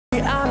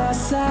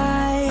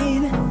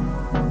inside.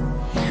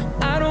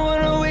 I don't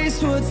wanna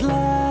waste what's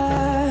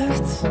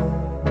left.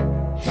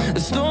 The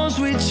storms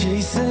we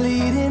chase are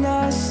leading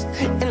us,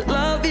 and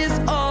love is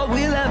all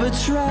we'll ever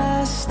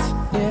trust.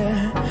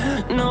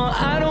 Yeah, no,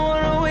 I don't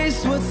wanna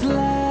waste what's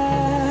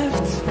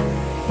left.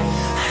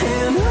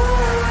 And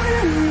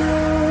on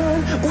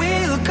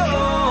we'll go,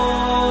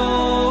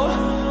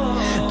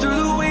 through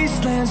the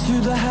wastelands,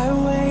 through the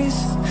highways,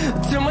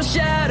 till my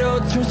shadow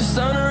turns to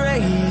sun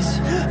rays.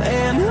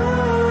 And on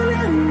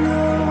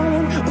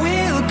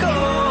we'll go,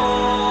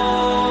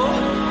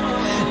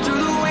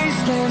 through the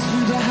wastelands,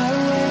 through the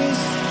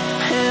highways,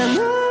 and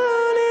on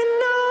we'll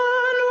go.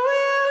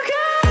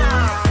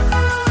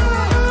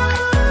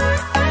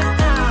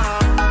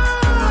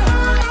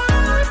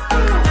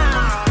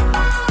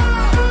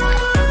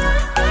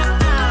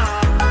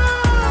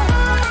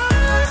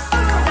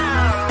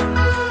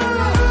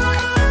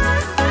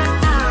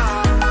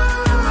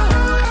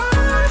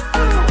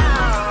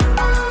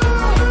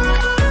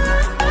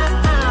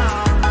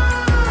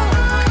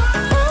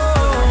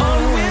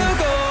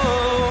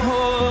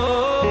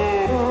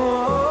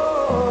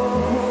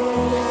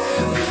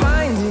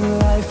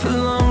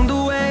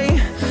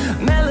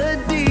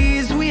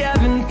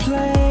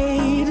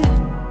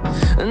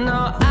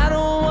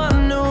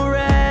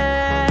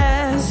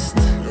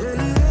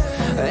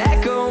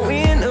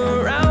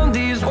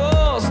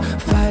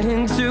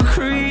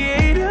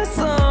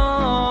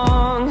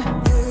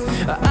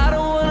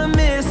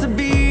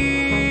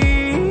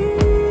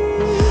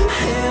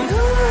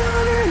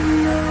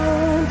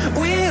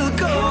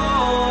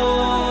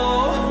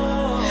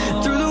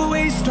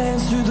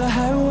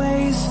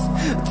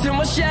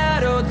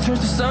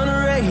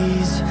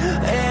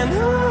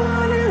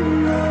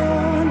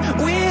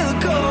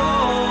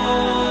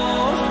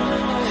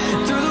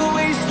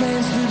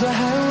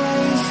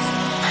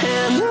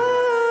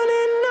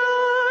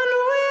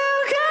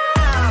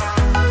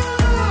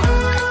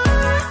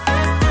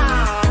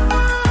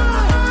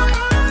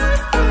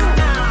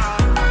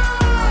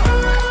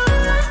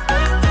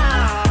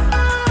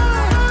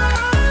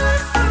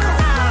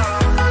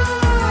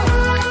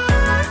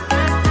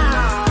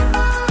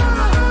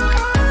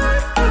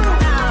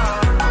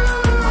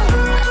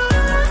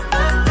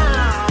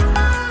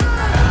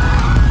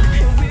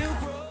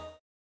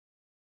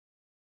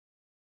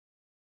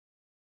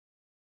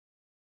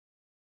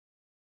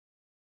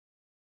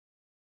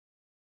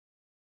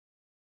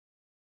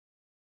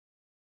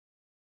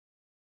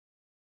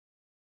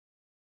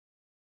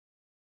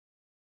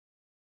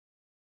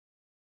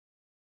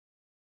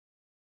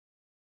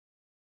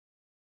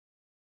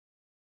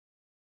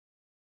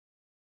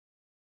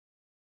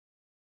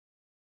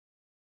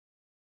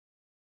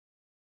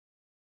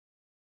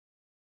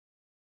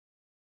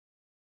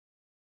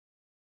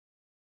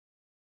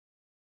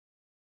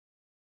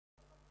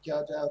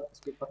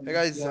 Hey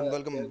guys and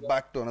welcome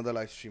back to another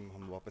live stream.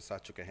 हम वापस आ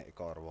चुके हैं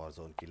एक और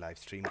Warzone की live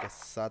stream के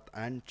साथ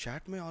and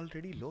chat में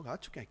ऑलरेडी लोग आ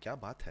चुके हैं. क्या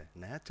बात है,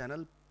 नया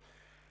चैनल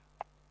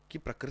की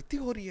प्रकृति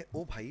हो रही है.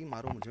 ओ भाई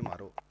मारो मुझे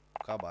मारो.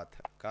 क्या बात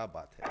है, क्या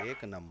बात है,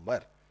 एक नंबर.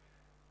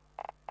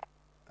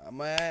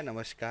 मैं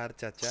नमस्कार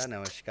चाचा,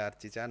 नमस्कार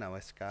चीचा,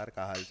 नमस्कार.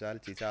 का हालचाल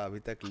चीचा? अभी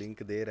तक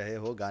लिंक दे रहे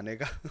हो गाने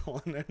का?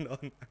 ऑन एंड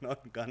ऑन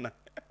गाना.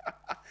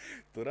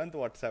 तुरंत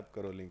व्हाट्सएप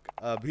करो लिंक.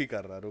 अभी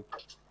कर रहा, रुक.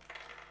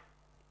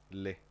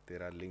 ले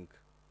तेरा लिंक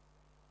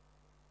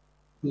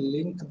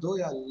दो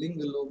या लिंक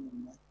लो.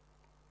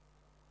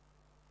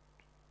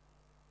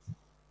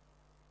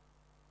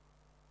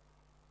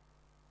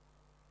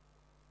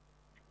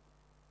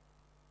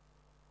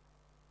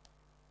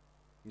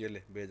 ये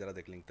ले, भेज रहा,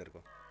 देख लिंक तेरे को.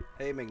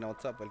 हे मेघना,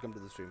 what's up, welcome to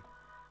the stream.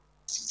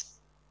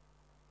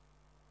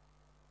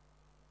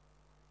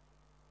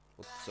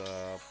 What's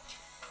up.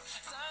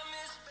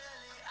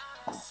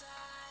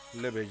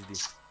 ले भेज दी,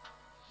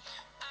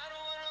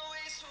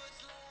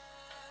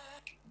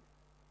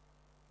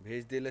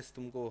 भेज दिलस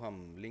तुमको.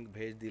 हम लिंक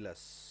भेज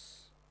दिलस.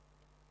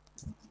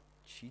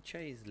 चीचा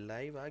इज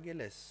लाइव आ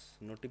गेलस.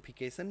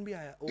 नोटिफिकेशन भी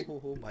आया. ओहो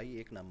हो भाई,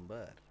 एक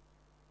नंबर.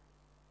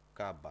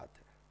 क्या बात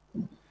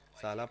है.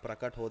 साला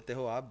प्रकट होते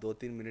हो आप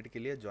 2-3 मिनट के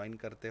लिए, ज्वाइन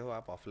करते हो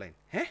आप ऑफलाइन.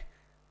 हैं?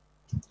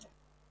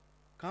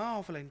 कहाँ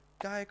ऑफलाइन?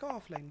 क्या है का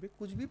ऑफलाइन भी?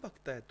 कुछ भी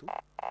बकता है तू.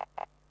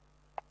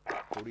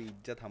 थोड़ी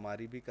इज्जत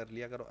हमारी भी कर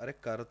लिया करो. अरे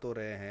कर तो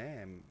रहे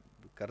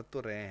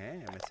हैं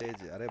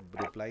मैसेज. अरे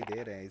रिप्लाई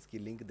दे रहे हैं, इसकी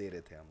लिंक दे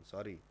रहे थे हम.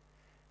 Sorry.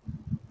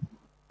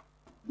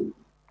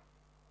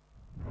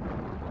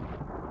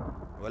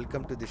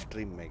 Welcome to the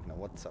stream, Meghna.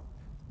 What's up?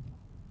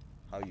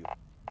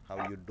 How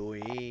you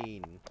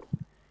doing?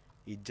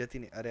 इज्जत ही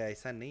नहीं. अरे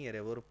ऐसा नहीं. अरे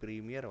वो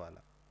प्रीमियर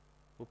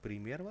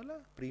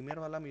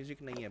वाला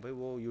म्यूजिक नहीं है भाई.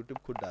 वो यूट्यूब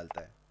खुद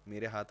डालता है.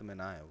 मेरे हाथ में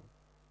ना है वो.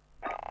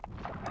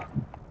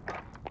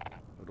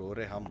 रो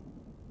रहे हम.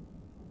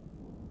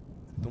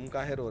 तुम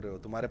काहे रो रहे हो?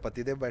 तुम्हारे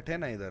पतिदेव बैठे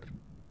ना इधर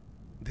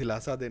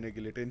दिलासा देने के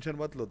लिए. टेंशन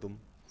मत लो तुम.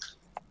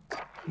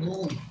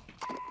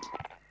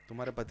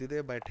 तुम्हारे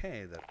पतिदेव बैठे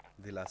हैं इधर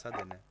दिलासा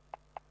देने.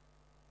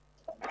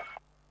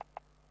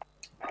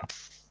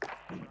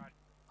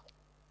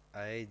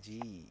 आए जी,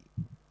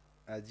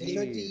 अजी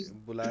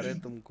बुला रहे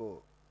तुमको.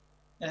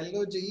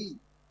 हेलो जी।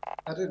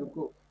 अरे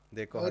रुको।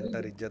 देखो अरे हंटर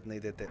रुको। इज्जत नहीं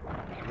देते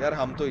यार,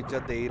 हम तो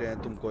इज्जत दे ही रहे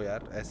हैं तुमको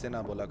यार, ऐसे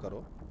ना बोला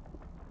करो।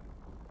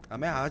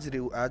 हमें आज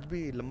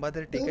भी लंबा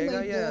देर Oh टिकेगा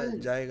my या God.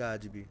 जाएगा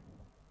आज भी?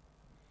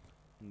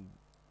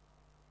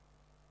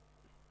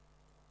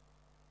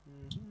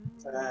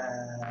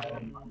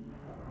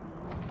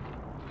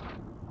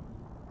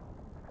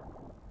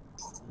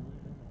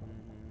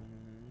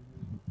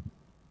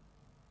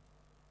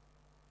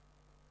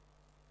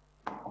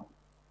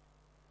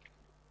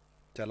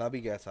 चला भी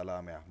गया साला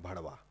हमें,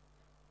 भड़वा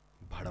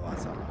भड़वा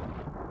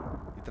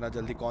साला। इतना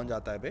जल्दी कौन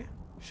जाता है बे?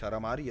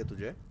 शर्म आ रही है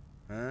तुझे?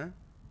 हैं?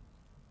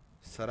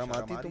 शर्म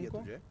आती तुमको?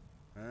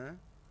 हैं?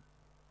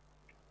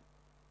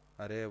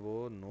 अरे वो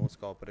नोज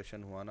का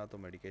ऑपरेशन हुआ ना, तो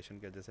मेडिकेशन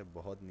की वजह से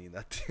बहुत नींद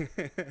आती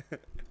है।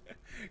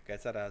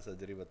 कैसा रहा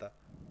सर्जरी बता?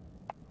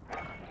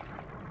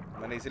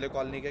 मैंने इसलिए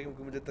कॉल नहीं किया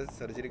क्योंकि मुझे तो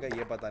सर्जरी का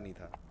ये पता नहीं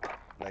था,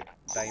 लाइक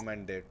टाइम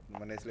एंड डेट।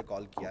 मैंने इसलिए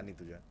कॉल किया नहीं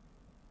तुझे।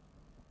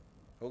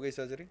 हो गई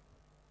surgery?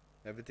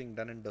 Everything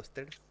done and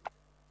dusted?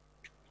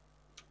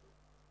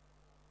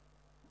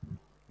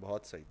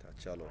 बहुत सही था,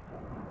 चलो।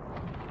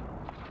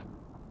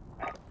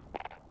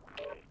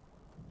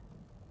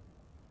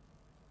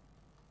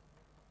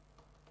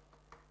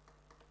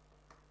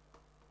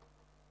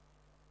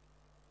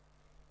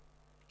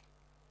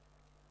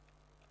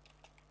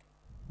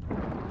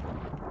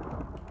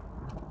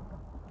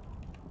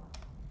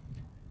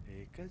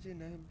 एक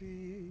अजनबी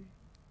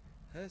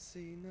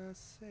हसीना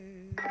से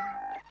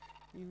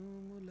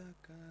यूं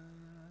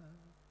मुलाकात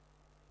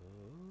हो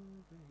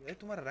गई।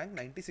 तुम्हारा रैंक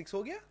 96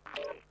 हो गया?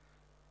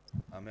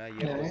 हमें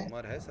ये तो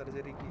उम्र है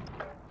सर्जरी की।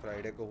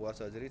 फ्राइडे को हुआ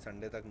सर्जरी,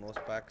 संडे तक नोज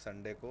पैक,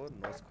 संडे को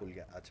नोज खुल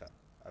गया। अच्छा,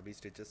 अभी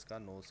स्टिचेस का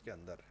नोज के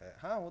अंदर है।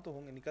 हाँ वो तो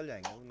होंगे, निकल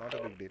जाएंगे, नॉट अ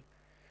बिग डील।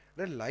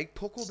 अरे लाइक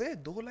ठोको बे,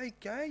 2 लाइक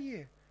क्या है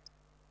ये?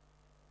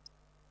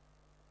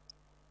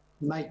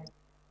 नहीं।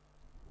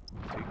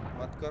 ठीक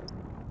मत करो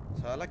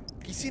साला,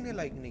 किसी ने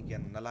लाइक नहीं किया।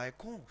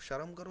 नलायकों,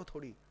 शर्म करो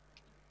थोड़ी।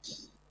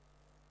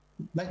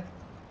 नहीं।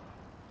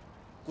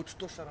 कुछ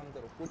तो शर्म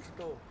करो, कुछ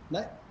तो।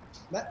 नहीं।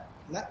 नहीं।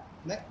 नहीं।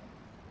 नहीं।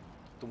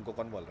 तुमको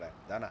कौन बोल रहा है?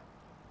 जाना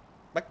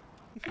बक।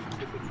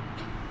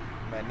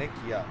 मैंने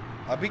किया,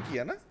 अभी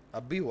किया ना,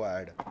 अब भी हुआ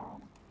ऐड।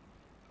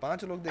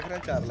 5 लोग देख रहे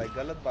हैं, 4 लाइक,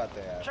 गलत बात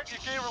है यार।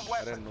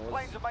 अरे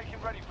नोज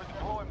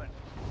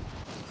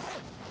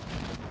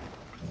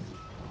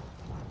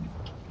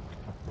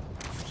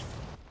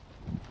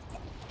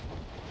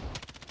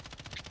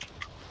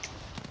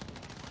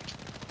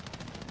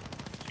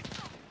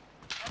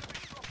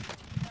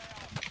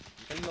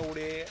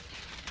उड़े।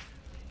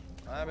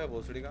 हाँ मैं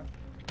भोसड़ी का।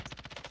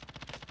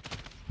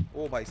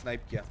 ओ भाई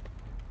स्नाइप किया।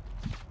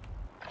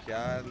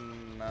 क्या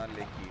ना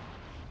लेकी,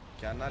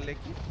 क्या ना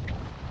लेकी।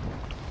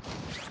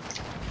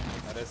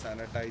 अरे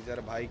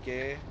सैनिटाइजर भाई के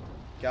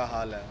क्या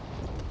हाल है,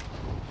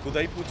 खुदा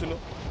ही पूछ लो।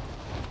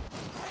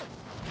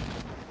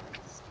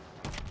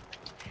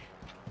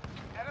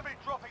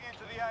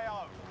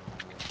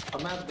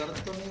 हमें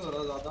दर्द तो नहीं हो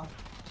रहा ज्यादा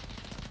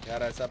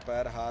यार? ऐसा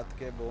पैर हाथ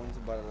के बोन्स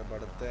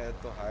बढ़ते हैं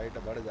तो हाइट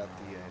बढ़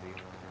जाती है यारी।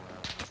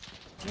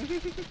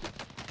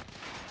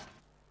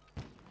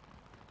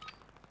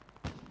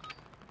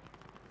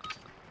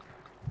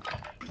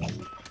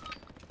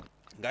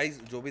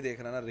 गाइस जो भी देख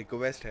रहा है ना,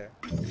 रिक्वेस्ट है,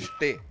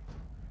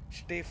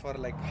 stay for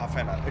like half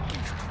an hour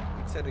at least.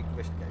 It's a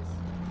request guys,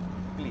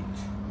 please.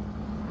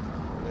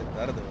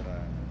 दर्द हो रहा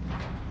है,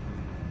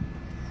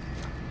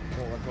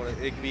 वो थोड़े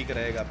 1 वीक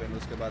रहेगा पेन,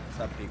 उसके बाद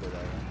सब ठीक हो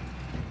जाएगा।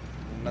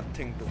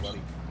 Nothing to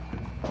worry.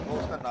 वो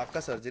उसका नाक का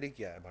सर्जरी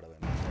किया है भड़वे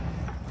ने।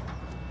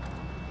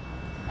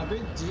 अबे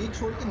जी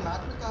छोड़ के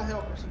नाक में कहाँ है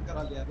ऑपरेशन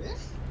करा लिया बे?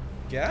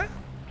 क्या?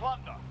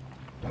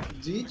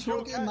 जी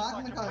छोड़ के नाक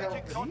में कहाँ है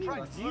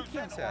ऑपरेशन? जी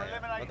क्या से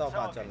आया? बताओ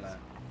कहाँ चलना है?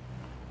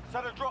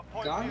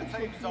 गांड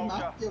छोड़ के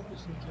नाक के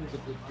ऑपरेशन क्यों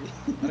जरूरत थी?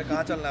 अरे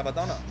कहाँ चलना है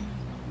बताओ ना।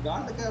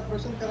 गांड का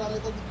ऑपरेशन करा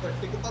लेता तो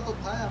टिकता तो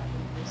था आप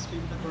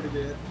स्ट्रीम पे थोड़ी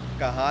देर।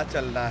 कहाँ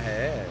चलना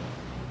है?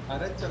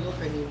 अरे चलो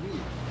कहीं भी,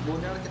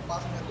 बोनियाड़ के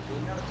पास में तो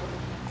बोनियाड़ चलो।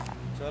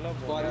 चलो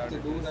बोनियाड़ तो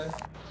दूर है,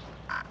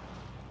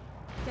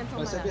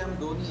 वैसे भी हम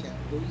दो ही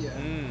है।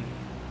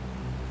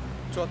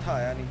 चौथा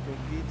आया नहीं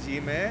क्योंकि जी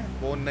में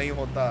बोन नहीं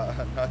होता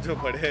ना जो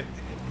बढ़े।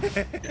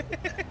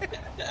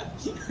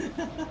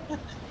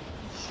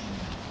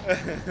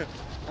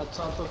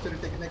 अच्छा तो फिर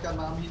टिकने का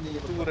नाम ही नहीं है।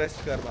 तू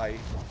रेस्ट कर भाई,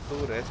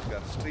 तू रेस्ट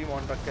कर, स्ट्रीम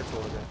ऑन रख के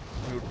छोड़ दे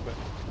म्यूट पे।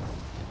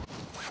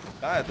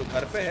 कहाँ है तू?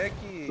 घर पे है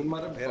कि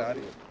फिर आ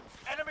रही है?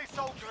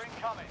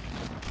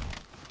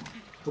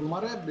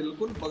 तुम्हारे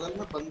बिल्कुल बगल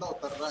में बंदा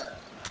उतर रहा है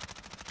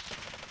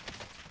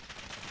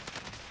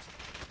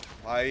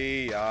भाई।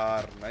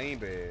 यार नहीं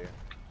बे,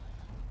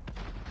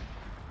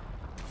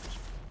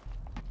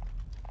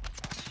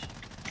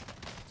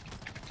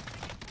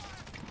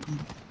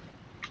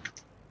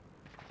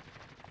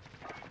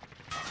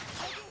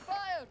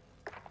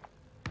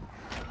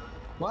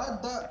 What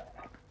the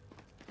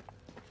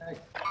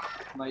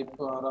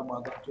स्नाइपर आ रहा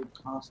मादर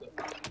कहाँ से?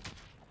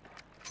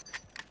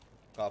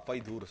 काफी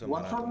दूर से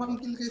मारा।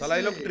 साला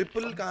ये लोग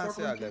ट्रिपल कहाँ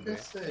से आ गए बे?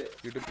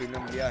 यूट्यूब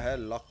प्रीमियम लिया है,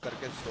 लॉक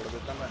करके छोड़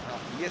देता मैं। हाँ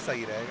ये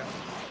सही रहेगा।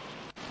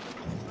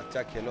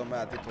 चीचा खेलो, मैं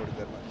आती थोड़ी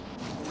देर में।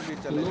 तुम भी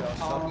चले जाओ,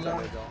 सब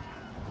चले जाओ,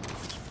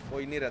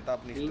 कोई नहीं रहता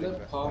अपनी स्ट्रीम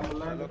पे।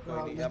 चलो कोई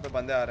नहीं, यहाँ पे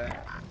बंदे आ रहे हैं।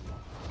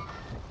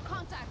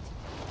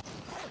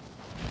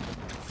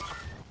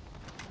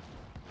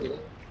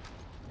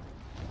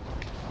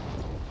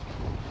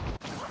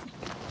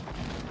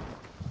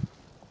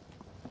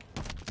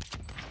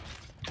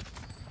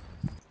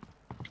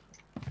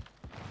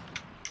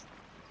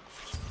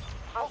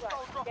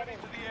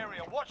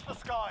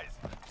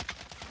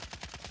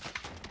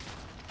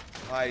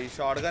 भाई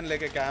शॉटगन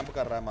लेके कैंप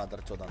कर रहा है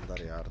मादरचोद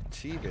अंदर यार,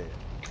 छी बे।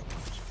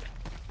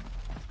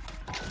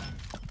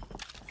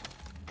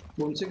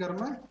 कौन से घर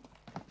में?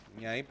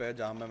 यहीं पे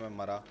जहाँ मैं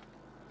मरा।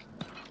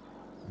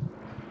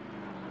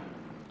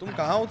 तुम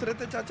कहाँ उतरे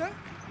थे चाचा?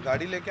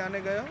 गाड़ी लेके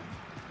आने गए हो?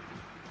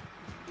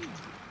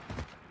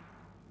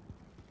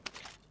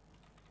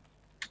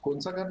 कौन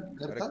सा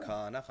घर था?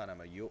 खाना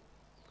मैं यो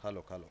खा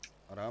लो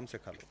आराम से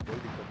खा लो, कोई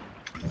दिक्कत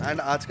नहीं।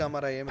 एंड आज का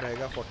हमारा एम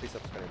रहेगा 40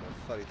 सब्सक्राइबर,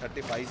 सॉरी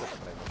 35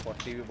 सब्सक्राइबर,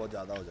 40 भी बहुत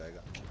ज़्यादा हो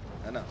जाएगा,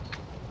 है ना?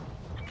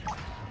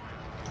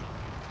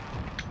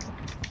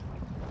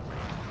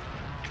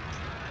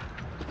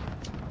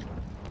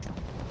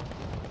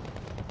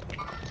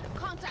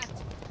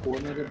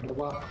 कौन है रे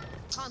बाबा?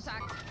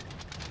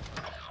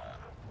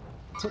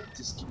 सब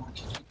जिसकी माँ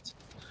की चूत।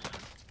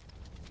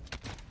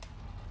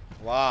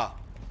 वाह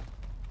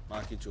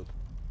माँ की चूत।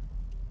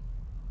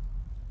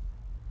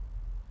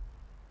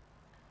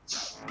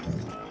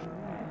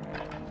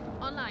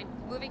 Online,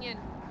 moving in.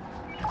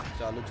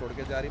 चालू छोड़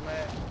के जा रही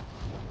मैं।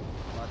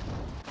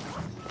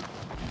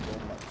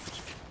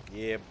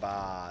 ये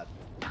बात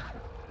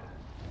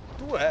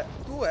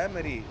तू है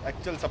मेरी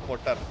एक्चुअल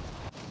सपोर्टर।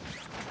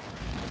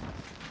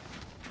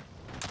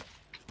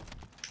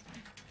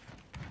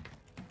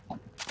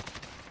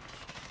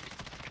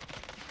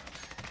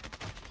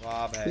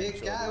 वाह भाई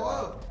क्या है वो?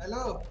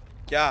 हेलो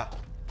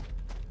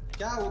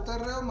क्या उतर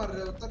रहे हो मर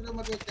रहे हो,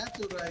 क्या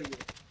चल रहा है ये?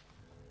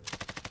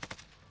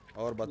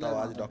 और बताओ,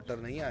 आज डॉक्टर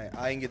नहीं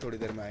आएंगे थोड़ी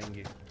देर में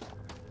आएंगे।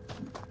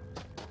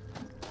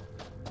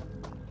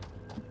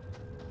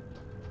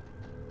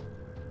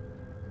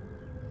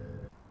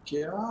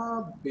 क्या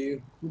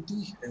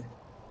बेखुदी है।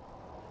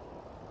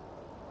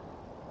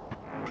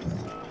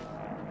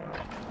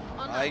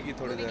 आएगी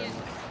थोड़ी देर में।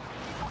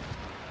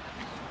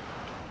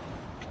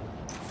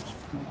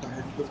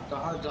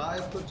 कहाँ जाए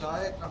तो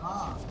जाए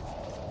कहाँ?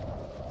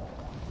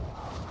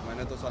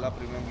 मैंने तो साला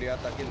प्रीमियम लिया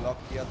ताकि लॉक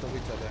किया तो भी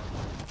चले।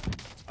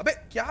 अबे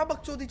क्या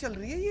बकचोदी चल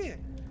रही है ये?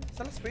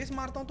 साला स्पेस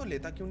मारता हूँ तो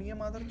लेता क्यों नहीं है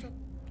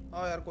मादरचोद?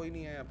 हाँ यार कोई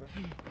नहीं है यहाँ पे।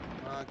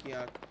 हाँ की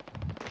आँख।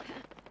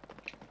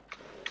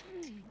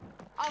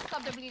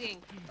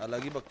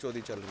 अलग ही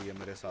बकचोदी चल रही है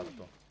मेरे साथ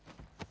तो।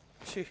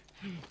 छी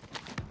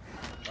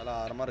साला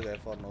आर्मर गए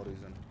फॉर नो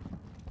रीजन।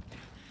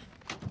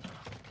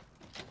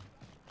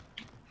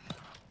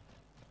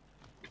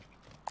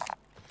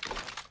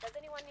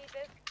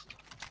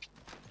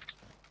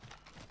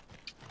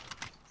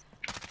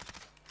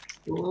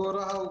 वो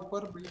रहा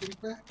ऊपर बिल्डिंग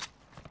पे।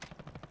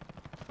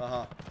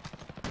 कहाँ?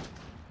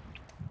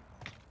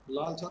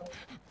 लाल छत।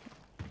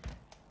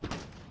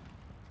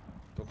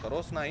 तो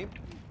करो स्नाइप।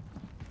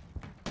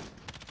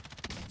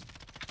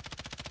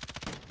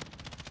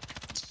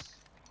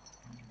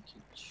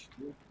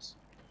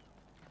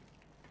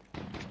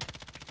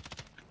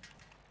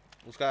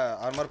 उसका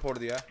आर्मर फोड़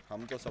दिया।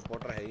 हम तो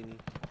सपोर्टर है ही नहीं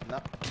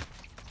ना।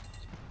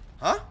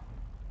 हाँ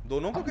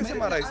दोनों को कैसे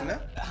मारा इसने?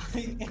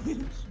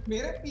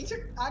 मेरे पीछे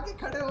आगे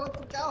खड़े हो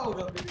तो क्या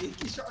होगा फिर?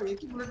 एक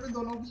ही बुलेट में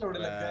दोनों की लोड़े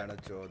लग गए।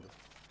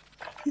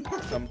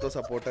 हम तो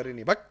सपोर्टर ही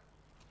नहीं। बट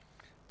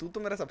तू तो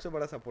मेरा सबसे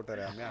बड़ा सपोर्टर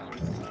है। मैं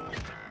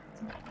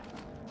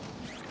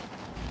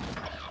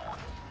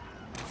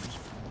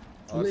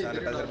और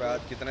सैनिटाइजर पे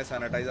आज कितने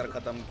सैनिटाइजर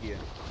खत्म किए?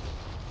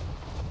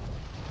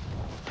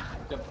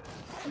 जब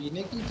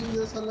पीने की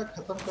चीजें साला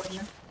खत्म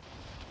करने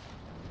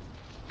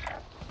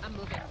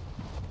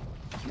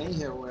नहीं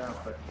है वो यहाँ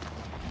पर।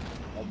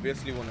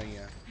 ऑब्वियसली वो नहीं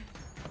है।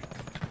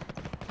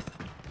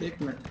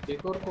 एक मिनट,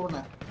 एक और कौन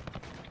है?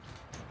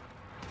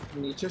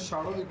 नीचे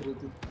शाडो दिख रही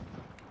थी।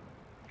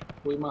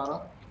 कोई मारा,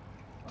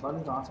 पता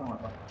नहीं कहाँ से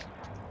मारा।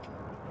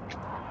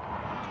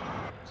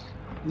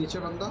 नीचे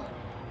बंदा।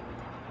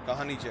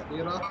 कहाँ नीचे?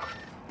 ये रहा।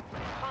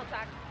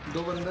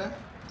 2 बंदे,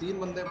 3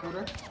 बंदे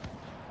पूरे।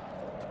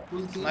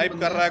 स्नाइप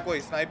कर रहा है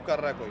कोई, स्नाइप कर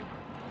रहा है कोई।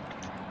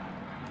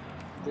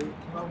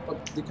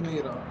 दिख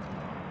नहीं रहा।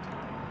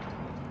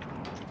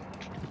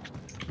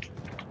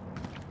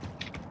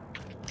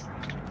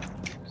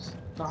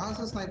 कहाँ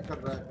से स्नाइप कर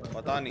रहा है?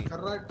 पता नहीं, कर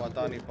रहा है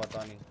पता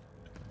नहीं।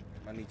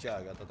 मैं नीचे आ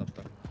गया था तब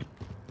तक।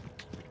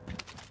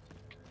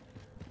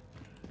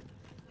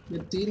 ये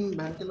 3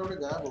 बहन के लोड़े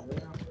गायब हो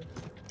गए यहाँ पे।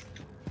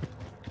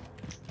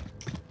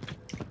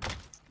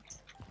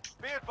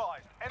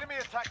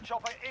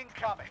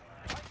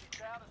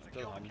 तो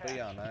हम पे ही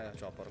आना है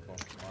चॉपर को।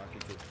 माँ की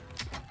चुप।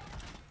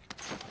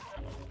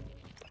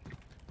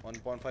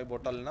 1.5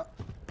 बोतल ना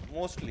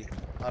मोस्टली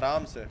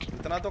आराम से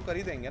इतना तो कर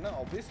ही देंगे ना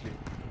ऑब्वियसली।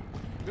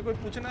 भी कोई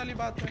पूछने वाली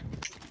बात है?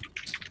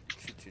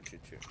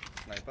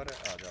 स्नाइपर है,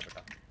 आ जा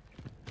बेटा।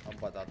 अब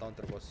बताता हूँ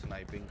तेरे को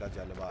स्नाइपिंग का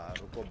जलवा।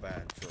 रुको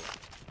बैंचो।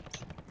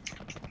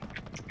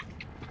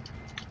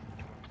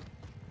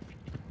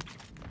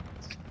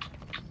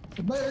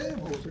 भाई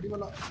भोसड़ी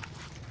वाला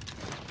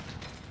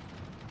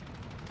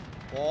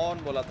कौन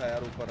बोला था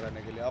यार ऊपर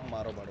रहने के लिए? अब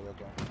मारो बड़वे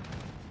को।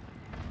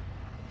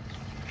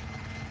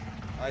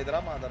 इधर आ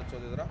मादर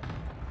चोद, इधर आ।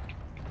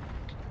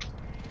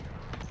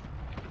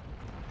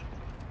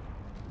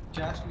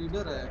 कैश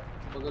लीडर है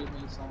बगल में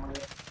ही सामने।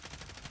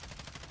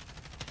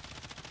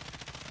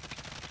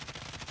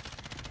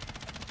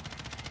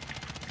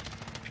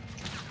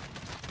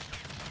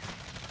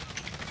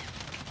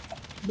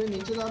 बे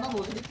नीचे जाना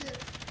भोसड़ी के।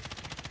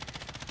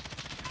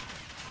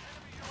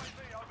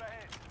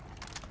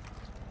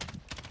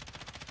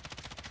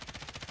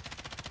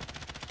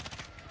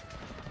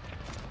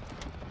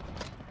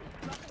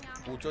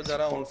 पूछो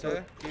जरा उनसे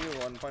कि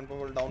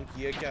 1.5 डाउन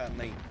किए क्या?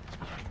 नहीं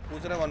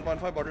पूछ रहे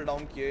 1.5 बॉटल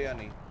डाउन किए या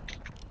नहीं।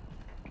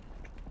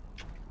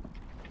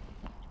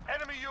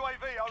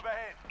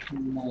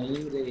 नहीं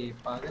रे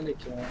पागल है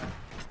क्या?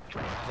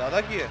 ज्यादा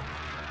किए?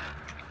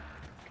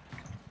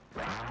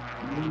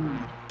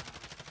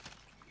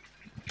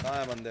 कहाँ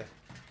है बंदे?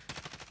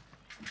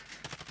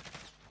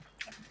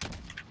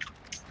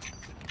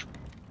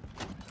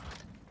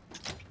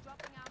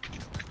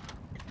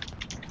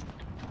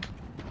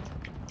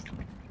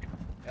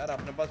 यार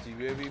अपने पास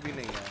यूएवी भी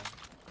नहीं है।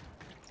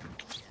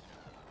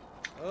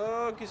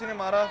 ओ किसी ने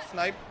मारा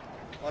स्नाइप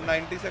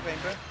 190 से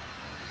कहीं पे।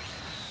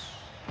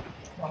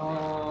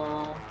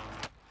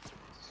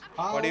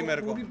 पड़ी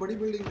मेरे को। पूरी बड़ी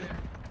बिल्डिंग है,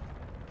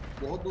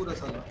 बहुत दूर है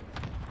साला।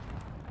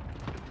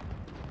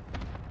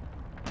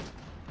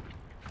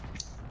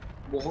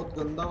 बहुत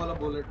गंदा वाला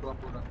बुलेट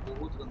ड्रॉप हो रहा है,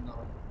 बहुत गंदा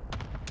वाला।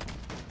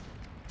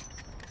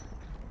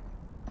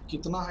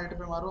 कितना हाइट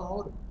पे मारो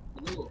और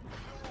हेलो।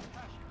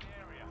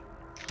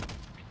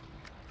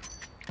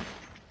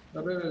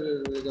 अबे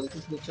गलती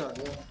से नीचे आ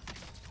गया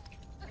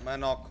मैं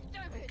नॉक।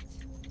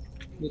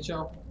 नीचे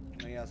आओ।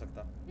 नहीं आ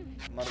सकता,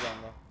 मर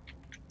जाऊंगा।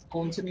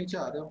 कौन से नीचे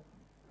आ रहे हो?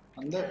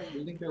 अंदर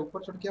बिल्डिंग पे ऊपर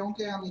चढ़ के आऊं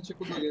क्या? यहाँ नीचे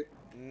कूद गए?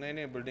 नहीं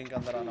नहीं बिल्डिंग के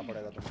अंदर आना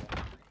पड़ेगा तुमको।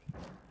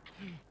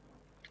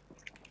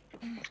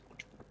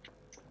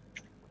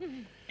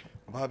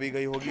 भाभी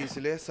गई होगी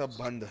इसलिए सब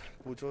बंद।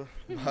 पूछो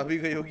भाभी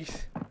गई होगी।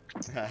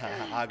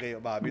 आ गई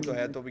भाभी तो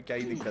है तो भी क्या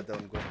ही दिक्कत है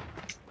उनको।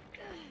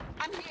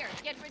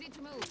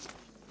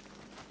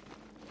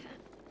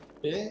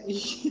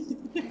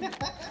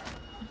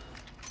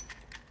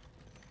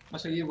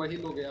 अच्छा ये वही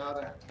लोग आ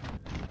रहे हैं।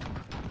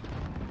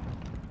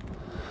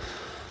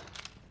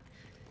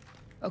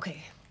 Okay.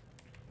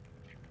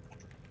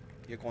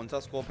 ये कौन सा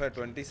स्कोप है?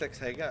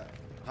 26 है क्या?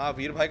 हाँ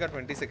वीर भाई का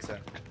 26 है।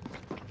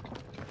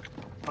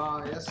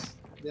 हाँ यस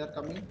दे आर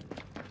कमिंग।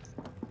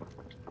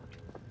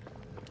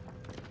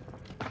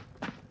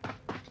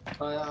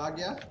 आ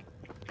गया।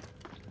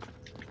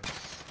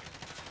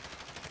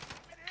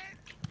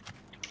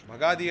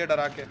 भगा दिए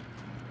डरा के।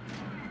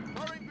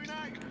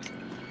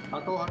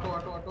 हटो हटो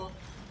हटो हटो।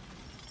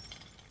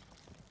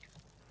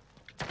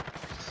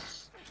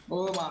 ओ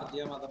मार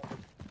दिया माता।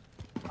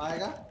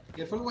 आएगा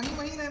केयरफुल। वहीं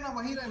वहीं रहना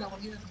वहीं रहना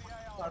वहीं रहना।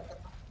 स्टार्ट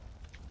करना।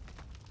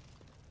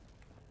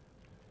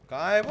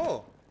 कहाँ है वो?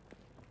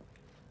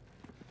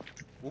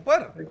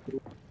 ऊपर?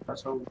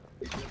 अच्छा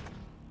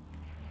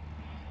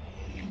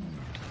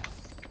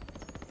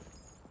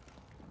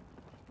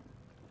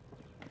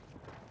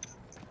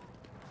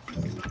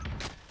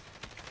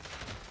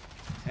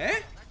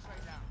हैं?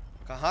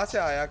 कहाँ से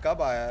आया?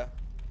 कब आया?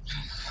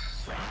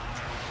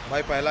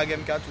 भाई पहला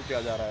गेम क्या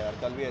चूतिया जा रहा है यार।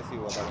 कल भी ऐसे ही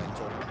हुआ था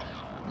बेंचो।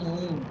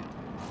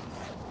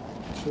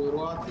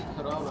 शुरुआत ही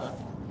खराब है।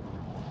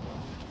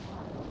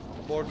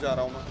 बोट जा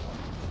रहा हूँ मैं।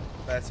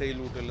 पैसे ही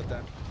लूट लेते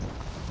हैं।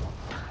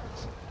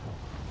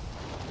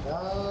 क्या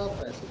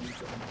पैसे लूट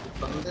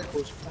बंदे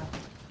खोजते हैं।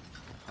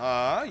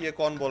 हाँ ये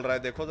कौन बोल रहा है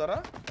देखो जरा।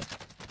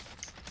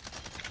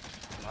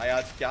 भाई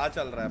आज क्या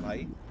चल रहा है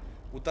भाई?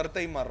 उतरते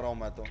ही मर रहा हूँ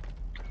मैं तो।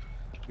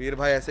 वीर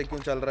भाई ऐसे क्यों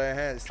चल रहे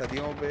हैं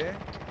सदियों पे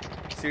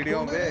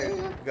सीढ़ियों पे?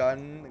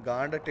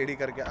 गांड टेढ़ी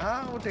करके।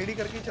 हाँ वो टेढ़ी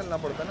करके ही चलना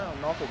पड़ता ना।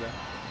 नॉक हो गया।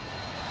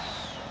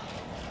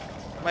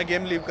 मैं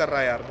गेम लीव कर रहा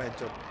है यार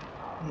बहनचोद।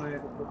 नहीं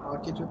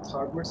बाकी जो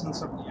थर्ड पर्सन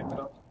सब नहीं है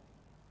मेरा।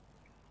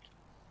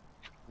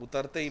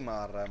 उतरते ही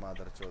मार रहा है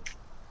मादरचोद।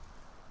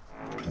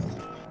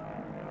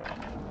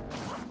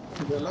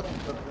 गलत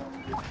कर रहा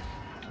हूँ।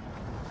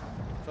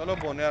 चलो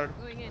बोनेयार्ड।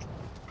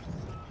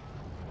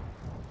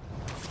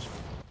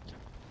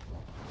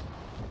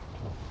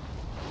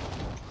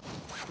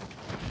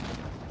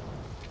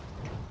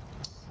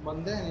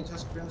 बंदे हैं नीचे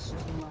स्क्रीन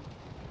में।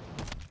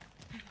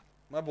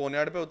 मैं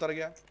बोनेयार्ड पे उतर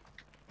गया।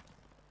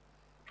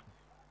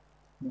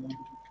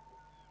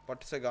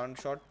 पट से गांड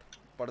शॉट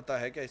पड़ता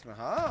है क्या इसमें?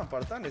 हाँ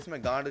पड़ता है ना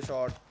इसमें। गांड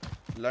शॉट,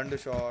 लंड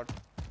शॉट,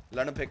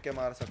 लंड फेंक के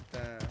मार सकते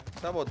हैं,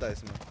 सब होता है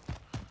इसमें।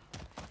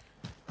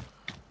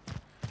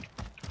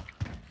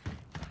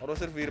 और वो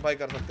सिर्फ वीर भाई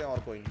कर सकते हैं और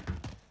कोई नहीं।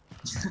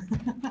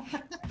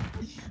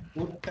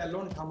 वो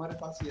टैलेंट हमारे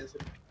पास ही है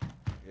सिर्फ।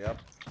 यप।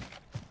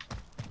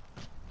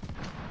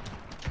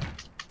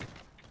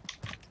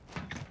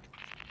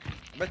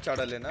 मैं चढ़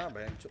लेना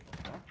बहन।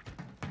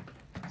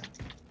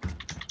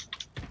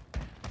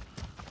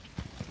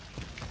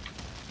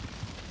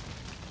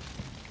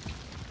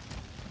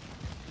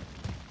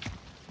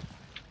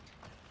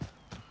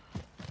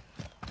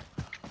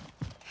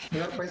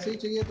 यार पैसे ही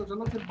चाहिए तो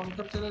चलो फिर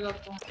बंकर चले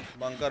जाते हैं।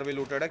 बंकर भी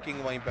लूटेड है, किंग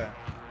वहीं पे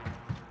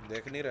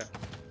देख नहीं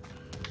रहे।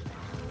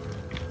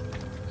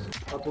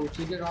 तो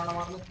उसी के गाना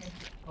मार लेते हैं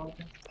और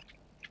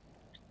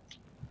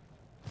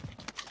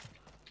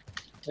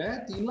क्या है।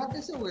 3 लाख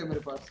कैसे हो गए मेरे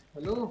पास?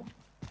 हेलो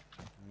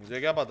मुझे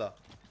क्या पता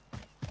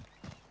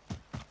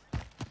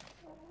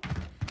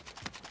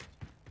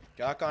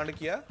क्या कांड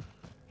किया।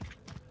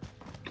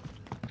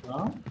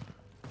 हाँ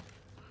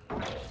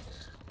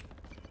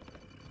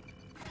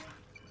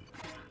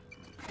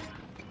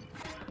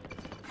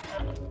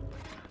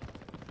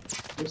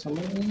तो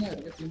समझ नहीं है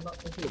कि 3 लाख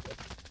कैसे हो गए।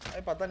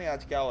 अरे पता नहीं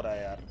आज क्या हो रहा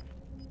है यार,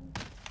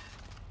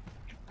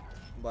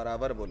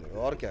 बराबर बोले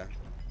और क्या।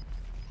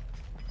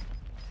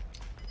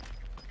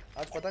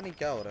 आज पता नहीं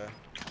क्या हो रहा है।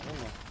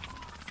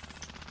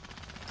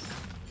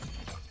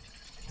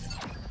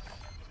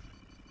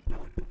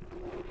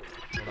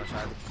 थोड़ा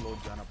शायद क्लोज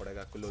जाना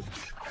पड़ेगा, क्लोज।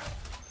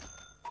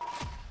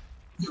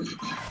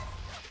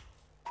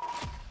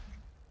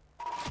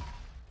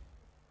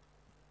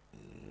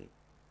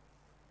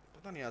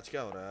 पता नहीं आज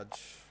क्या हो रहा है, आज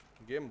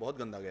गेम बहुत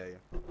गंदा गया ये।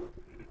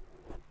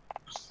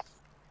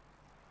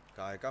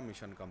 काय का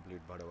मिशन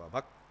कंप्लीट भड़वा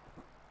भक।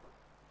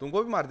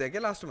 तुमको भी मार दिया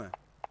क्या लास्ट में?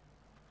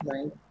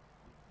 नहीं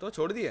तो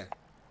छोड़ दिए?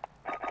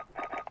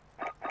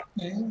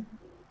 नहीं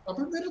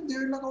अबे मेरे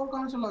 1.5 लाख और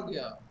कहाँ चला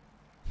गया?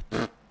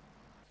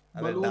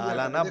 अरे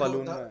डाला ना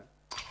बलून में।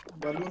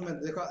 बलून में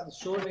देखा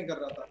शो नहीं कर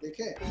रहा था,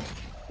 देखे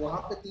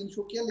वहां पे 3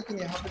 शो किया लेकिन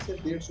यहाँ पे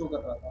सिर्फ 1.5 शो कर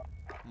रहा था।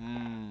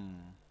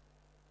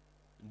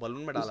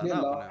 बलून में डाला इसलिए ना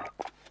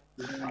आपने।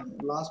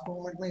 लास्ट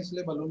मोमेंट में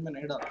इसलिए बलून में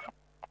नहीं डाला,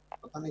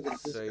 पता नहीं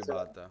गलती से सही कैसे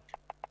बात है।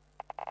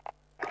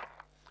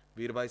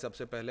 वीर भाई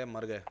सबसे पहले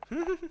मर गए।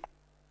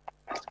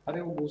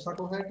 अरे वो दूसरा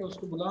को है कि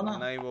उसको बुलाना।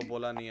 नहीं वो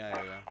बोला नहीं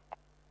आएगा,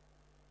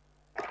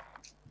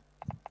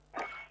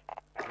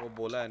 वो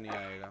बोला है नहीं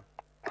आएगा।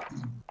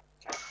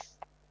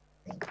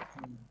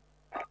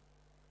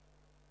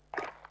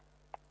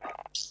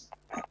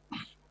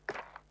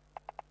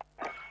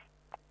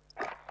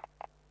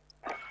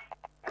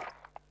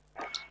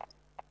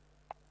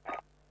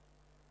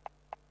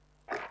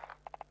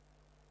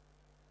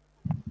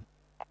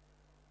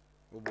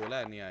 वो बोला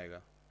है नहीं आएगा,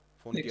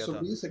 फोन किया था।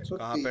 120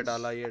 कहाँ पे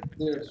डाला ये,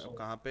 150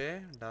 कहाँ पे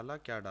डाला,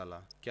 क्या डाला,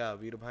 क्या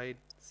वीर भाई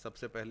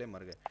सबसे पहले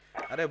मर गए।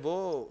 अरे वो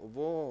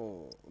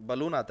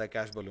बलून आता है,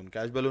 कैश बलून,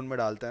 कैश बलून में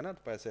डालते हैं ना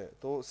तो पैसे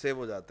तो सेव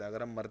हो जाते हैं।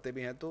 अगर हम मरते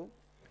भी हैं तो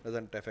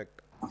डजंट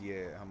अफेक्ट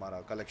ये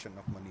हमारा कलेक्शन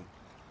ऑफ मनी।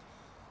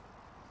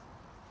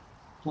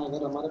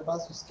 अगर हमारे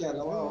पास उसके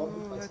अलावा और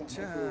भी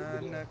पैसे हैं तो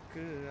अचानक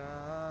आ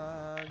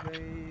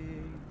गई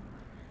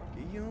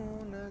यूं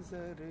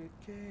नजर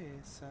के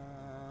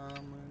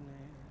सामने,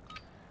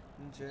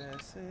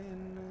 जैसे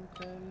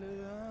निकल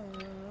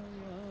आया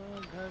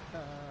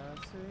घटा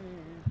से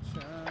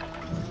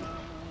चाँद।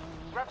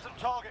 Grab some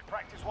target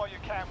practice while you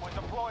can. We're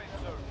deploying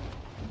soon.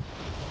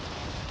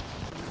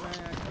 मैं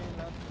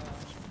अकेला था,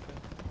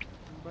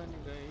 बन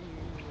गई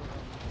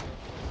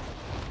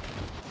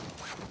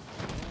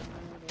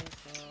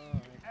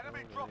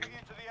Enemy dropping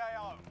into the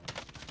AO.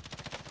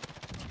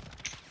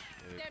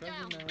 They're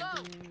down. Go.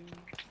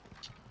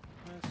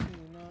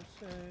 हसीना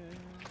से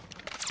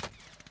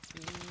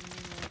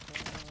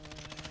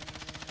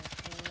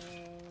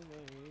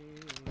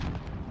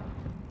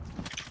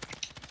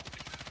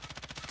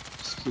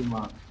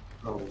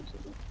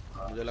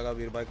मुझे लगा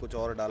वीर भाई कुछ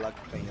और डाला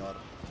कि कहीं और।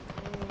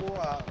 वो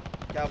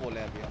क्या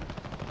बोले अभी हम,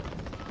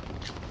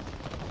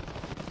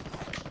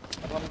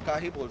 अब हम क्या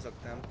ही बोल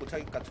सकते हैं, हम कुछ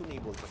ही कछु नहीं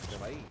बोल सकते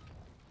भाई।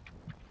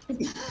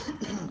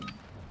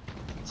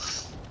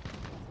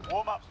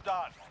 Warm-up's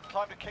done.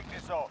 Time to kick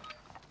this off.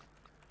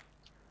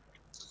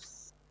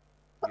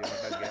 ये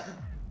निकल गया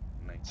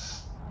नहीं।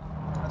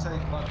 अच्छा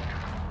एक बात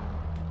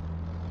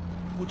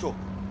पूछो।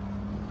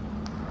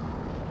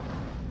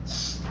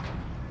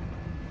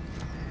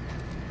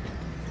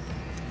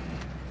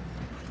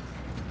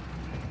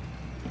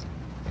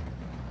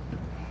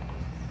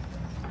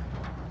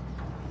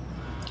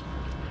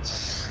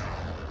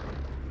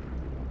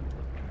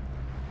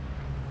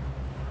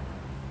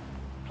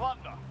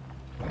 Plunder.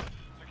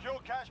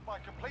 Secure cash by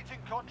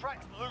completing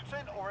contracts,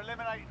 looting, or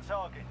eliminating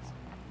targets.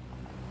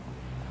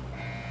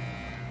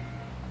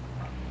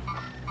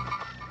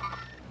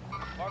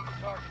 Mark the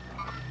target.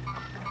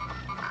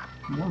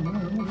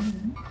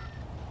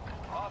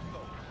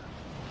 Hostile.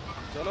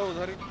 चलो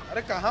उधर ही।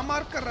 अरे कहाँ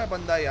मार्क कर रहा है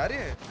बंदा यार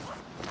ये?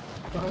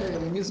 अरे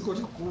एनिमीज को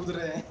जो कूद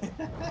रहे हैं।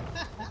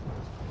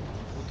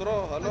 उतरो।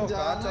 हेलो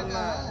कहाँ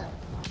चलना है?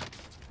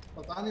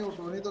 पता नहीं वो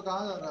टोनी तो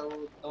कहाँ जा रहा है, वो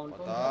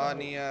डाउनटाउन पता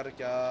नहीं यार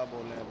क्या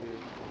बोले अभी।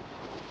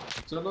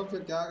 चलो फिर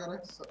क्या करें।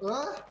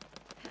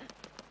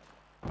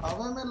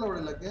 हवा में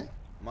लोड़े लग गए।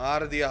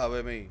 मार दिया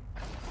हवे में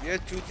ही। ये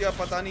चूतिया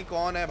पता नहीं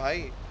कौन है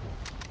भाई।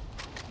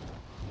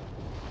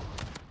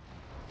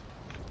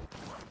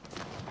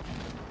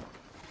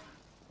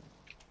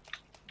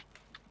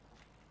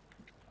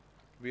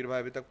 वीर भाई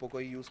अभी तक पोको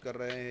ही यूज कर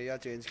रहे हैं या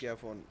चेंज किया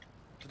फोन?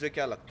 तुझे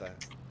क्या लगता है?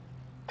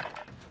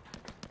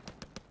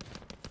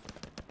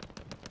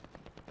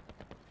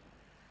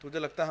 तुझे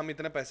लगता है हम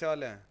इतने पैसे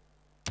वाले हैं?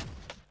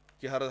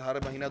 कि हर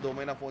महीना 2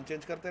 महीना फ़ोन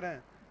चेंज करते रहें?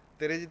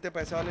 तेरे जितने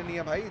पैसे वाले नहीं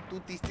है भाई, तू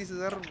 30-30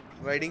 हज़ार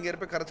राइडिंग गियर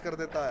पे खर्च कर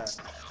देता है।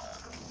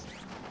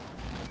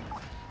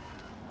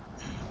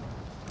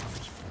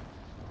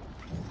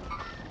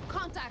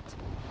 Contact.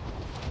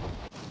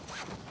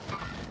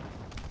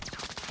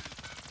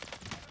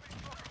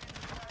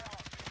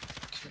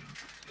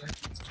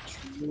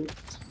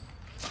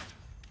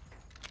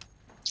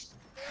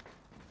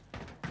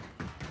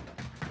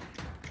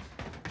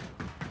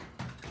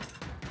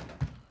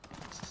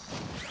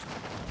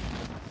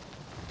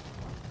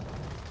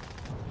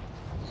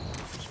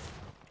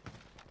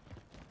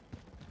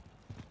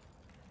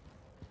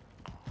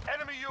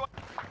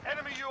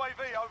 Enemy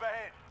UAV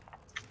overhead.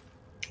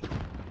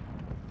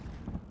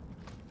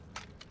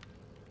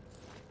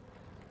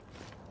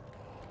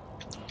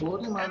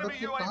 थोड़ी मादर Enemy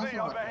की कहां UAV से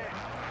मार overhead.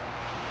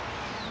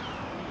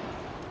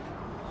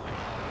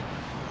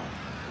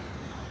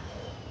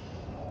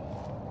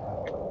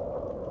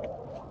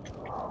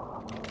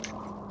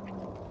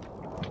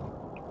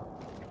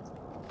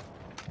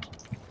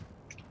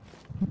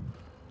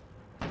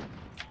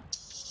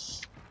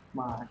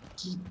 मार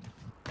की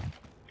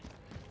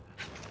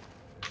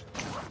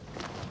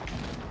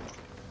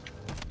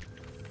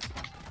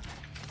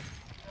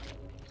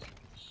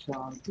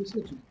शांति से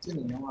जीतते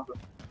नहीं हमारा।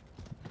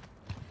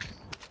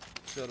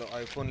 चलो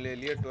आईफोन ले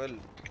लिए 12।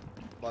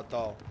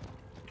 बताओ,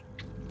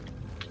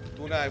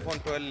 तूने आईफोन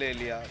 12 ले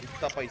लिया,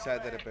 इतना पैसा है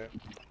तेरे पे,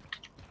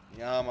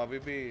 यहाँ हम अभी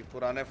भी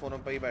पुराने फ़ोनों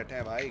पे ही बैठे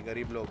हैं भाई,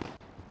 गरीब लोग।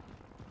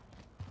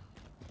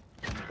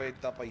 हम पे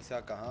इतना पैसा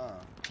कहाँ?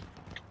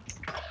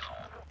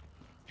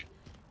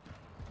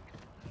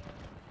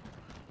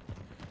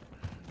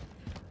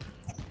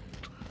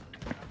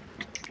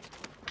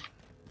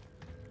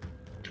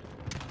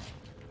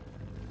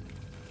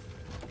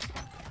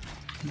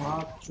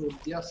 मार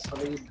चोदिया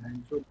सभी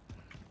भैंचो,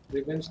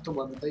 रिवेंज तो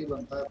बनता ही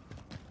बनता है।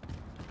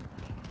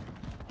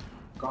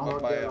 कहाँ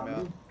बाय गया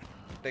मैं,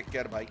 टेक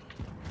केयर भाई,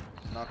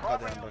 नाक का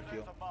ध्यान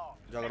रखियो,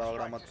 झगड़ा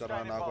वगड़ा मत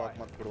करना, नाक वाक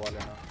मत फुड़वा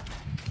लेना।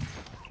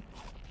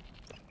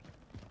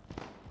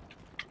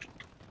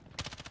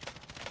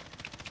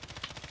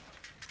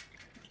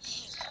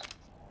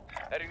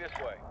 Heading this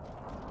way.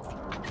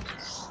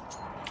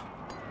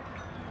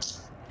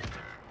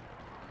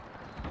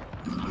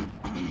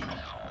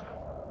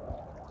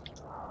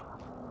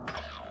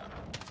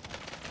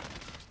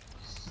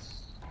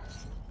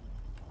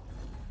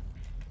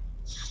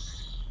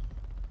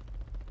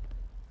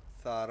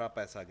 सारा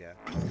पैसा गया।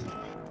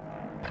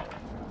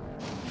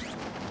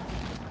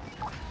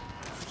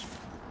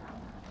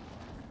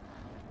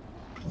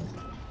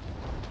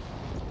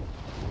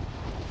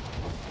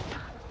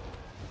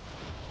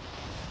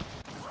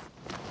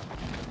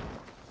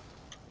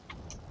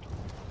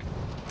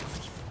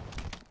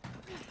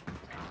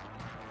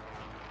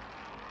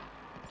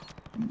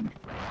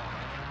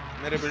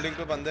 मेरे बिल्डिंग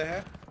पे बंदे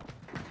हैं।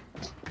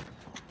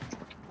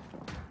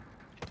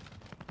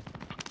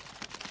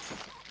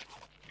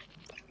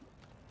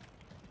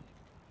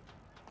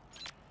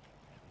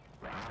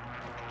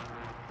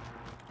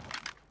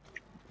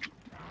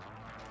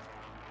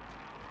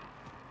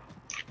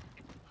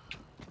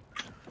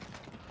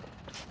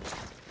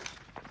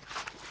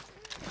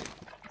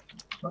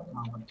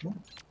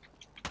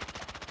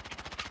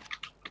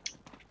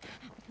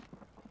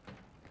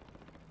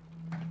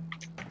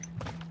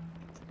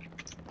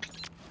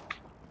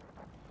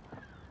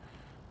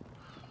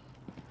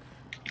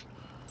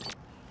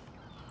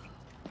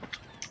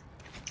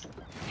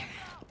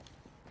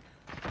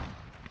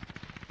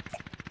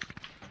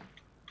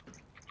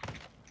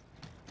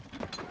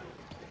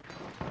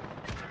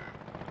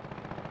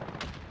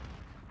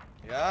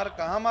 यार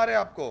कहाँ मारे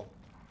आपको?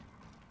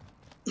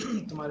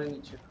 तुम्हारे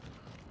नीचे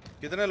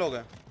कितने लोग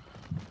हैं?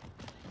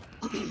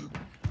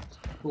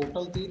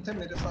 टोटल 3 थे,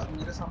 मेरे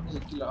सामने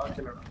एक ही लगा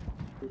के लड़ा,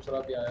 दूसरा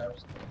भी आया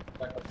उसका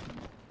बैकअप।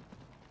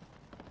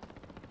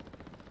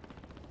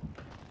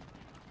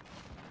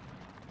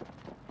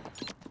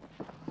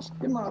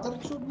 ये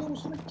मादरचोद लोग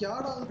उसमें क्या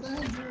डालते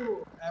हैं,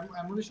 जो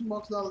एमुनेशन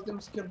बॉक्स डालते हैं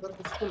उसके अंदर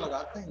कुछ तो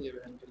लगाते हैं, ये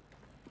बहन के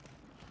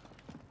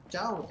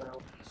क्या होता है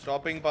वो?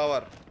 Stopping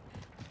power.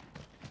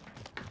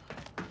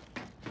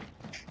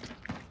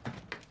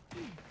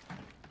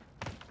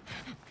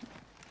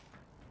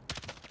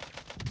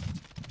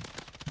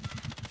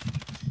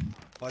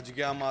 बच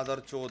गया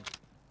मादरचोद।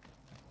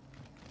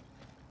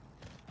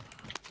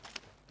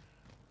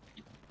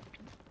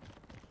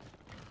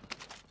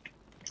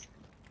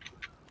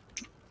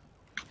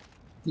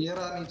 ये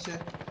रहा नीचे।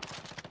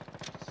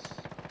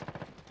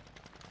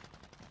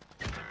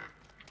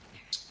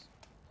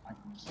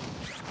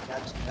 क्या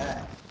चल रहा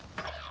है?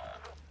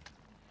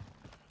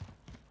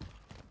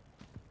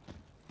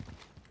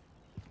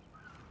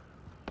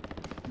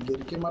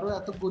 गिर के मारो या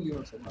तो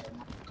गोलियों से मारो।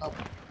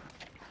 कब?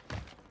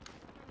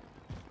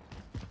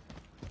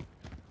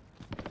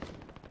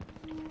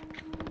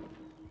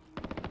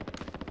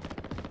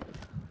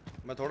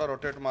 मैं थोड़ा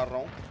रोटेट मार रहा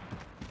हूँ।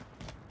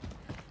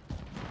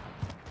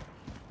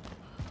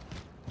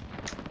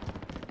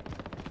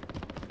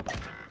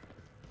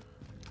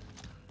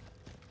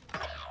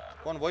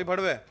 कौन? वही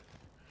भड़वे?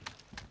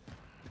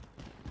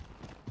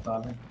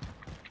 ताले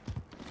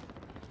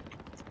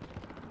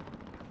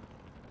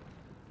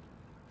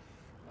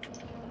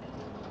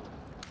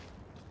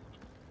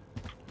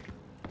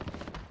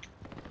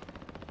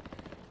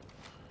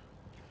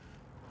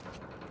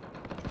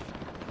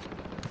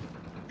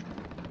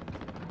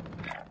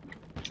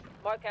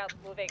Mark out,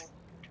 moving.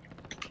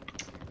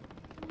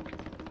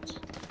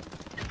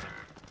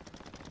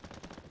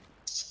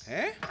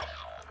 हैं?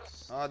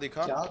 हाँ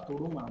दिखा। क्या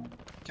तोड़ू मैम,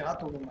 क्या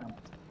तोड़ू मैम?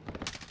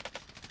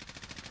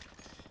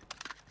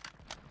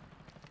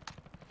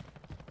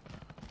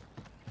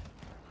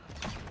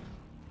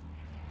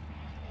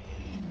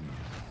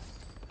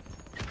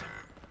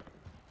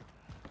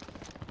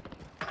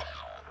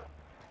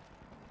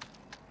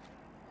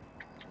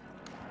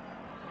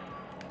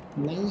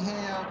 नहीं है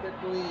यहाँ पे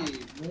कोई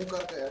मुंह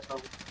करके ऐसा।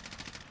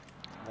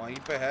 वहीं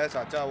पे है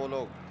चाचा वो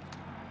लोग।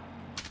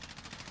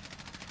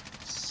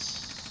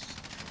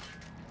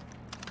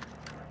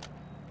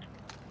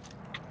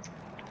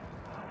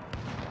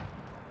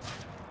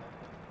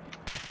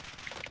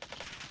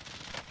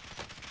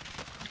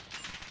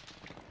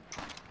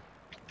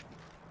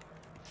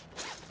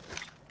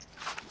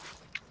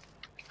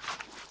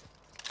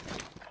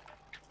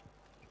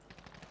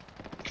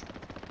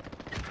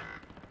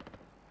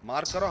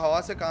 मार्क करो हवा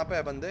से कहाँ पे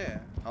है बंदे?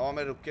 हवा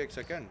में रुक के 1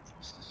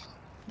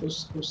 सेकंड। उस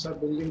सब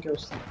बिल्डिंग के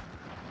उस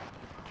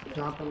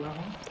जहाँ पर मैं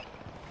हूँ।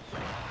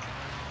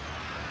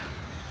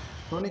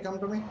 Tony come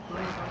to me,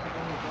 Tony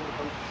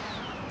come.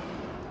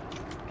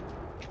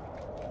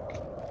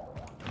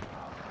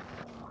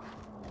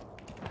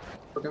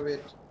 Okay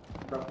wait,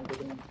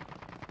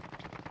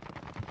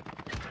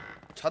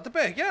 छत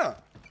पे है क्या?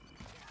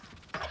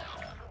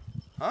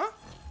 हाँ?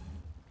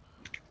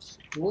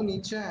 वो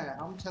नीचे है,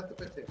 हम छत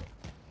पे थे।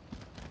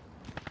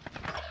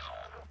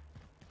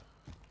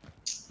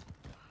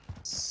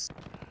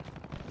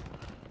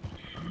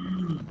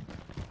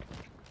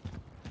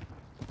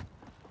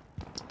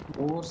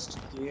 Worst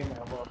game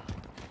ever.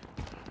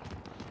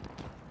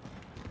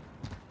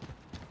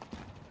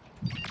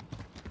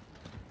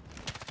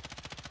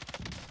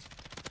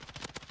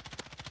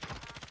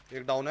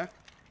 एक डाउन है।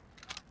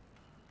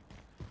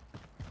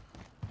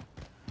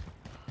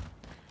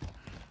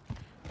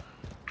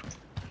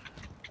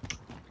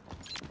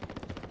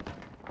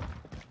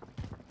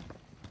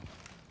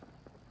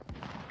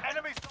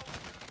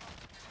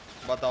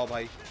 बताओ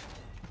भाई।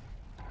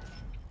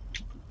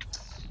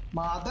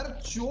 मादर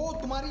चो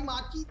तुम्हारी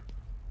माँ की।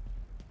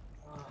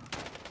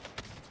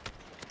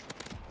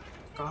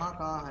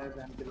 कहाँ है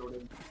बहन के लोड़े?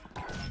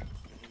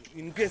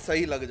 इनके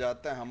सही लग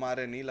जाते हैं,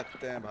 हमारे नहीं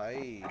लगते हैं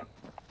भाई।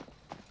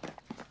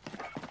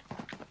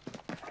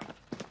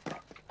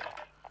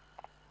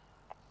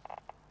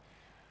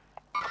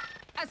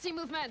 I see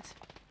movement.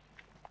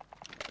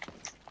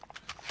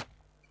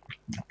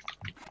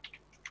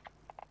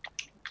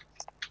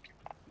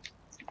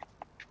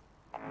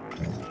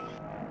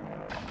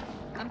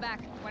 I'm back.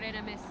 What did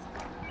I miss?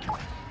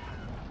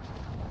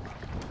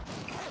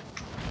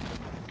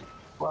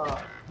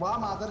 वाह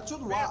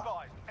मादरचोद वाह।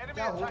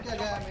 क्या हो क्या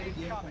गया मेरी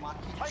गेम को? माँ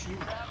की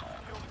चूत।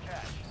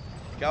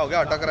 क्या हो गया?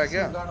 अटक रहा है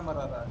क्या? गाड़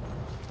मरा रहा है।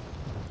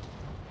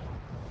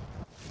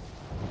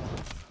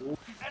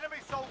 Enemy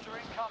soldier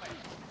incoming.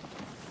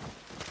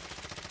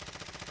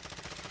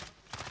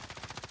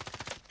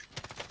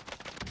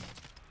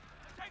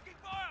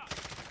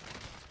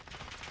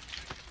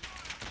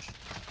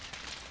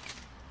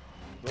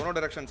 दोनों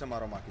डायरेक्शन से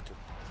मारो माँ की चूत।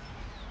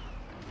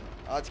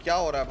 आज क्या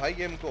हो रहा है भाई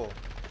गेम को?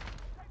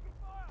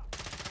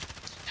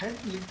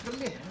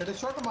 लिटरली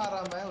हेडशॉट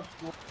मारा मैं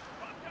उसको,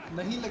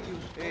 नहीं लगी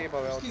उसको।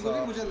 उसकी गोली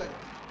मुझे लगी।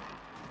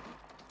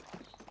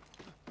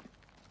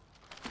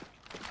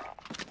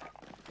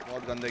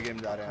 बहुत गंदे गेम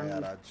जा रहे हैं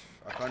यार आज।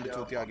 अखंड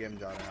चूतिया गेम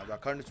जा रहे हैं आज।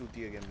 अखंड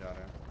चूतिया गेम जा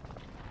रहे हैं।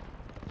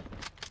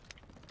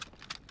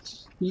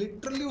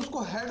 लिटरली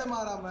उसको हेड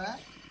मारा मैं।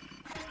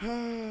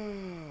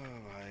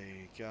 भाई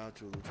क्या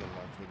चूरू चल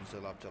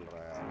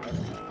रहा है यार।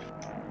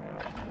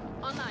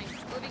 Online,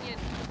 moving in.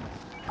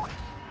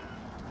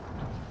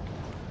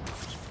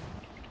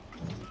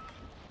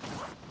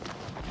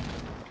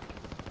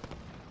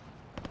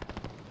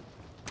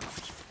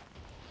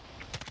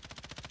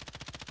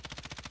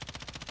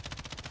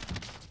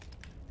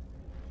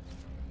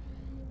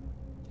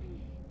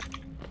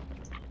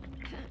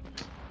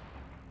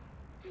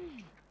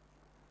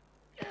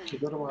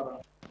 किधर मारा?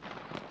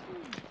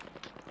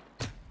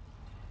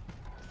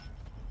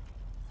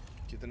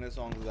 कितने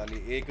सॉन्ग डाली,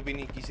 एक भी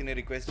नहीं, किसी ने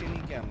रिक्वेस्ट ही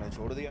नहीं किया, हमने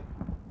छोड़ दिया।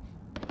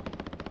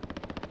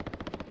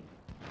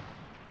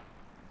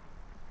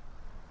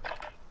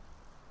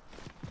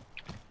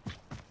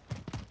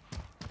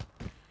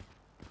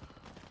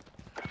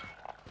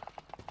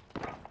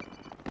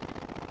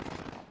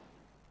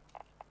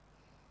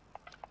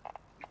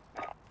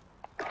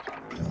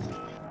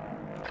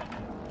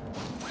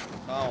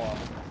 कहाँ हो आप?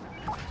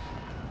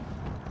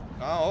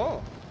 कहाँ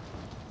हो?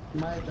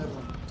 मैं इधर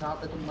हूँ जहाँ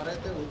पे तुम मरे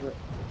थे। उधर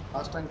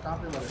लास्ट टाइम कहाँ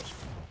पे मरे?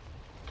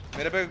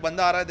 मेरे पे एक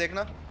बंदा आ रहा है,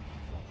 देखना।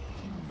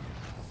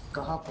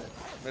 कहाँ पे?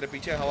 मेरे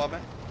पीछे हवा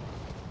में।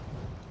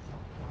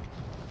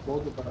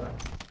 बहुत ऊपर है।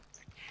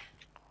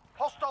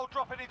 Hostile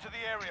moving into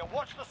the area.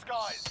 Watch the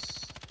skies.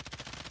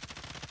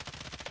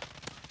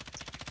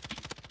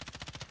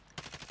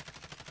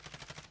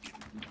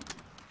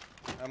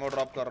 Ammo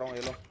drop कर रहा हूँ,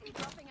 ये लो।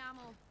 Dropping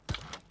ammo.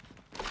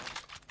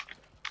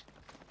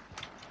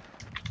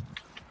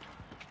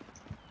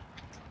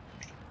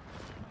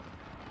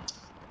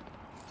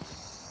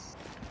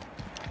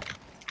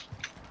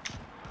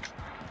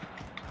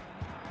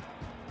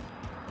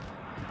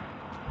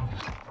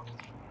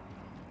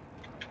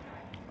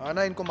 हाँ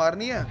ना, इनको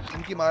मारनी है,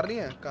 इनकी मारनी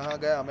है। कहाँ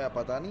गया हमें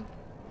पता नहीं।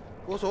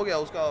 वो सो गया,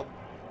 उसका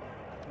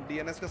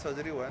डीएनएस का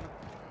सर्जरी हुआ है ना,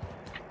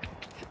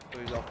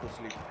 तो इज ऑफ टू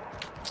स्लीप।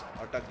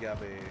 अटक गया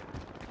बे।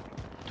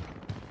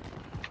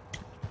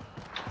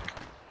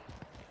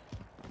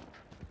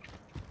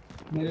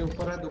 मेरे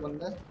ऊपर है 2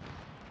 बंदे।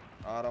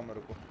 आ रहा हूँ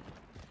मेरे को।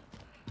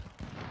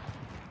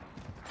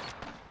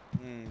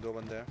 2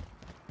 बंदे हैं।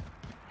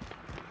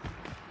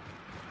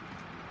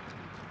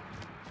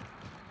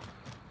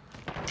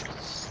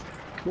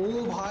 ओ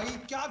भाई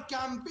क्या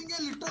कैंपिंग है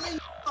लिटरली।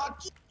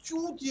 काची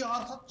चूत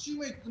यार, सच्ची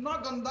में इतना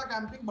गंदा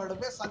कैंपिंग बढ़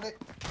पे साले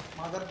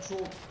मगर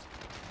चूत।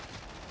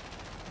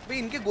 भाई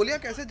इनके गोलियां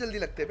कैसे जल्दी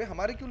लगते हैं बे,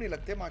 हमारे क्यों नहीं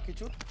लगते? माँ की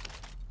चूत।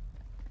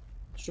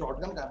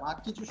 शॉटगन का है, माँ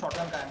की चूत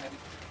शॉटगन का है मेरी।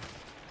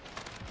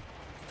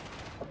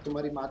 अब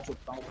तुम्हारी माँ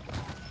चुपता हूँ।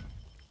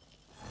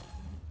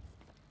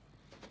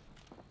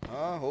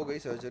 हाँ हो गई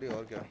सर्जरी,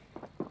 और क्या।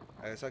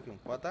 ऐसा क्यों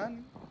पता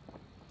नहीं,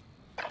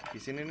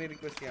 किसी ने नहीं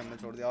रिक्वेस्ट किया, हमने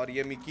छोड़ दिया। और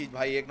ये मिक्की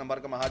भाई 1 नंबर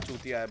का महा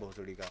चूतिया है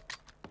भोसड़ी का।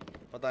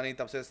 पता नहीं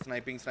तब से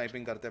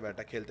स्नाइपिंग करते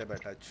बैठा, खेलते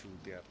बैठा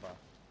चूतिया पा।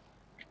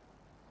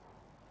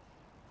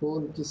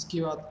 कौन,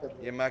 किसकी बात कर रहे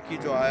हो? ये मैकी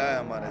जो आया है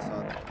हमारे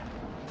साथ।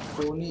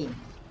 Tony.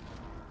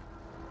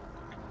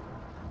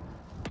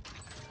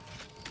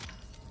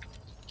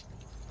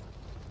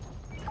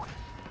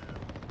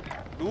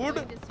 Dude,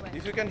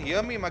 if you can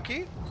hear me, Maki,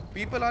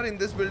 people are in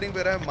this building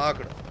where I have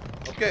marked.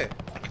 Okay.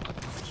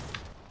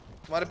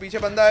 तुम्हारे पीछे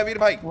बंदा है वीर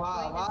भाई।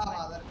 वाह वाह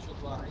मादरचोद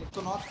वाह, एक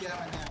तो नॉक किया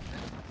मैंने आपने।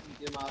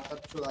 ये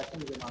मादरचोद आके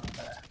मुझे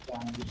मारता है,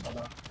 जान भी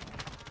चला।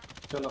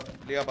 चलो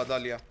लिया, बदला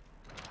लिया।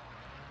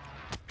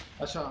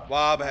 अच्छा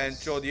वाह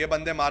बहनचोद, ये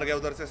बंदे मार गए,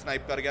 उधर से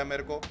स्नाइप कर गया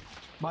मेरे को।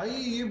 भाई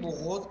ये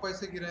बहुत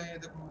पैसे गिरे हैं, ये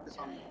देखो उनके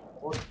सामने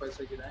बहुत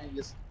पैसे गिरे हैं। ये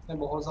इसने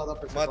बहुत ज्यादा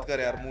पैसे। मत कर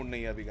यार, मूड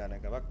नहीं है अभी गाने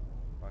का।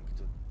 बाकी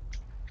तो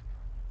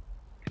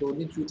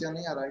टोनी चूतिया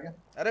नहीं आ रहा है क्या?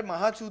 अरे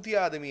महा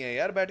चूतिया आदमी है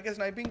यार, बैठ के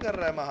स्नाइपिंग कर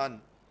रहा है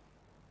महान।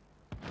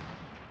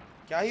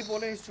 क्या ही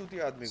बोले इस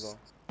चूतिया आदमी को।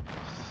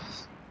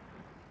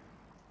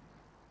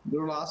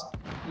 जो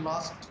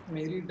लास्ट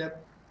मेरी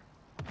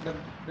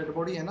डेड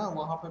बॉडी है ना,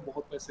 वहाँ पे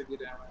बहुत पैसे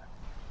गिरे हैं। मैं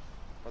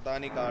पता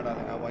नहीं कहाँ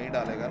डालेगा, वहीं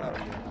डालेगा ना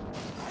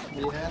अभी।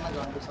 ये है ना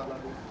गांडू साला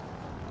भी।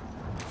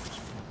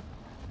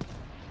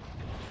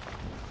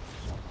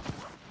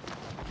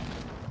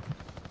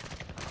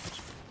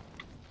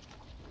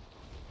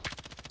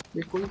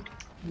 ये कोई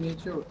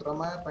नीचे उतरा,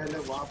 मैं पहले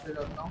वहाँ पे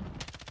जाता हूँ।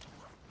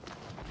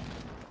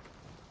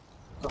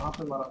 कहाँ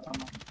पे मरा था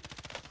मैं?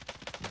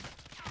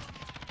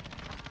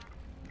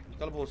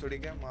 कल भोसड़ी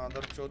के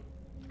मादर चोद,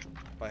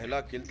 पहला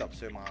किल तब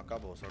से माँ का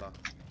भोसड़ा।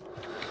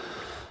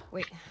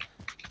 Wait.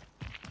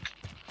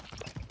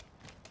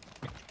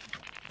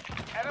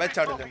 मैं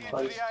चढ़ Enemy dropping into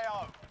the AO.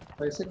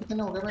 पैसे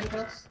कितने हो गए मेरे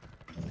पास?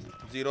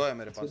 0 है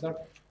मेरे पास। सीधा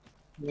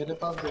मेरे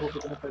पास देखो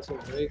कितने पैसे हो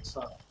गए एक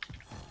साथ।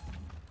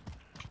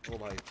 ओ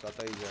भाई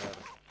कतई जहर।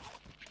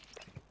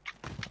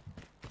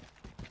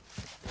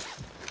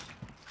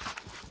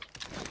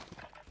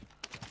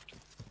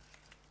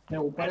 मैं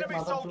ऊपर एक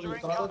माता चोद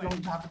उतरा था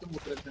जहाँ पे तुम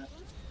उतरे थे।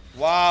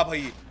 वाह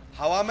भाई,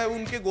 हवा में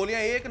उनके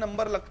गोलियां 1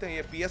 नंबर लगते हैं।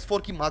 ये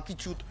PS4 की माँ की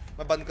चूत।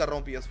 मैं बंद कर रहा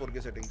हूँ PS4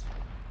 की सेटिंग्स।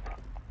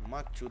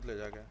 माँ चूत ले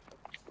जाके।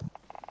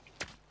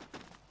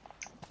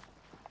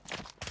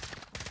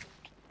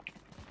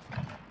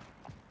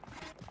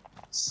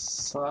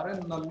 सारे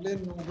नल्ले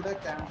नूबड़े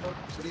कैंपर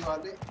दूसरी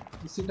वाले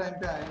इसी टाइम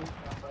पे आए हैं,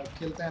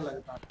 खेलते हैं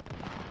लगता है।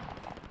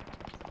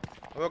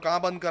 वो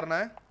कहाँ बंद करना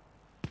है?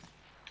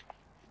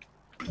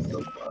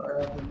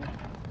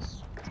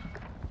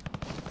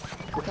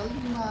 कल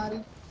मारी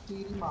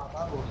तेरी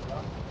माता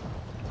बोलता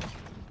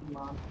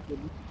मां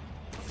चली।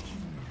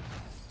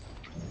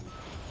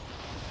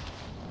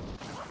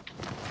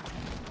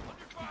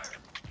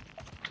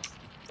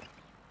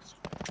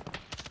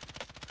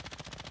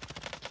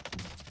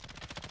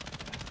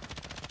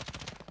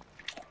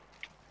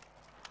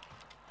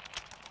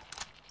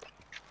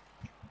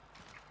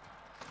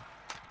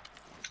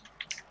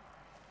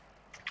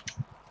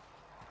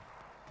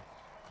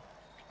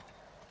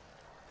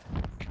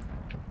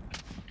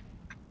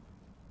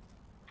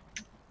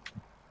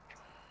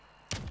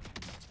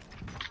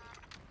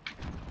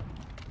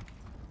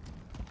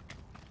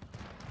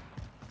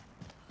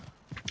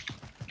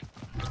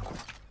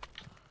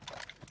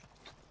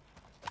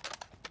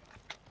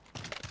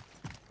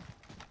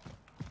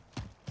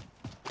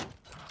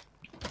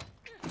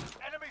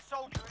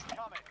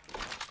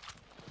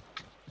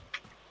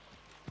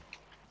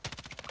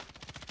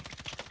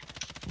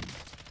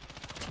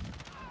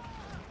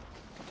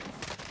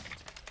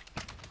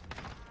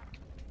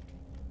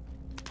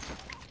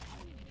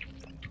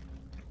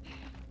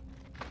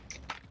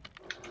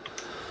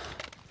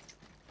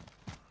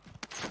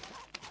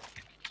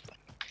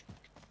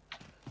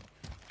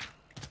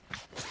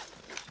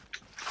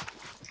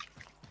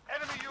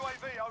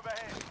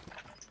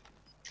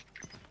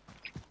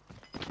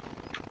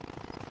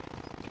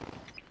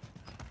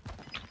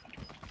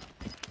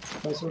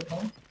 कैसे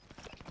उठाऊं?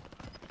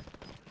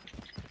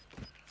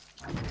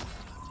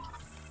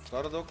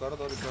 कर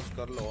दो रिक्वेस्ट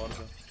कर लो और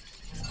क्या।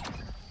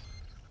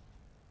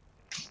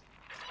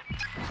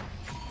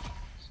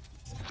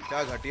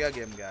 क्या घटिया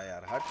गेम गया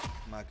यार,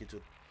 हट माँ की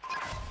चुत।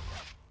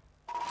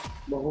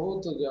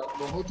 बहुत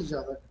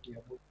ज्यादा घटिया,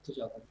 बहुत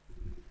ज्यादा।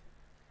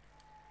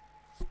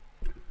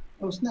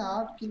 और उसने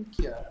 8 किल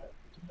किया है,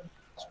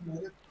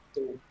 मेरे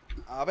तो।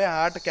 अबे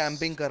 8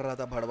 कैंपिंग कर रहा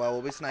था भड़वा,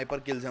 वो भी स्नाइपर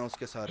किल्स हैं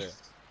उसके सारे।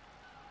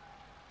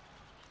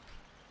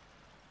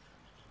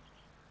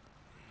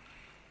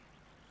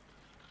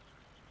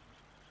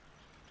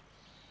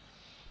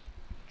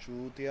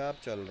 चूतिया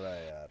चल रहा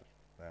है यार।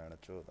 भैंड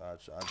चोद,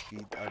 आज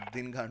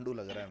दिन गांडू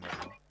लग रहा है मेरे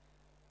को।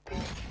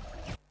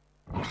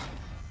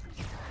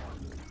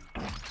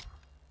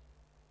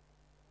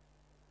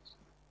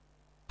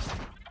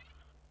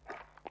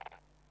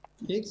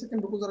 एक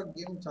सेकंड रुको जरा,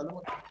 गेम चालू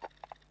मत।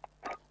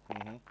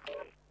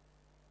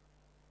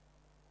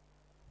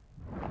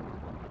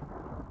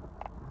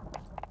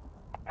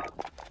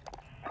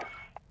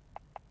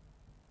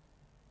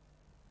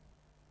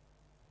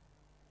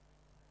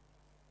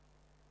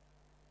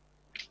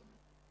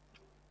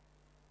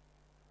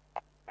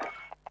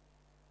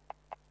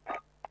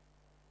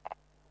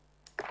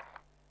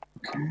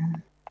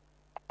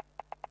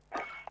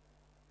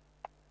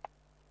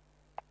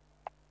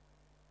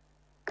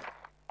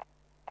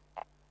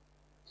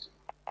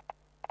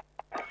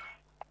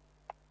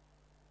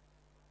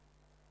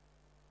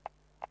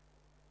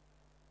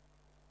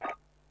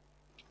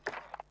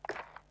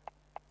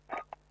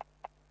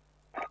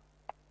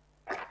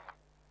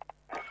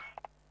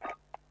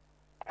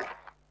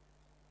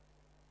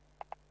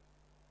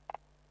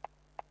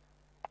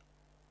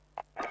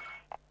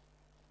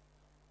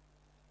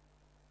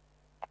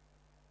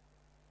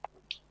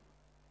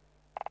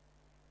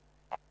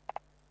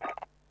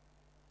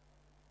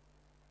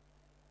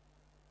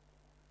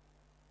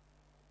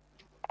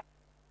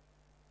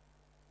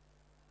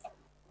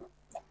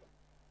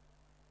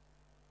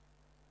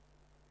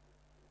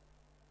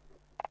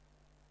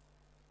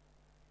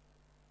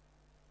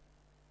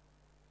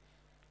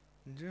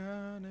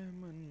 जाने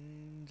मन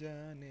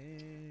जाने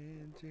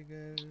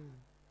जिगर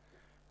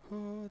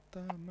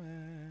होता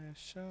मैं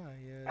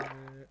शायर,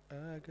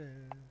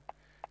 अगर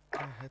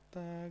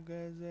कहता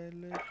गजल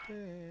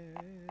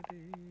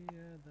तेरी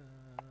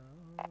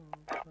अदाओं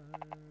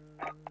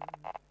पर।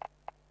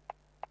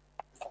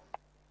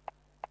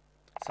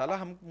 साला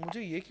हम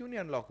मुझे ये क्यों नहीं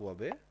अनलॉक हुआ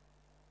बे?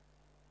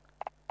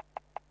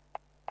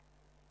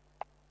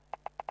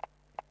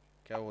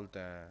 क्या बोलते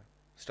हैं,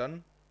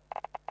 स्टन?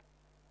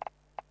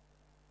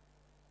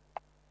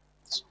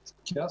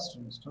 क्या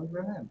स्टन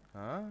ग्रेनेड?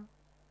 हाँ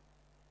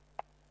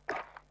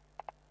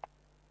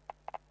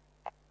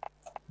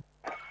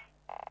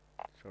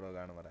छोड़ो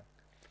गान मरा।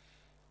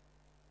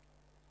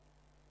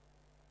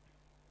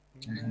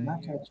 कहना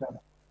क्या चाह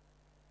रहा?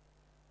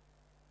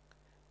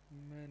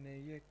 मैंने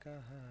ये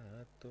कहा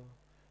तो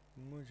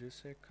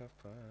मुझसे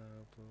खफा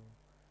वो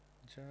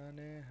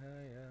जाने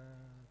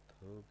हयात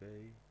हो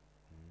गई।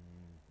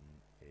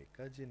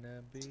 एक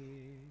अजनबी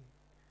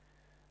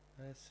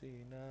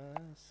हसीना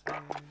से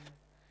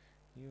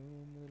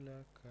यूं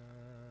मुलाकात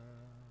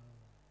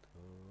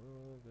हो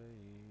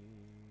गई।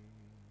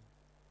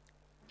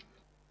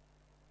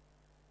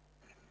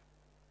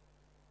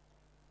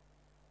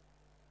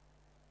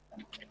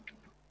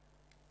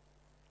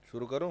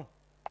 शुरू करूं?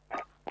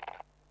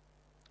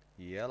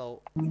 ये लो,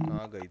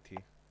 कहाँ गई थी?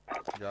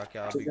 जाके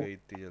आ भी गई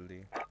इतनी जल्दी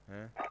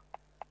हैं?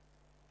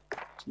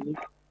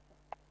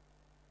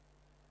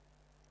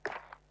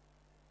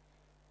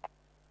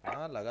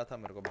 हाँ लगा था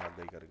मेरे को भाग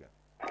गई करके,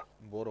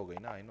 बोर हो गई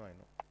ना। आई नो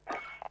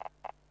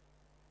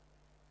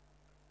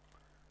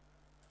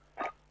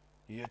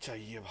ये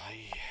चाहिए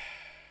भाई।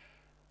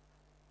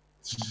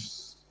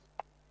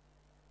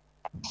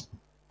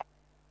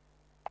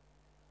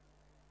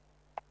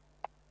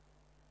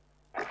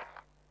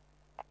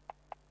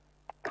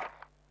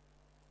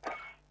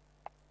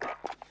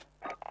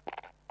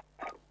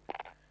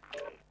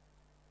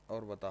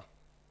 और बता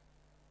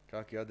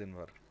क्या किया दिन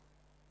भर?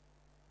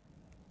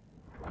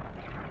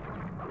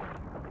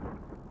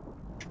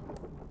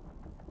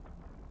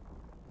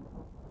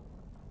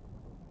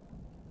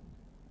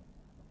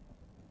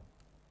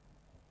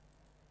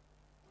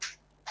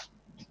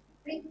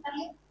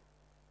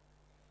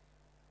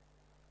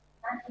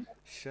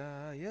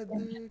 शायद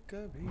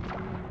कभी न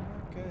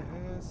कह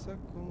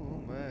सकूं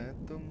मैं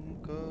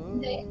तुमको,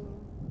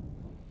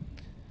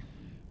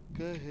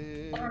 कहे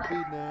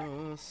बिना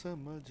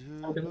समझ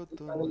लो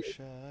तुम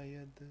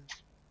शायद।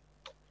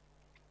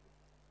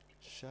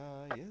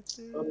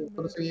 शायद और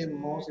ऊपर से ये मेरे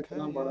माउस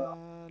इतना बड़ा,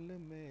 ख्याल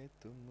में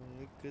तुम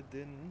एक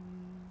दिन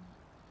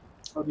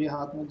और ये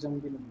हाथ में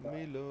जंग भी नहीं रहा।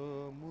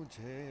 मिलो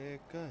मुझे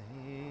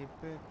कहीं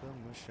पे तुम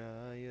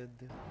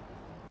शायद।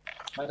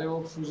 अरे वो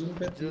फ्यूजन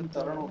पे जो 3 तुम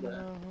टर्न हो गए न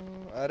हैं।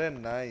 हो, अरे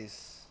नाइस।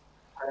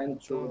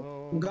 तो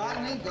गार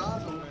नहीं, गार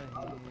दो।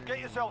 Get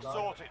yourself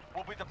sorted.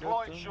 We'll be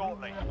deploying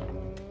shortly.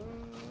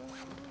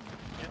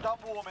 You're done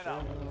warming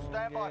up.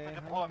 Stand by for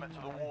deployment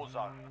to the war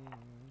zone.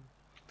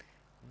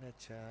 न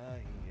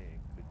चाहिए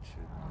कुछ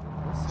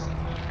तुमसे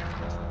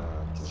ज़्यादा,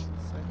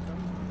 तुमसे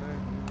कम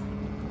नहीं।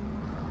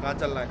 कहाँ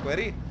चलना है?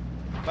 क्वेरी?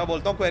 मैं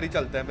बोलता हूँ क्वेरी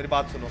चलते हैं, मेरी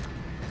बात सुनो।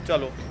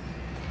 चलो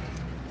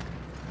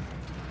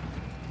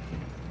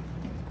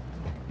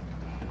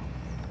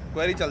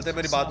क्वेरी चलते हैं,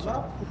 मेरी बात सुनो।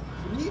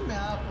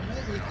 मैप में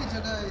एक ही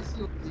जगह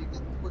ऐसी होती है कि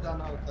तुमको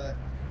जाना होता है।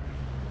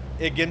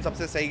 एक गेम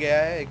सबसे सही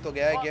गया है, एक तो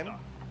गया है गेम।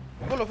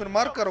 बोलो फिर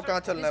मार्क करो कहाँ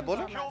चलना है,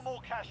 बोलो। Secure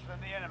more cash than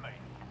the enemy.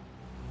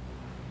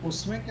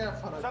 उसमें क्या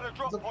फर्क है?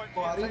 मतलब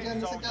क्वारी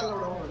जाने से क्या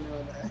लड़ाई होने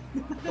वाला है?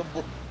 तो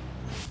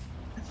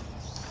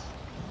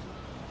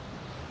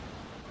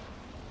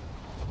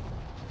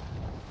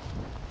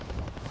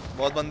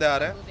बहुत बंदे आ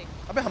रहे हैं।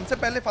 अबे हमसे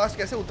पहले फास्ट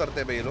कैसे उतरते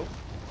हैं बे ये लोग?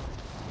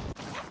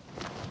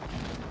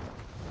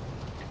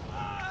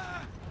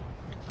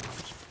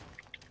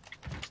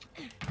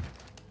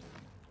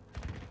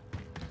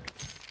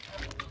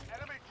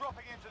 Enemy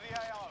dropping into the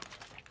AO.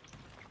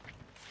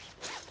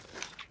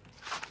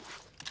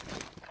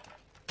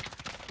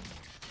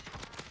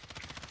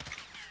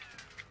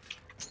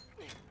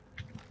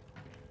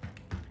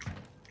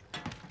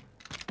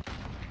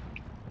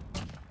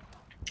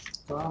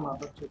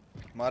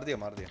 मार दिया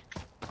मार दिया।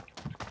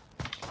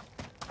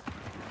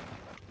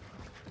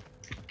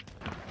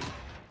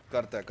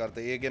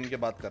 करते ये गेम के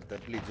बाद करते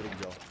हैं, प्लीज रुक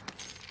जाओ।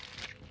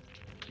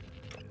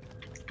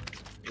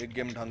 एक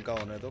गेम ढंग का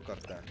होने तो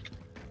करते हैं।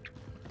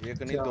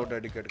 एक नहीं दो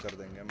डेडिकेट कर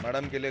देंगे।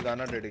 मैडम के लिए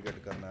गाना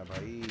डेडिकेट करना है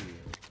भाई।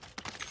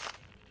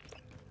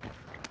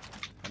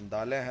 हम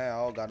डाले हैं,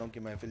 आओ गानों की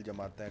महफिल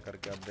जमाते हैं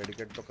करके, अब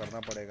डेडिकेट तो करना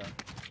पड़ेगा।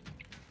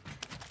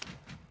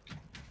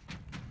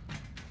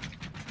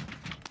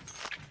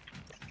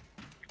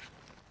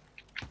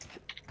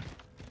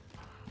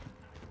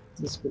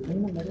 इस बिल्डिंग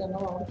में मेरे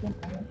अलावा और कौन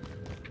है?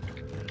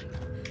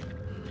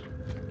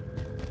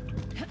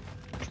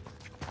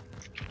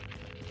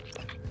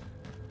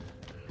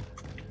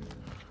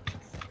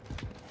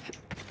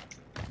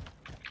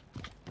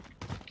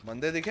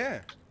 बंदे दिखे?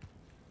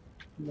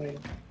 नहीं।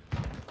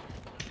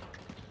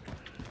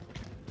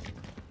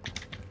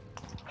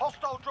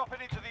 Hostile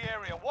dropping into the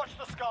area. Watch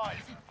the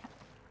skies.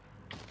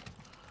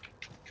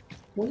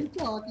 कोई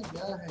तो आके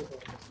गया है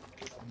इधर।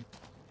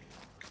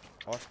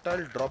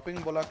 हॉस्टल ड्रॉपिंग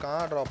बोला,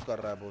 कहाँ ड्रॉप कर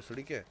रहा है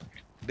भोसड़ी के?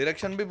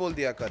 डायरेक्शन भी बोल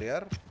दिया कर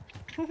यार।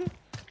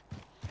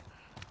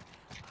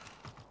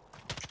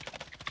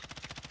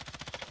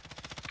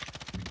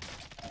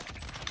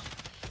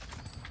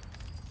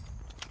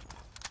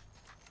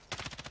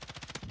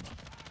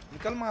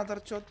 निकल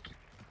मादरचोद।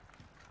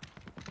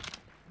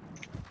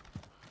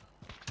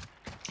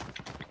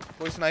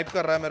 कोई स्नाइप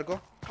कर रहा है मेरे को।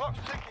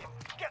 Clock's ticking.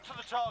 Get to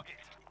the target.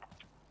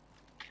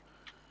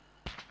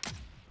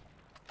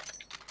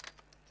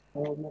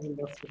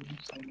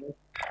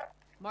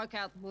 Mark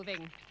out,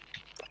 moving.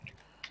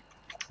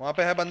 वहां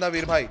पे है बंदा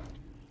वीर भाई।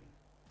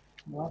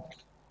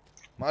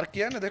 मार्क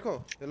किया है ना, देखो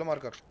yellow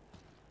marker.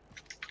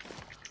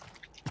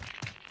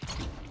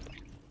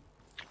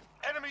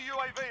 Enemy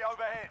UAV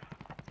overhead.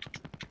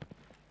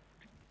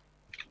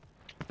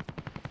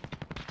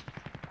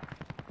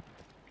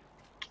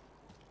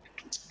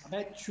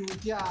 अबे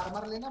चूतिया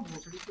आर्मर लेना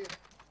भोसड़ी के।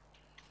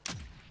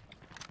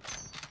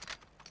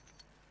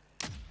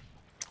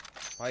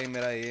 भाई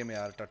मेरा एम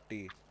यार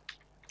टट्टी।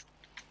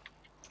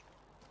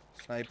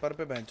 स्नाइपर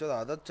पे भैंचोद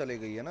आदत चली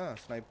गई है ना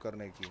स्नाइप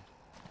करने की।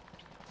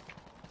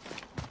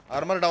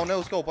 आर्मर डाउन है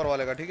उसका ऊपर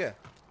वाले का, ठीक है?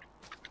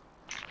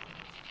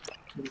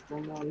 बिल्कुल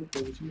मैं अभी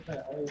पोजीशन पे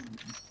आया हूं।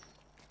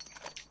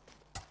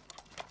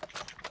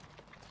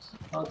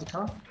 हाँ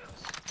दिखा,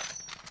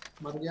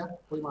 मर गया।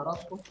 कोई मारा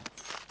उसको?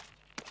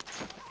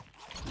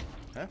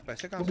 हैं?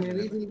 पैसे कहाँ से?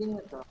 मेरी बिल्डिंग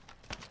में था,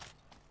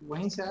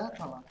 वहीं से आया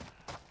था मैं।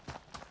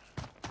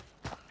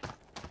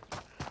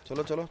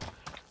 चलो चलो।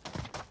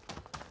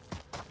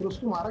 फिर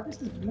उसको मारा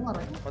किसने? तुमने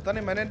मारा क्या? पता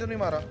नहीं, मैंने तो नहीं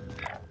मारा।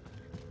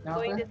 यहाँ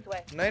पे?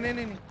 नहीं नहीं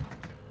नहीं नहीं,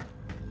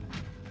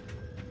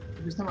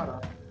 किसने मारा?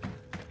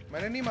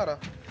 मैंने नहीं मारा।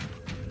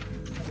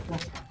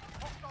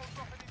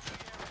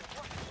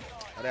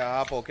 अरे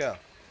आप हो क्या?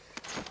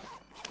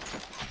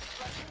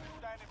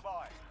 Standing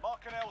by.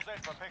 Mark an LZ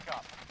for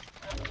pickup.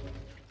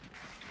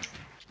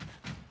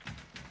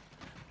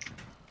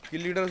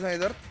 Kill leaders हैं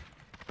इधर,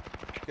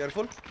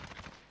 केयरफुल।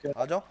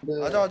 आ जाओ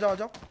आ जाओ आ जाओ आ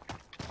जाओ।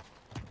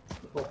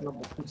 तो अपना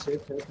बटन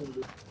सेफ है तुम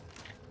भी।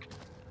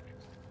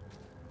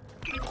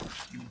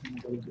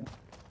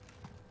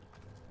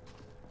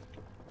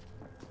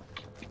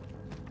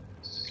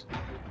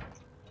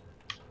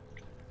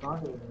 कहाँ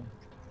गए?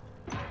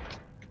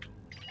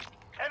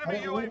 Enemy अरे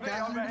वो UAV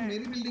कैश overhead.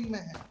 मेरी बिल्डिंग में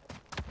है।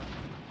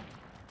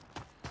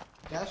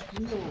 कैश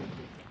किंग है वो।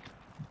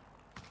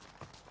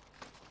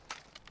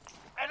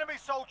 Enemy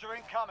soldier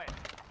incoming.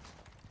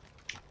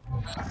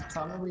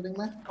 सामने बिल्डिंग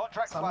में।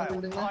 Contract सामने failed.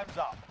 बिल्डिंग में। Time's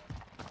up.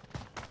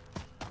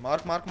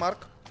 Mark mark mark.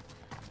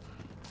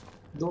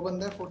 दो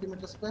बंदे 40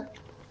 मीटर्स पे।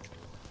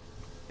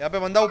 यहाँ पे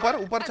बंदा ऊपर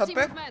ऊपर छत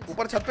पे,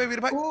 ऊपर छत पे वीर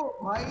भाई। ओ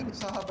भाई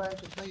साहब है,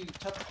 नहीं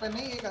छत पे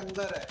नहीं, एक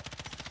अंदर है।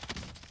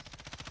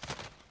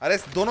 अरे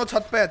दोनों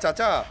छत पे है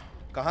चाचा,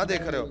 कहाँ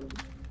देख रहे हो?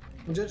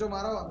 मुझे जो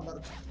मारा वो अंदर।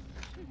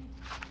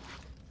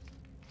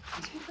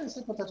 इसको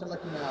कैसे पता चला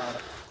कि मैं आ रहा?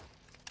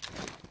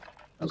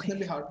 उसने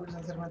भी हार्ट बीट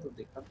सेंसर में तो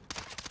देखा,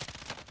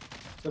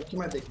 जबकि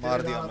मैं देखते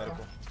मार हुए दिया जा मेरे रहा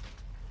को। था।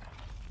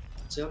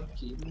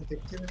 जबकि मैं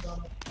देखते हुए जा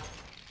रहा था।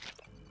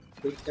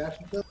 कोई कैश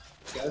उधर,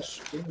 कैश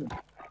किंग।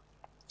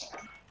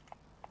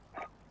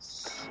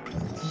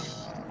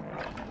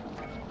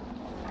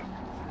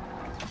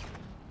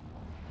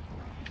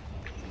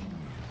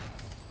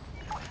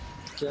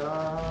 क्या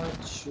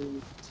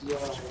चूतिया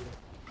है।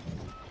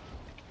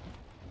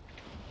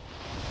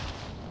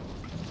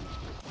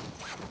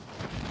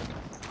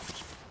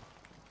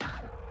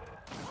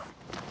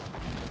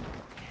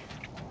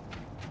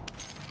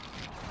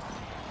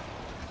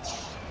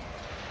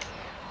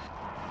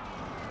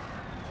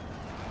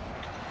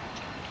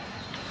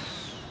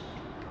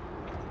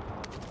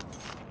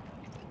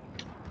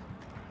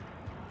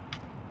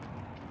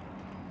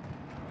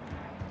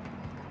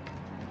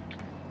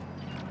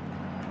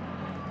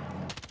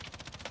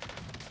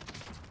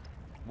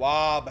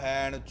 वाह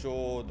बहन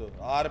चोद,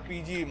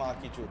 आरपीजी माँ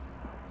की चोद।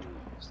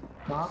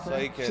 कहाँ पे?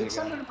 सही खेल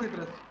 600 गया।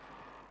 मीटर।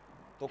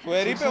 तो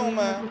क्वेरी पे हूँ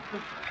मैं।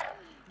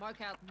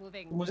 Mark out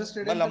moving. मुझे मैं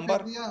स्टेडियम पे फेंक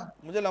लंबर, दिया।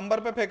 मुझे लंबर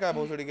पे फेंका है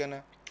भोसड़ी के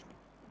ने।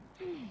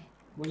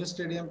 मुझे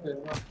स्टेडियम पे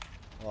ना।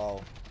 वाओ,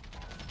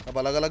 अब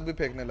अलग अलग भी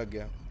फेंकने लग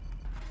गया।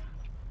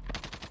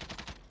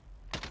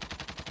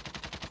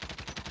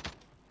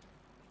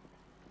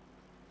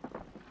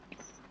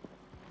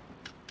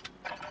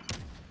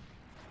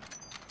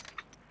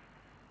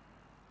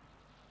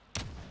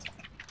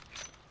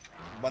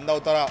 बंदा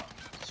उतरा,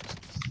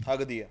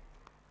 हग दिया।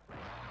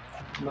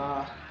 ना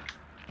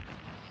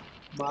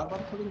बार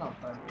बार थोड़ी ना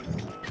होता है।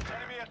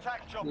 Enemy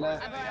attack chopper ले,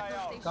 is in the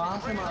AO. कहाँ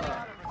से Bring it मारा?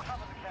 down and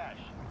recover the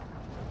cash.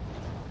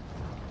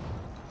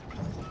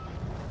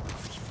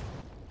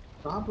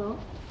 कहाँ पे हो?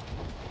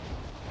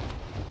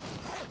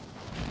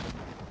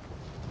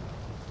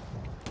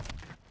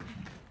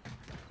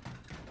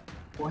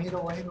 वहीं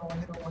रहो, वहीं रहो,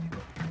 वहीं रहो, वहीं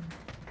रहो।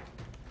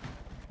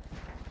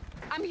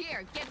 I'm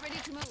here. Get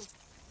ready to move.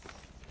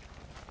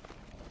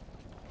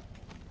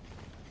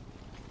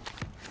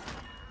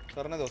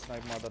 करने दो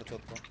स्नाइप मादर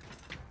चोद को।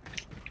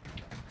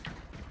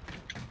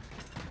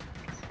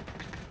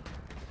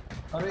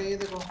 अरे ये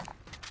देखो।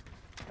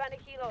 Found a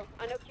kilo.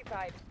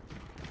 Unoccupied.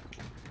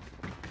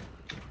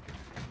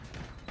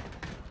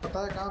 पता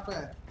है कहाँ पे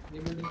है? ये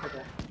बिल्डिंग पता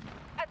है।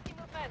 I see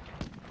movement.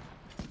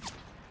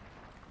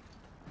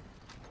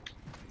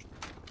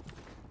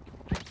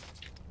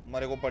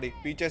 मेरे को पड़ी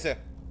पीछे से,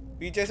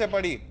 पीछे से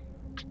पड़ी।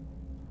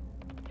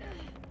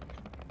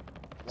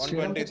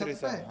 123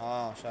 से,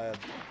 हाँ शायद।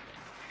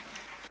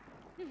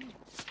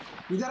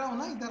 इधर आओ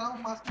ना, इधर आओ,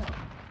 पास में।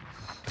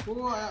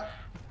 वो आया,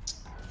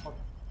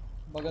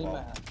 बगल में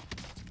है।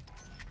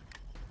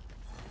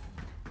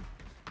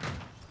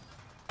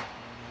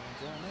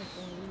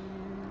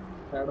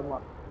 हेड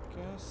मार।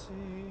 कैसी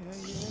है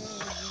ये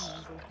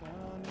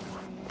जिंदगानी,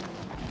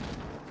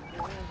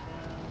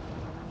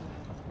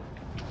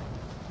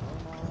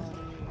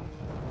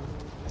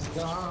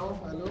 कहाँ हो?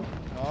 हेलो।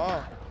 हाँ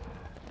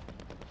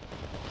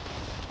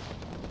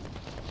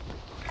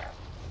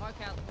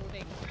Mark out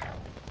moving.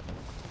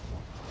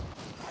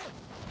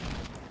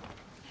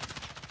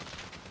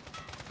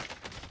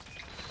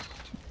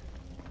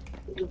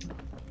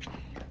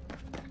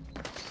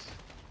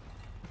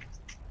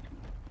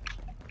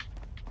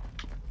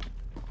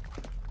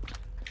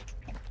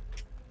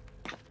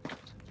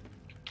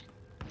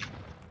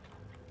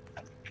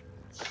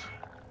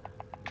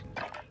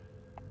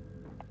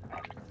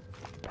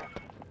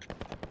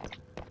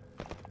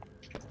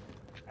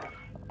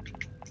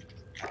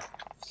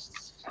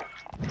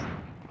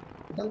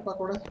 चल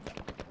पकौड़े।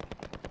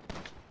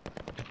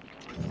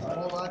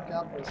 अरे वाह,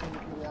 क्या पैसे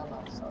निकल गया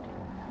भाई साहब।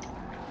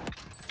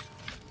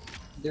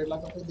 1.5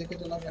 लाख रुपए देके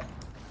चला गया,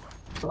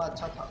 थोड़ा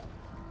अच्छा था।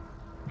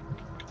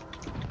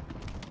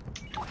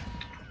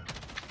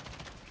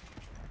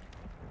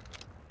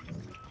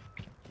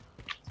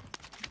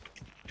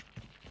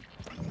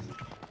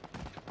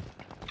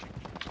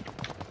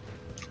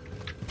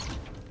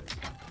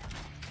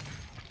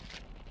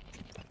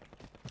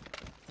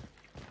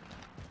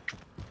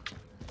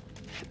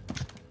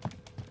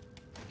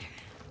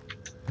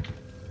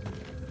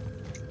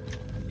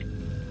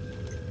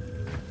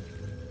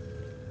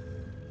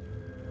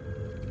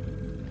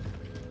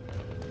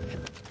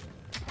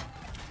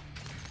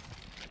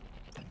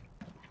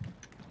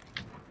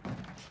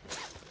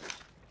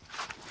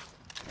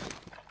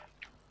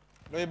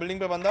 ये बिल्डिंग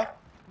पे बंदा।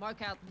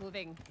 Mark out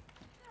moving.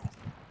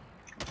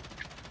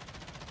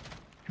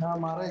 हाँ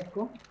मारा एक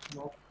को,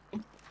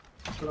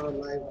 थोड़ा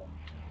लाइव है।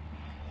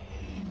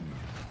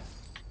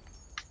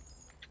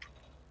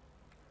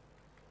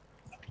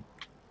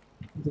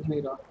 दिख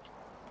नहीं रहा।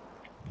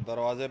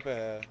 दरवाजे पे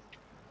है।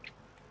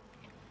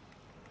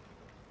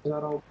 जा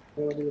रहा हूँ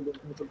तो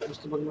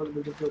उसके बगल वाली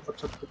बिल्डिंग के ऊपर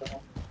छत पे जा रहा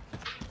हूँ।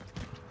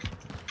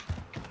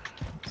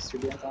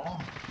 सीढ़ियाँ कहाँ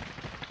हैं?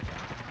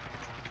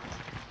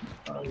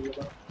 ये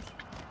रहा।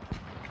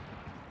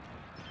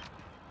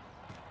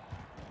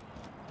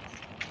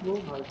 वो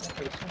भाई का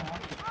कैसे है?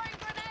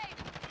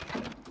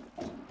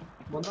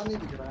 बंदा नहीं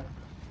दिख रहा है।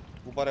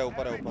 ऊपर है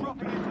ऊपर है Enemy ऊपर।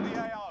 dropping into the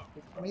AO.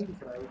 इसको नहीं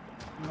दिख रहा है,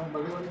 मैं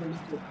बड़ी वाली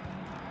बिल्डिंग को।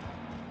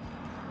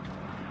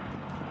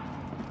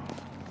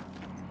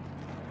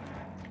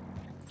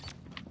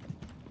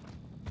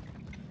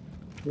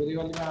 मेरी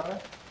वाली में आ रहा है।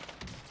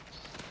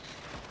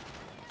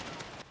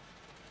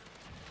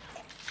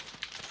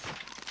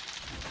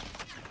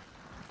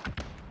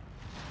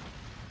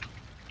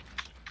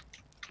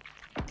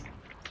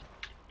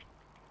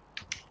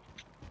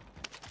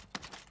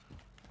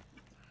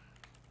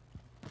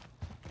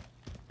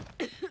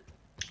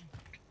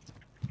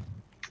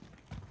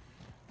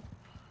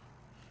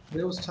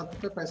 ये उस छत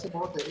पे पैसे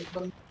बहुत है, एक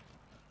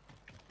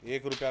बंदा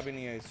 1 रुपया भी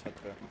नहीं है इस छत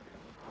पे।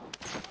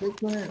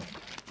 एक मिनट,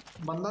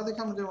 बंदा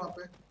दिखा मुझे वहाँ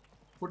पे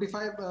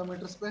 45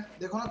 मीटर्स पे,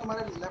 देखो ना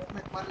तुम्हारे लेफ्ट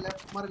में,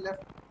 तुम्हारे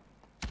लेफ्ट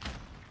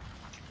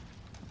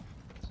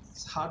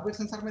हार्टबीट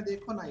सेंसर में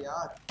देखो ना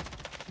यार।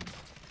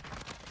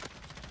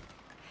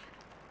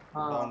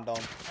 हाँ down down.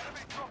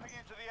 Enemy dropping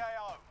into the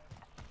AO.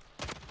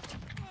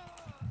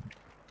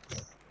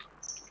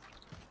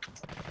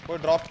 कोई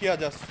ड्रॉप किया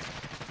जस्ट।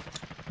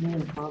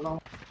 थोड़ा डाउन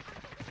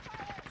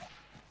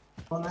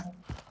कौन है?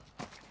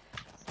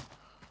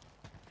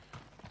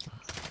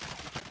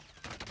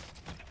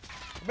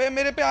 बे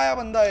मेरे पे आया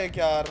बंदा एक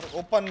यार,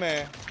 ओपन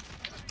में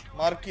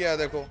मार्क किया है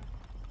देखो।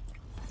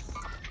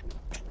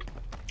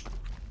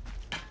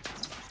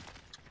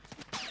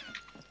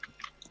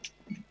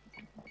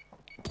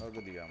 अग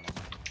दिया मैं।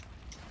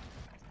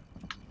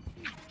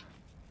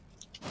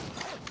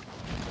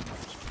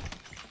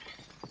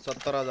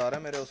 70,000 है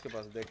मेरे उसके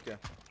पास, देख के।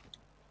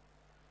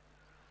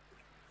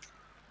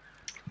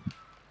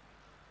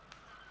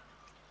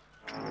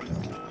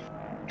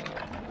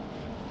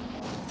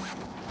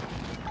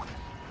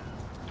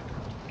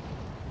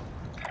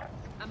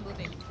 I'm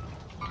moving.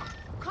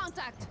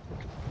 Contact!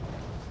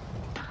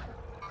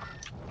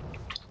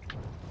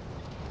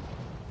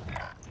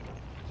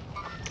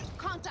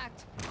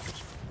 Contact!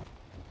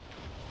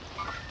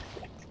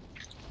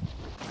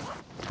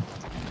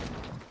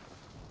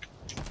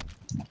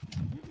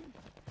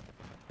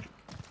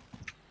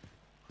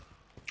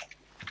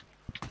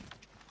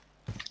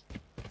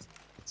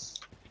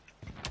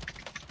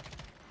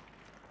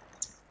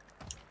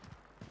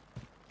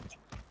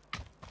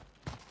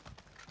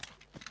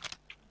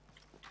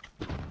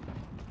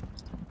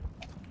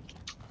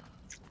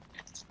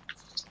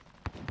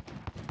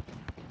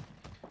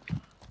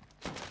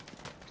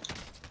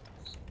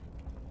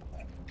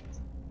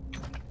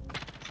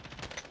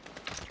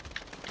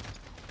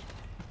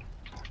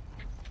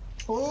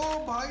 ओ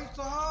भाई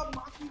साहब,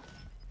 माफी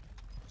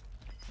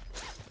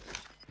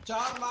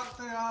 4 लाख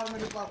थे यार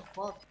मेरे पास।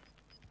 फक।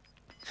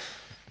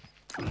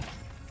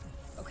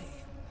 Okay.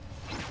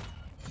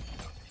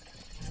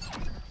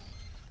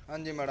 हाँ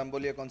जी मैडम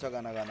बोलिए, कौन सा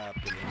गाना गाना है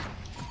आपके लिए?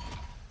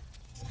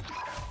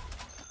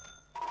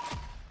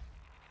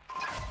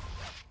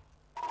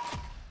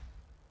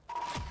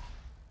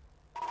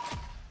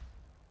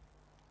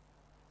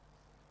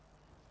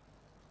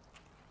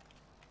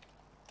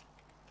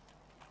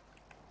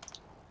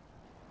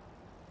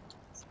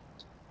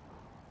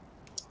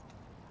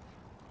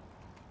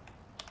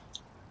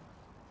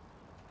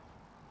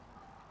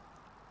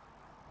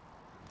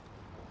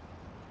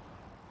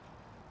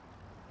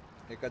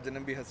 एक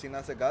अजनबी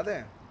हसीना से गा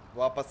दें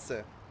वापस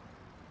से।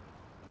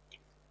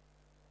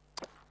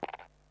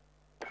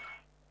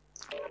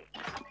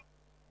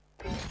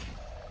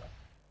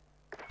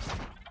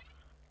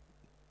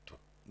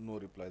 No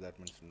reply, that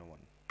means no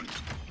one.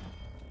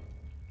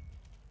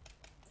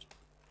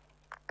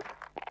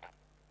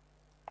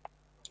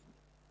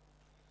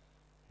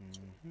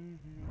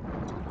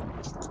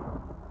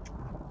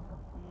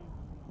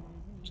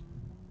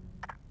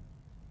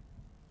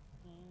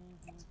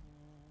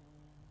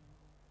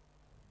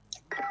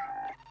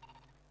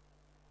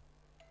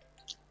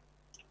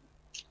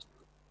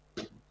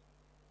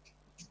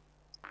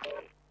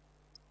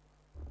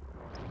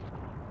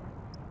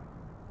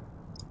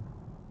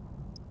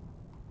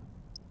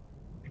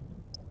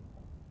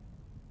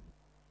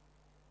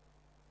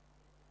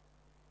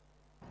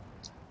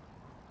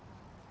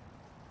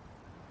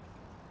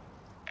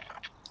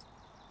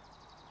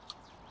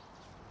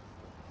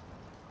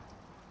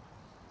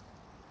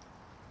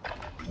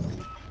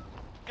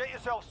 Get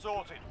yourself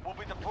sorted. We'll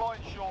be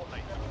deploying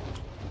shortly.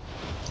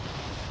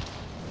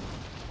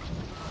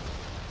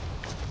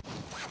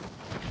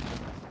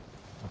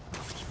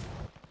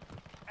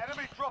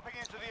 Enemy dropping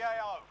into the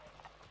AO.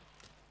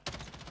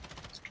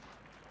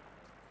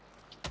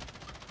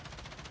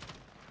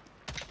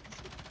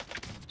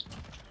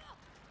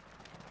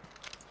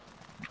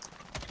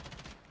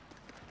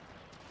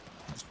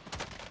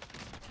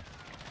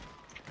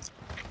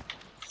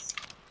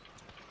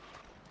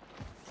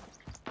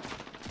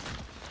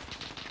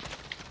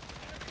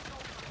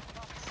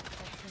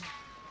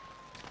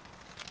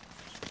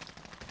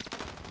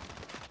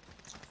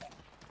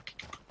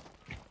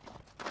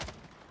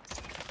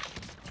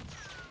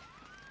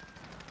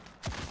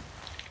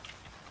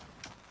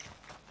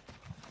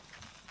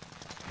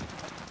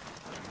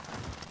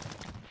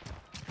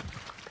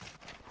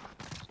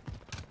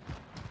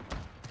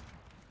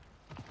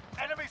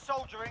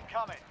 soldier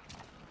incoming.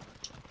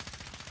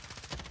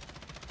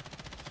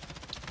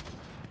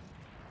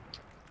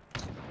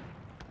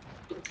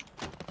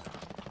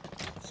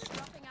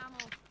 Dropping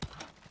ammo.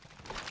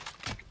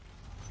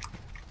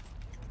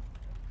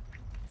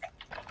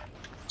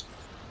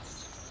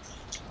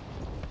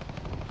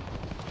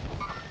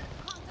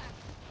 Contact.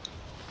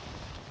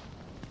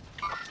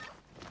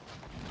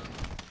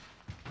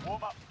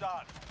 Warm-up's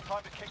done.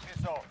 Time to kick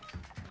this off.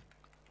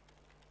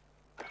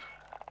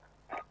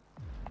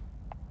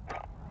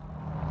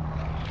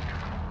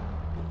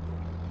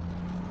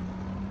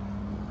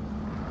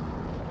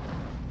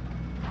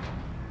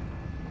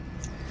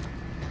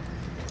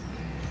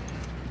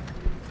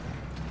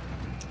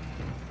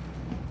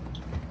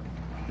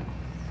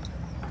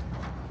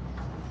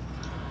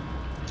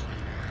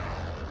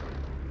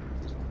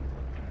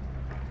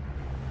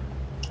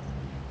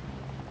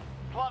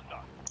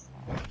 Plunder.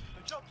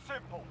 The job's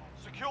simple.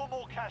 Secure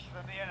more cash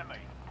than the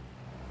enemy.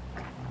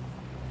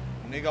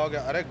 नहीं गाओगे?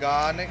 अरे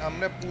गाने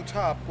हमने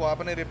पूछा आपको,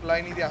 आपने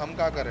reply नहीं दिया, हम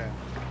क्या करें?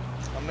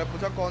 हमने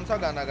पूछा कौन सा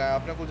गाना गाया,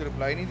 आपने कुछ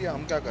रिप्लाई नहीं दिया,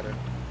 हम क्या करें?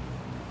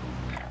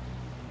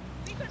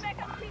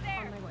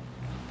 On my way.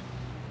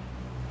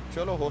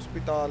 चलो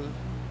हॉस्पिटल।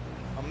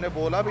 हमने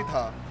बोला भी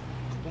था,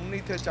 तुम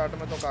नहीं थे चैट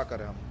में, तो क्या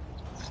करें हम?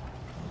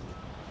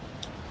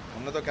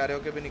 हमने तो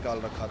कैरियोके भी निकाल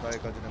रखा था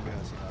एक अजनबी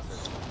हसीना से।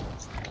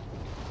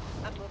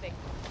 I'm moving.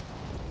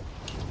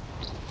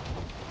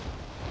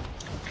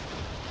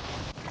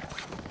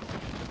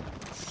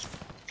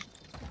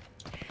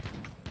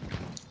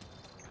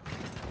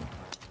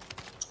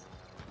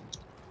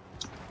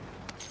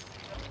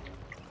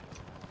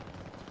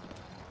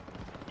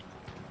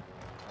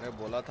 अरे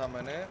बोला था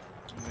मैंने,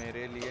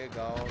 मेरे लिए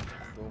गाओ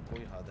दो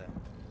कोई हद है।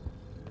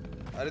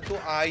 अरे तू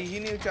आई ही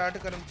नहीं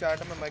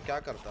चैट में, मैं क्या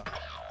करता?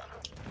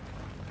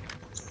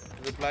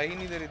 रिप्लाई ही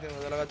नहीं दे रही थी,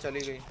 मुझे लगा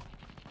चली गई।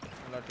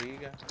 बोला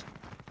ठीक है,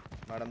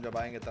 मैडम जब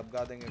आएंगे तब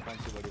गा देंगे, कौन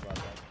सी बड़ी बात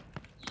है।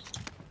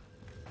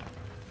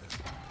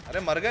 अरे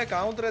मर गए,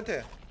 कहाँ उतरे थे?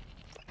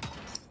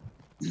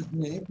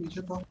 नहीं,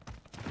 पीछे था।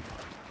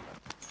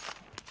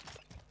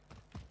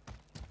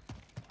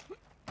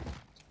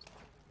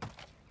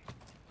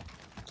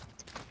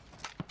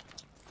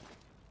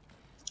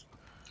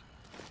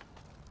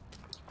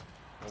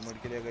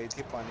 के लिए गई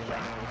थी पानी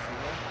लाने, उसी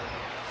में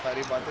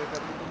सारी बातें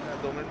कर ली तुमने।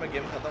 2 मिनट में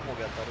गेम खत्म हो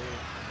गया था। रे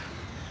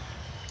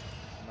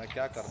मैं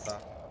क्या करता?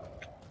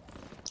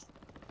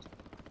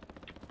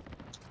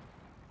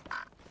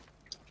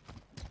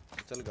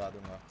 चल गा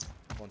दूंगा,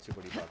 कौन सी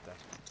बड़ी बात है।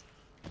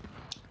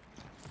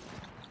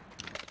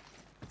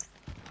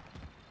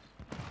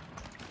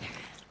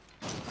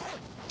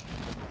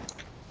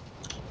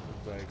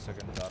 तो 1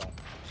 सेकंड जा रहा हूँ,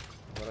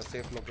 थोड़ा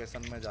सेफ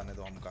लोकेशन में जाने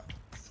दो हमका।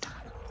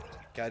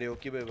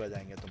 कैरियोकी भी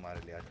बजाएंगे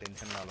तुम्हारे लिए,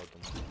 टेंशन ना लो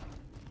तुम।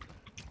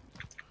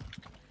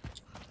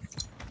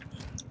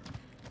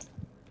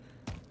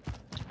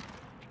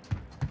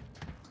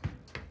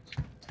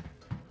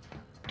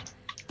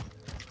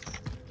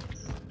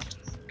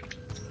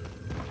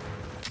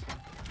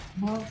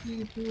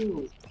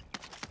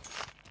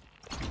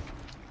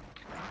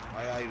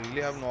 I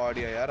really have no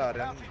idea यार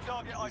आर्यन,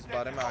 इस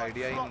बारे में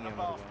आइडिया ही नहीं है मेरे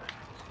को,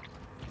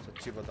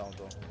 सच्ची बताऊं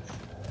तो।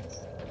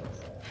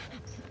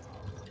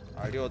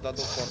 आइडिया होता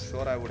तो for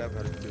sure I would have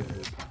helped you.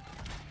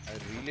 I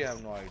really have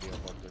no idea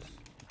about this.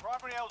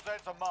 Primary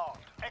LZs are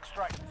marked.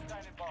 Extract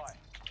standing by.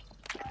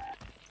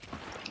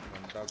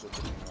 घंटा कुछ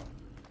नहीं हुआ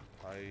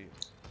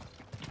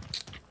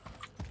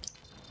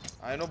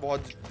I know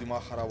बहुत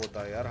दिमाग खराब होता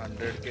है यार।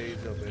 100K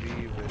is a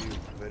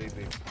very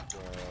big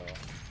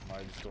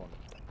milestone.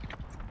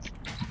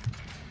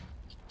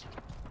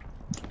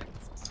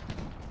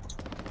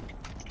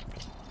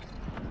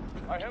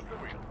 I have the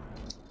wheel.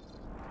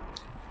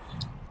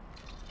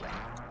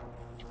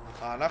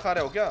 खाना खा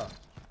रहे हो क्या?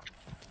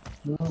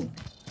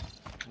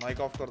 माइक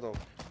ऑफ कर दो।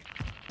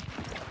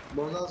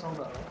 बहुत ज़्यादा साउंड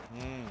आ रहा है।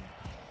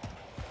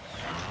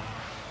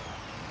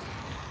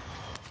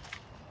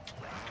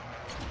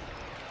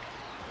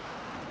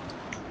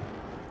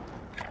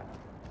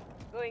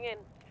 Going in.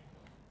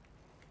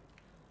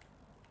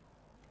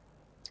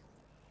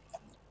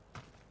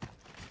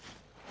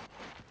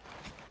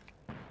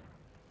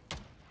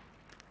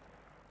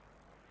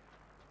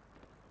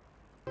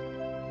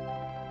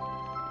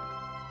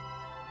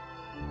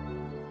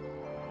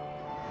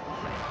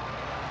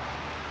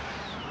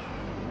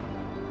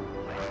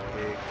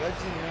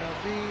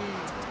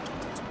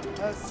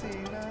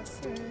 हसीना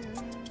से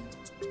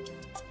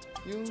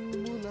यूं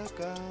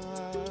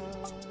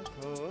मुलाकात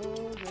हो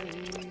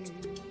गई,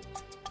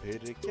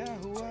 फिर क्या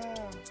हुआ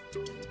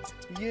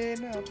ये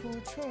ना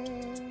पूछो,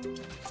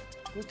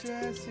 कुछ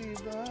ऐसी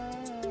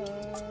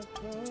बात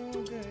हो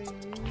गई।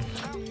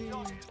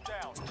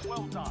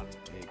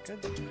 एक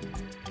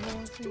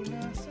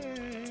हसीना से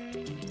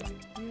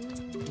यूं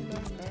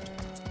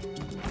मुलाकात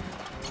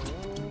हो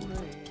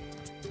गई।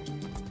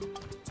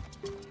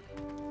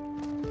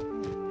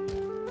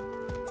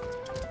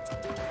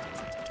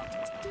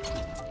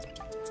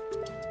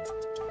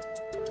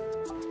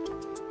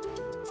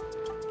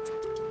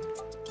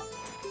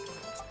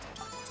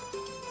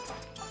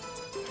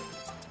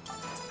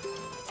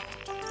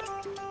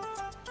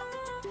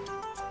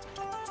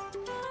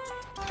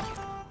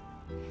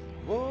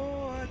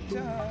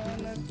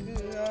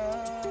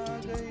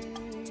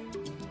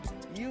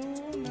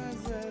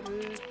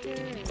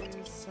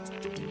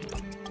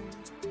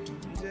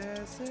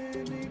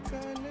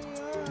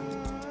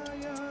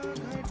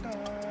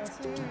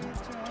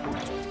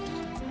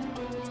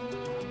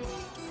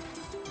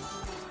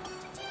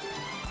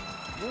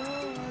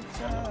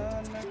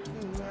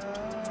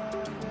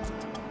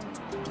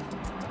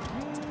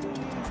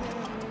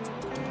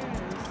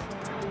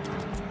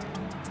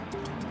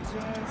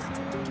 से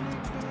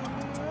निकल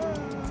आया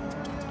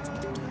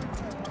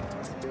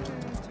घटा से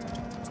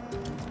चाँद,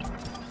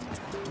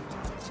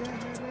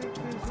 चेहरे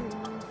पे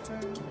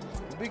जुल्फें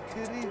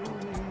बिखरी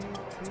हुई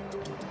थी,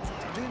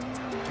 दिल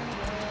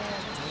मेरा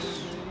हो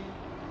गई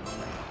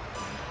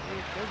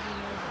एक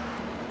अजनबी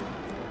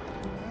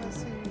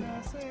हसीना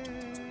से,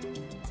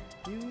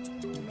 यूं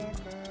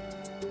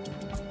मुलाकात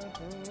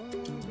हो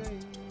गई।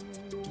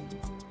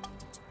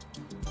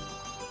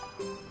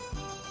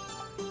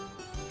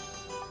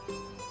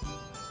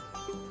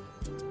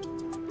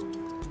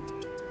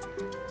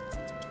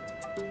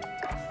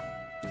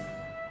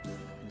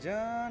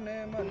 जाने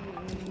मन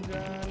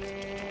जाने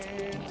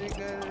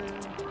जिगर,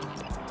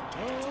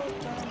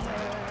 होता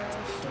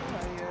मैं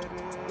शायर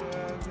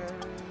अगर,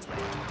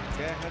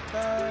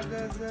 कहता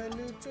गजल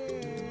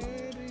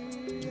तेरी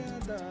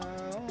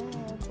अदाओं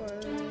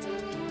पर।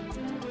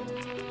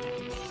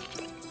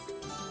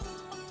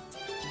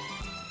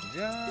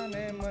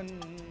 जाने मन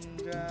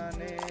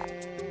जाने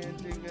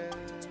जिगर,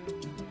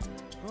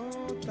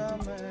 होता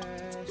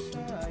मैं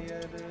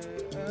शायर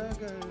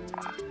अगर,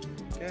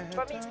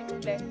 कहता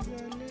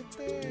गजल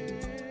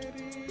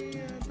तेरी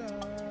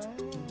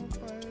अदाओं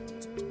पर।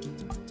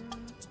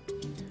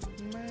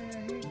 मैं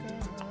ही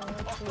कहा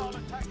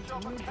तो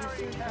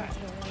मुझसे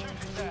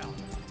कहा,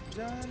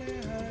 जाने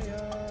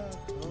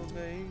हयात हो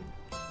गई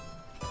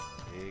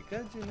एक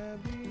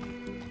अजनबी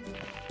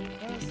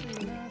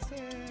हसीना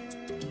से,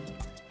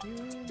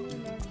 यूं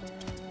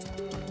मुलाकात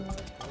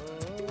हो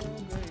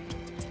गई।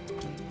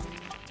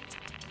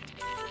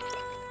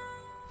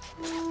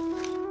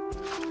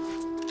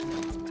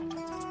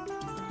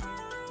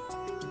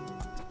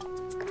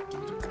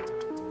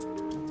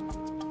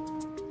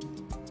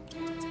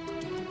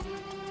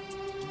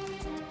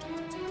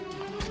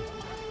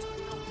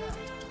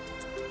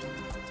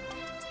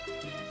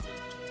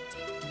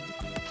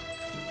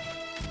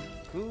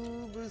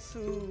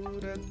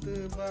 खूबसूरत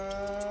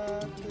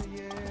बात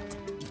ये,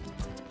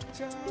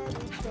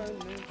 चारों पल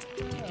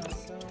का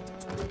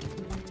साथ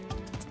ये,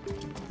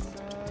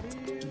 सारी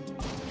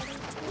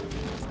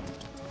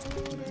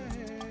उम्र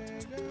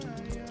रहेगा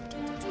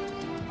याद।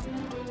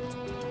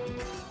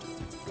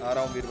 आ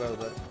रहा हूँ वीर भाई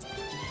उधर।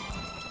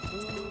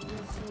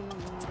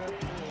 खूबसूरत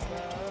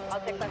बात,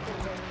 I'll take back to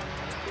the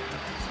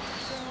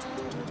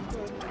चारों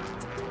पल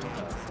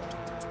का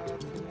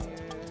साथ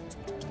ये,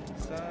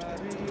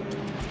 सारी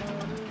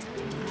उम्र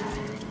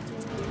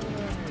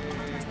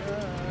रहेगा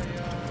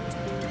याद।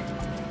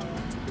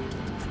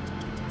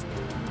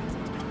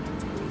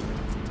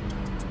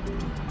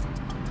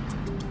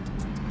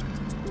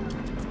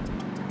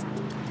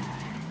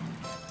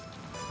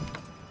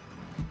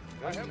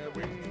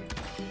 अजनबी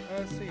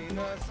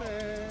हसीना से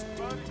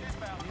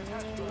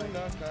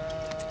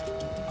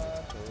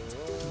मुलाकात हो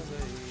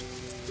गई।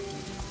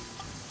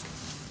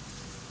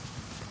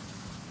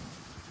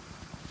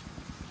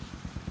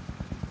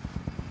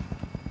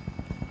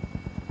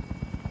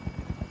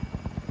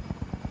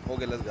 हो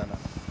गया लस गाना।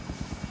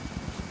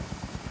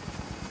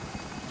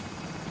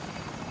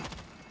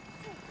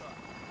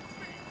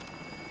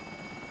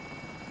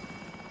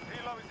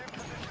 Helo is in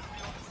position for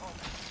your call.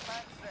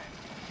 Man set.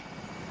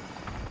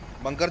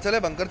 Bunker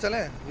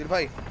चले वीर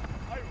भाई।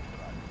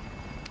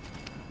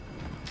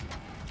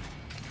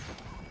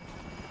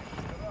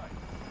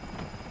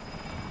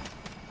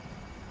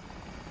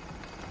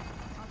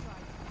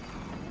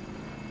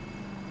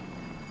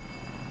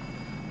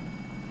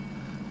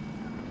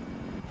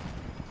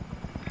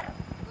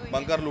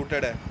 बंकर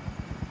लूटेड है।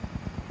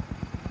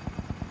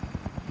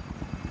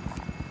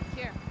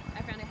 Here,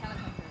 I found a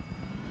helicopter.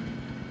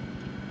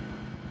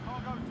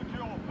 Cargo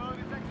secure. Bird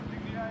is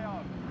exiting the AO.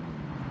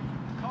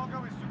 Cargo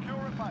is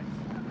secure at base.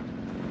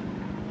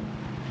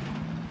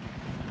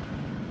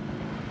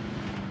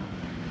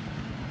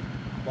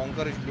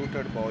 Bunker is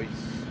looted,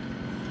 boys.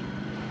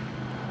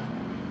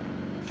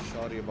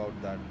 Sorry about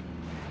that.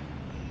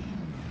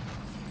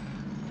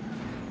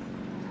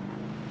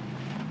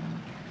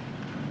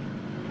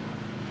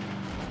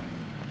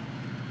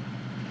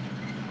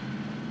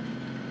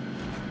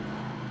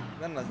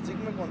 नजदीक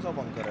में कौन सा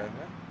bunker है?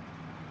 मैं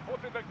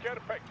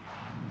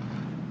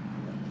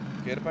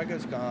care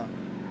package कहाँ?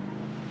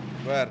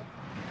 Where?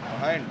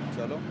 Behind.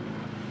 चलो।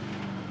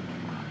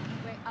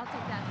 Wait, I'll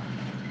take that.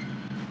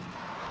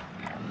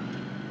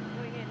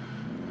 Going in.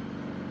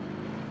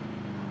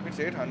 It's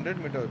 800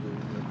 metre दूर।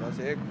 बस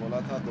एक बोला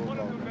था दो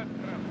का होगा।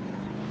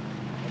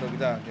 रुक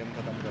जा, गेम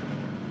खत्म करने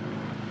में।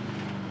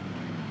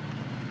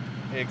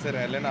 एक से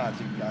रह लेना आज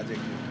एक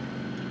दिन।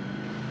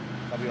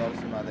 कभी और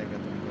सुना देंगे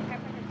तुमको।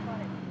 Care package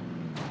spotted.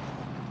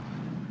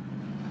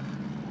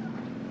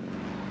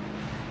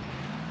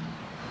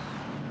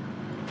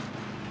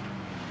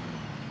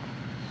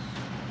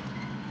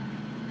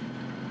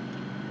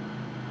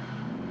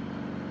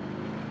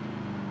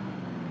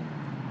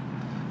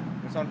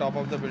 It's on top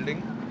of the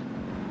building.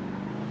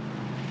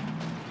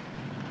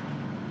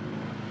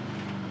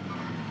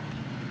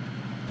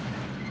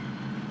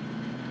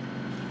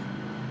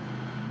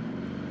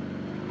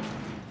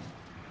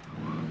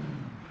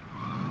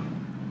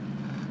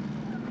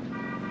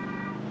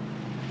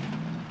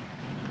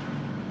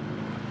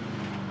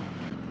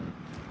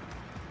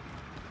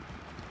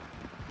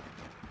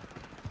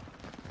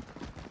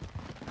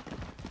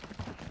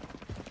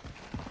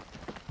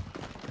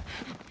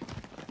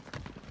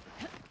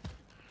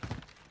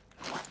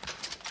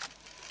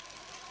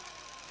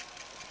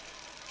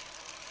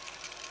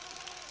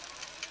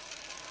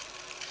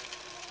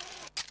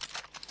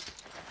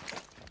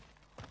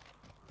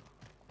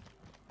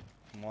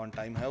 On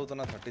time है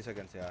उतना 30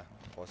 सेकंड से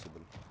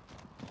पॉसिबल।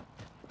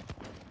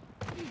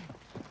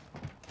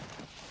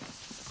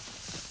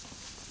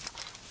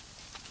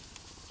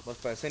 बस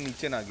पैसे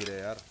नीचे ना गिरे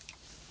यार।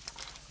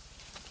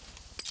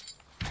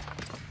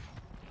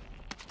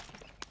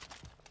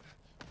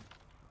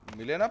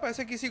 मिले ना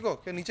पैसे किसी को,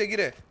 क्या नीचे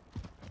गिरे?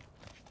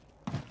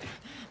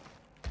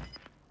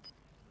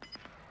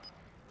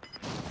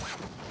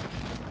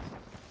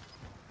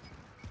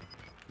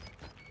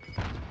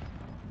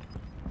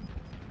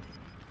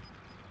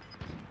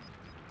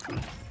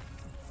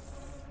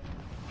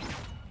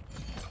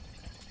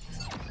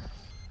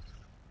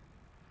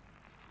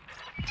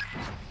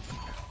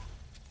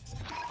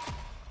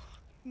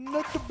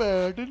 Not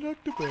bad,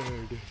 not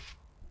bad.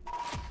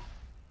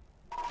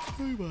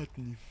 कोई बात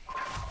नहीं।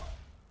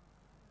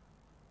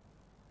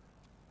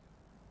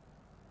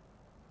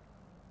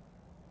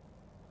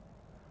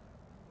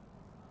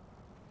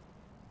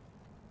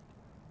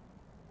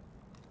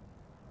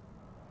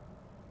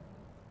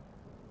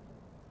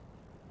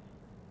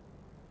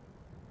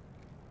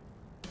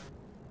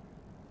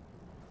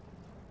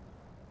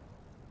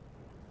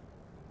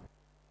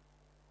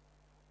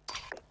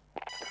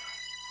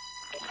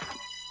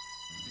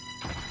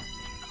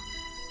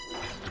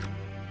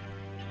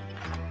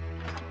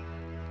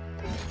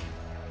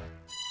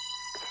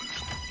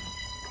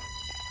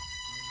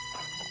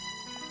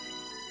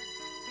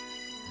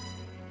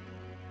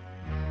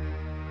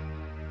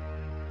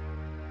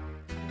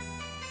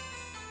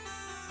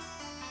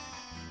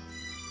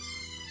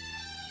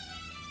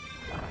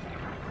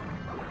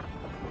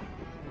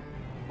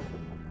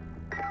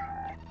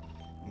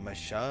 मैं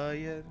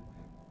शायर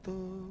तो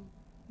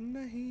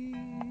नहीं,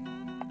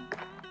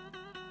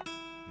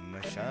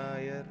 मैं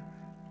शायर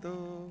तो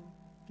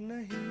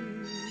नहीं,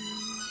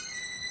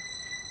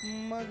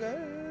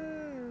 मगर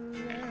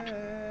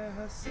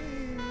हंसी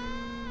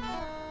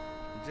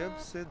जब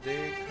से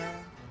देखा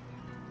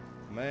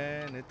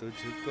मैंने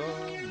तुझको,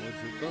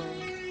 मुझको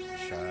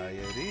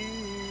शायरी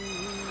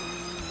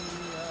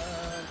आ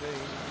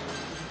गई।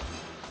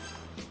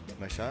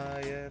 मैं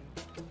शायर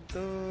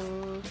तो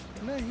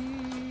नहीं,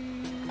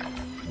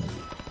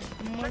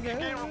 Check your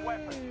gear and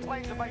weapons.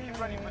 Planes are making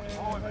ready for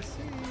deployment.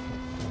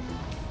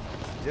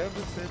 जब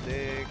से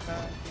देखा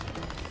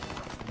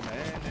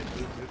मैंने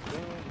तुझको,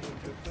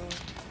 मुझको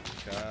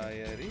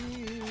शायरी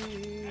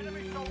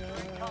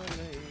आ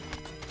गई।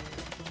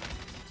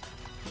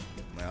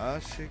 मैं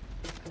आशिक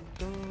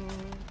तो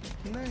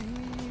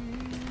नहीं,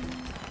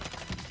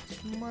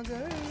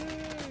 मगर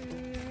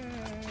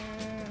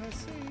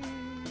हंसी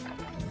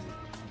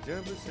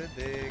जब से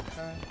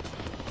देखा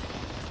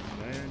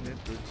मैंने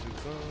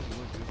तुझको,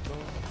 मुझको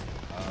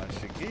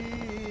आशिकी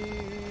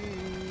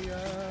आ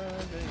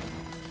गई।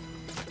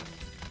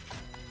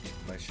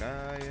 मैं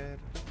शायर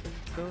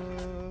तो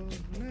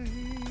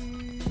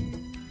नहीं।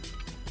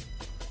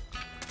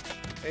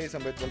 हे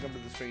Sambit, welcome to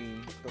the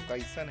stream. तो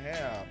कैसन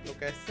है आप? तो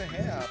कैसे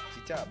हैं आप?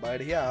 चीचा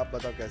बढ़िया, आप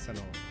बताओ कैसन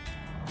हो?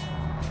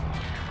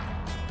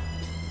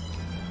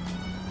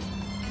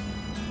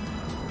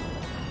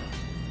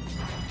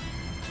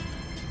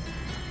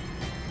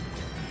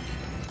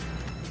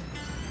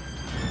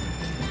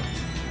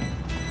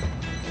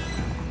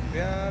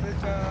 प्यार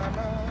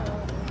जाना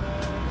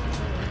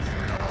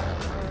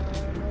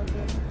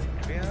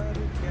प्यार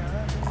क्या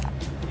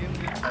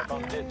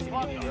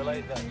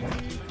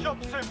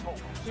Job simple.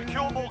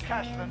 Secure more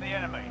cash than the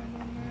enemy.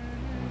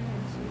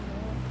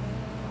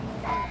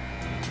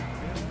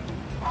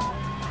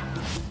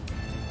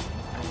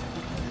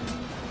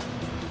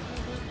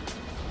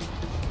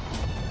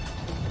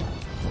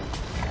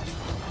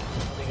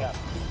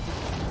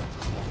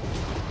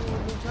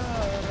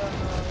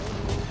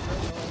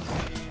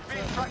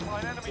 Being tracked by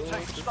an enemy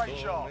team, stay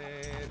sharp.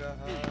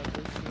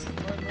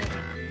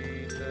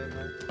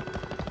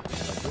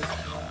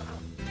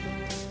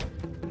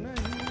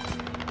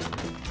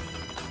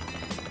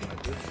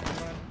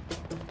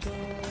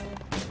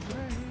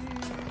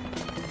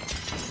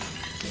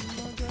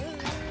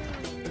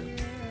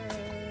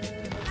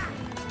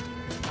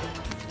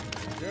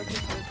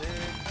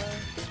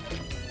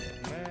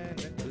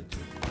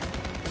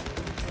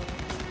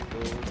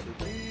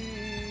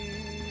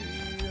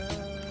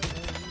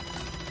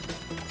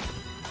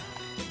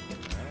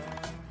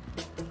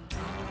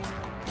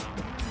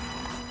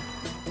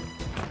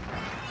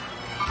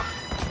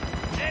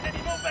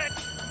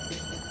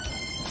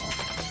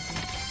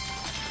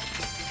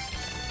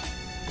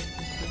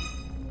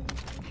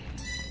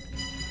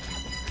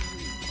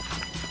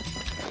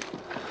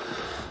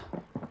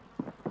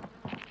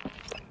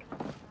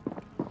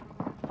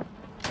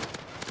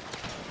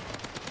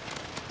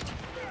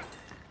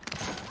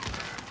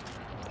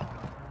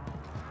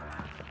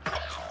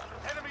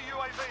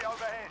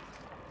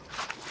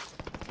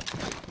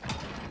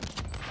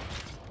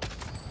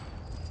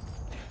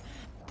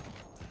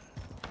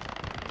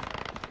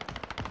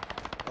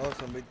 और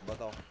संबित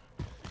बताओ।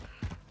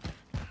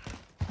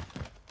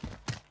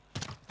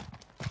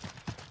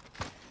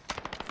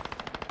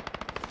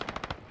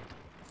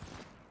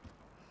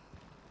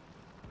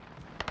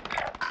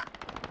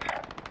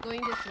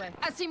 Going this way.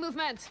 I see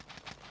movement.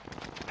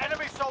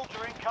 Enemy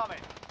soldier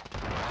incoming.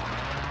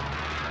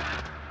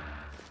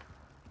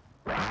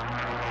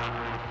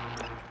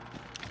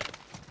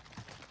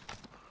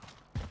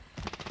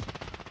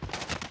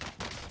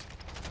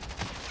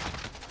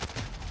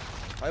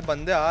 भाई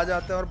बंदे आ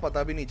जाते हैं और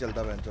पता भी नहीं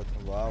चलता बेंचो।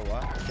 वाह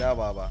वाह क्या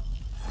वाह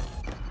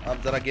वाह।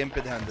 अब जरा गेम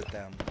पे ध्यान देते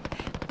हैं हम।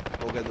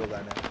 हो गए 2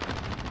 गाने।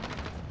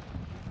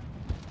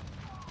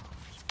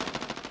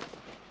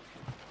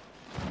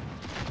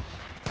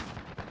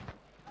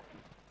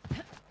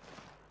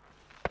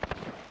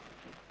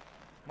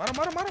 मारो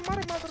मारो मारो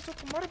मारो मारो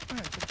मारो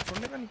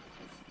छोड़ने का नहीं।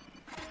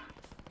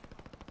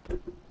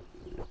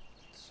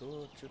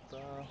 सोचता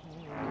हूँ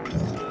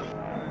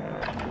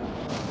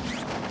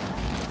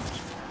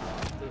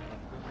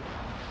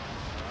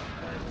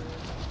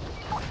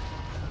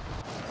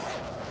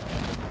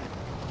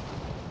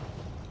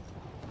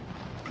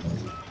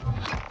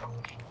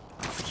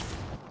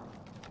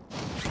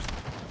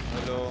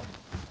हेलो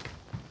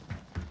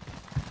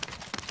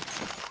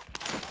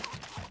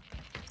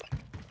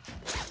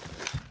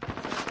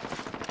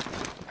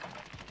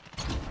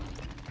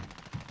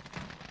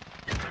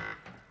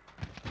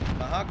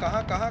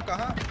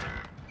कहाँ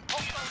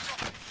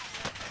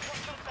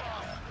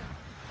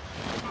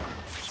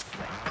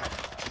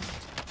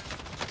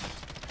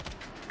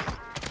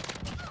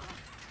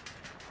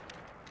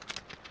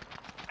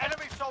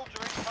Enemy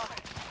soldier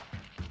incoming.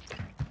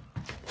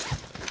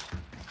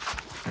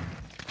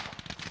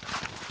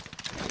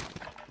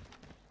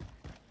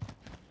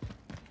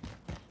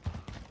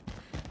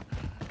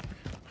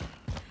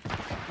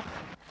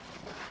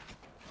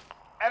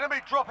 Enemy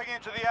dropping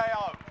into the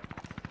AO.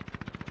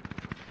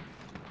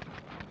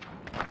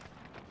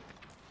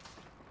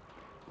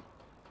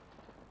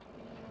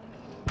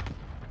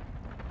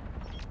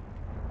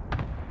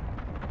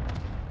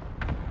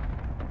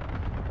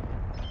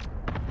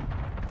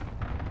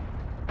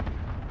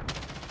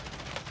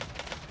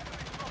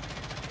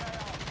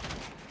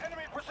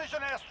 Enemy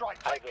precision airstrike.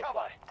 Take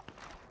cover.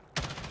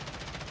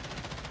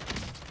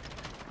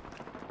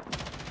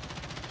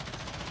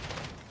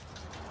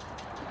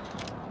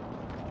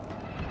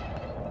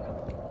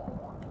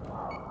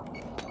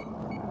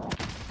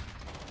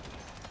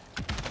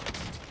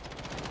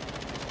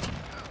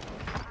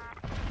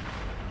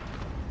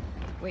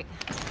 Wait.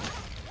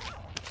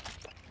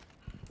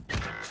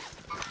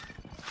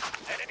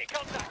 Enemy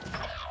contact.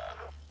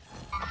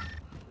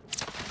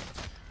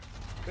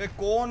 बे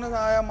कौन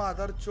आया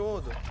मादर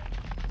चोद।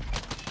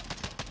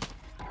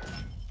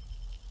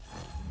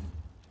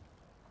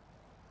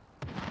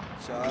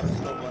 चार्ज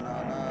तो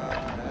बनाना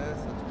है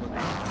सच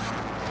बता।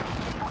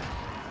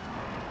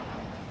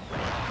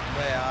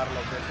 बे यार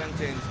लोकेशन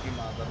चेंज की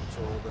मादर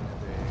चोद ने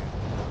दे।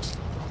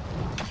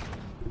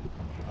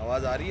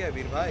 आवाज आ रही है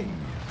वीर भाई?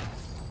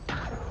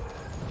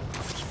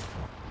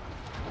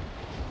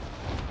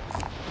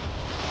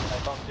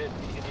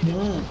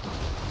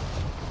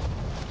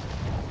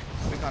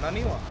 अभी खाना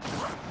नहीं हुआ?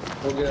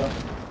 हो गया।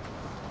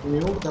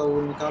 म्यूट था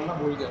वो निकालना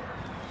भूल गया।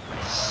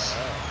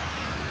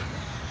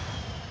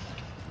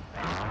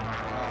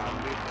 हम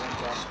भी फोन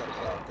चार्ज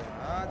करके आते हैं।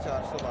 हाँ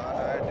 400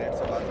 बहाना है,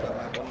 150 बात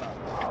करना है बोलना।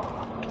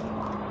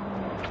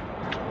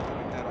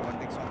 इतने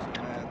रोमांटिक सॉन्ग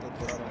सुनना है तो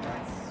थोड़ा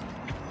रोमांस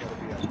कर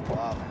दिया।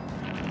 वाह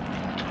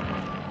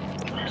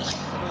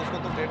तो उसको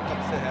तो डेट कब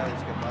से है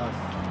उसके पास?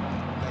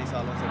 कई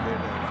सालों से डेट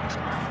है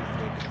उसके पास।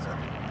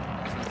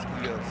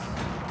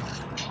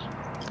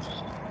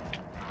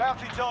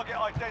 Bounty target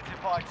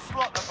identified.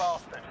 Slot the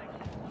bastard.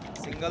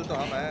 Single तो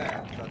हम हैं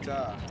चाचा।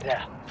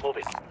 Yeah, move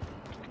it.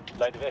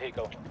 Light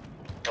vehicle.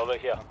 Over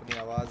here. अपनी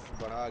आवाज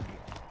बढ़ागी।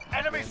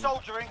 Enemy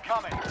soldier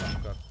incoming.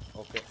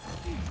 Okay.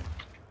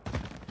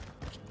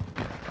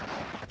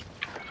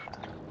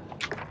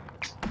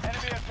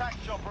 Enemy attack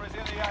chopper is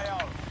in the AO.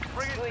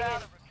 Bring it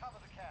down and recover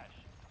the cash.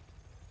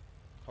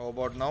 How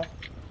about now?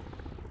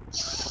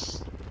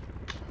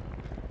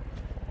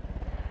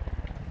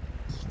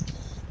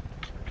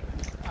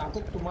 तो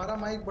तुम्हारा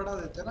mic बढ़ा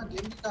देते ना,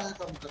 गेम का है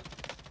कम कर।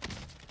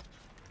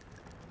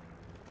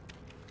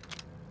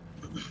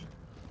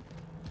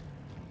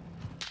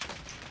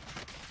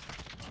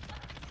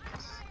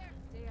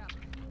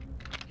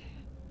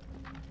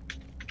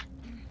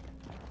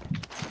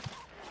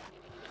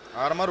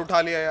 आर्मर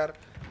उठा लिया यार।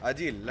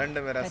 अजी लंड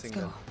मेरा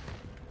सिंगल।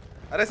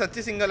 अरे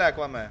सच्ची सिंगल है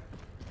एक्वा में।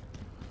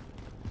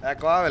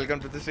 Aqua welcome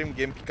to the stream.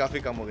 Game की काफी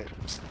कम हो गए।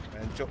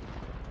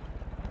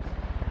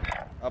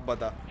 अब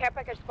बता। Care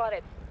package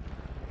spotted.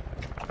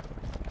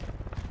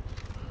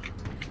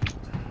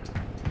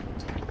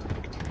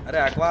 अरे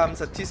एक्वा हम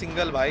सच्ची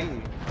सिंगल भाई।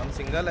 हम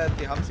सिंगल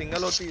है। हम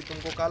सिंगल होती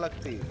तुमको क्या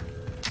लगती?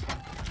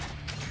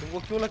 तुमको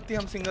क्यों लगती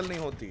हम सिंगल नहीं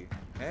होती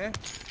हैं?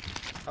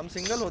 हम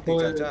सिंगल होती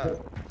चाचा।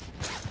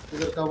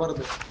 इधर कवर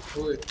दे।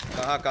 ओए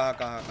कहाँ कहाँ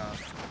कहाँ कहाँ?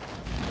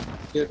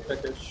 केयर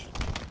पैकेज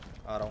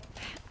आ रहा हूँ।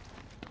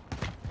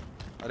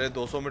 अरे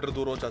 200 मीटर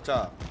दूर हो चाचा।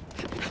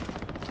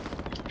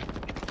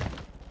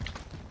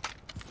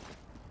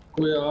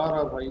 कोई आ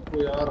रहा भाई,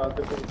 कोई आ रहा।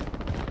 देखो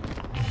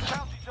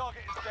Bounty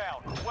target is down.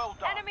 Well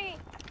done. Enemy.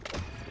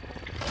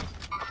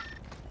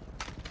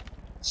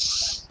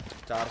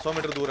 400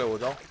 metre दूर है, हो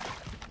जाओ।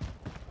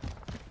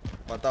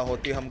 पता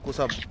होती हमको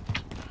सब।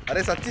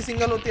 अरे सच्ची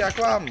सिंगल होती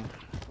एक्वा,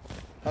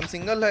 हम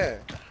सिंगल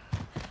है।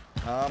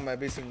 हाँ मैं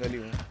भी सिंगल ही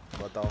हूँ,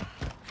 बताओ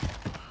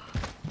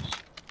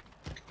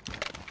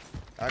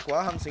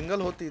एक्वा, हम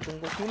सिंगल होती,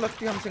 तुमको क्यों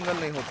लगती हम सिंगल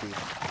नहीं होती?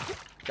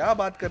 क्या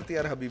बात करती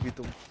यार हबीबी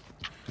तुम।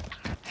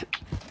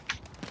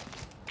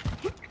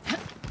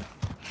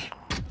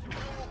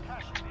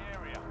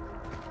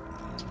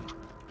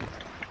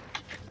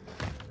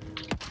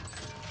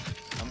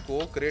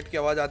 हमको क्रेट की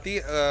आवाज आती,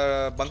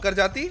 बंकर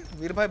जाती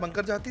वीर भाई,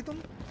 बंकर जाती तुम?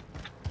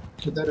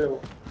 किधर है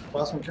वो?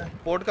 पास में क्या?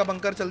 पोर्ट का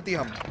बंकर चलती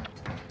हम,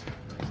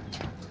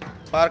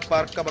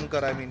 पार्क का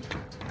बंकर, आई मीन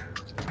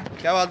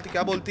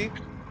क्या बोलती?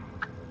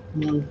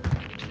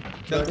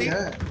 चलती है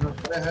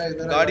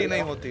इधर गाड़ी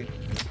नहीं होती,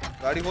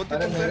 गाड़ी होती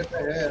अरे तुमसे? मेरे पे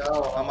है,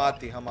 आओ। हम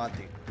आती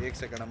 1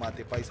 सेकंड, हम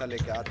आती, पैसा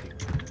लेके आती।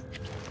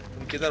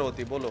 तुम किधर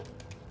होती बोलो?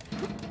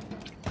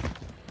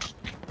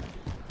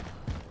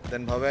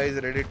 Then Bhavya is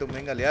ready to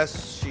mingle. Yes,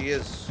 she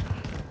is.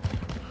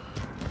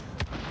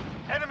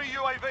 Enemy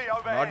UAV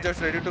overhead. Not just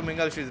ready to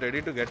mingle, she's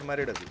ready to get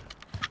married अभी।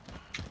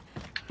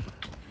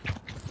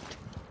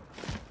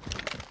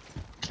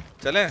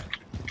 चलें?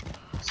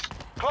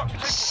 Clock's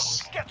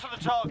ticking. Get to the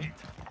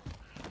target.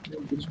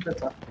 बीच पे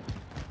था।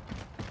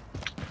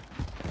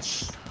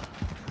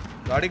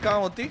 गाड़ी कहाँ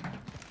होती?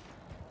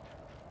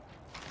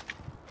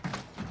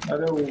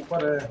 अरे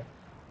ऊपर है।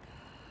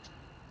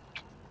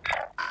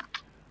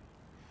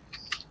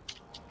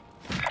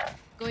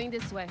 Going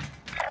this way.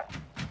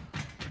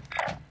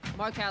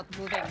 Mark out,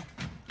 moving.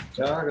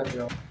 क्या कर रहे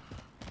हो?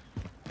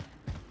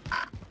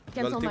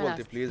 Cancel गलती my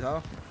बोलती last. प्लीज। हाँ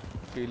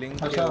फीलिंग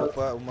के अच्छा।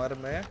 ऊपर उम्र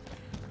में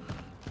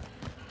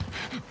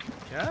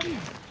क्या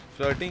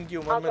फ्लर्टिंग की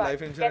उम्र में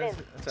लाइफ इंश्योरेंस।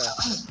 अच्छा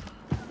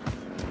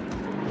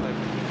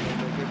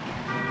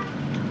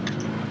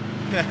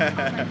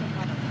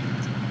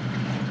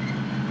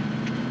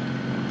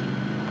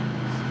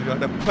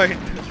गॉट अ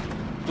पॉइंट।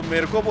 तुम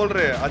मेरे को बोल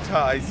रहे हैं? अच्छा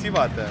ऐसी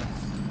बात है।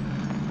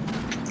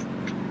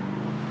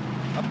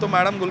 अब तो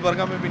मैडम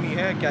गुलबर्गा में भी नहीं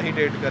है, क्या ही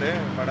डेट करें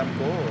मैडम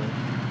को,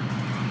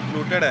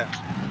 लूटेड है।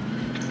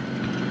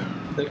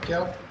 देख क्या?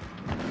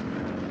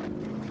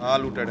 हाँ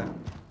लूटेड है।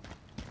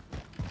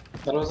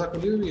 दरवाजा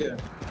खुली हुई है।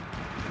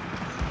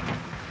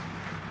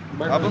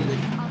 अब I'll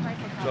try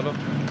for cover. चलो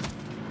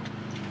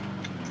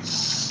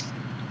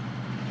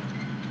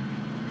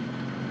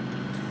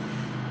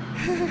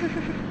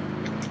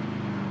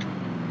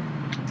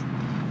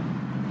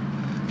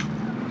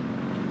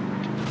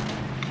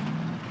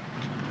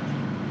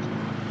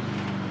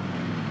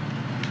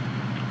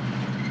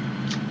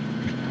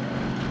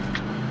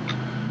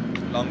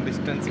लॉन्ग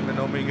डिस्टेंस में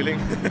no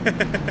mingling.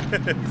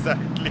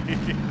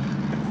 Exactly.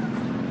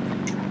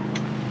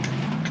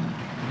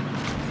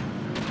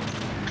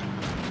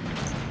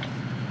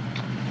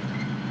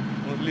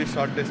 Only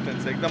short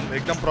distance,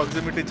 एकदम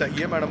प्रॉक्सिमिटी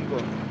चाहिए मैडम को।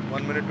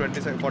 1 मिनट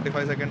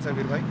 45 सेकेंड्स है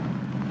वीर भाई।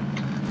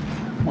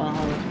 हाँ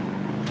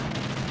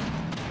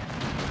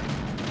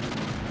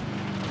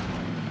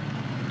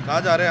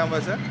कहाँ जा रहे हैं हम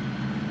वैसे?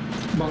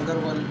 बंकर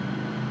 1।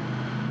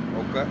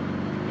 ओके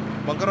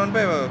बंकर 1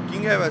 पे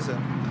किंग है वैसे।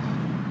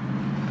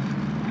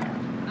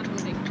 I'm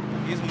moving.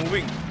 He is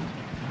moving.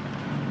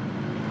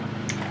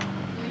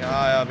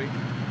 यहाँ आया अभी।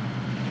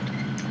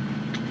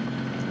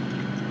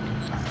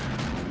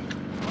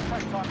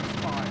 Take time to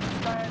spy.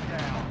 Stand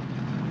down.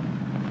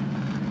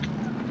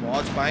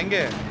 पहुँच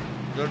पाएंगे?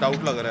 जो डाउट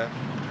लग रहा है।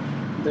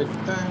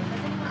 देखते हैं।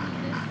 Does anyone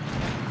need this?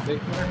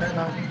 1 minute है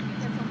ना।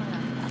 Cancel my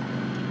last.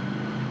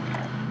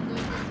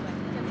 Going this way.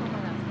 Cancel my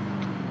last.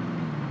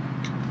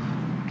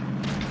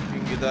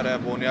 King इधर है,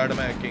 बोनयार्ड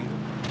में है किंग,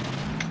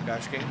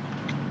 कैश किंग।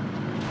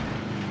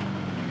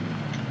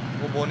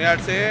 वो बोनयार्ड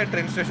से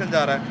ट्रेन स्टेशन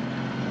जा रहा है।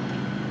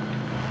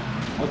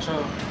 अच्छा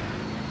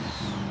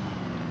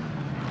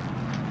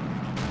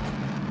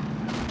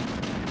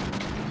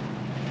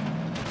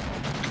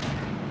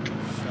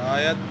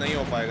शायद नहीं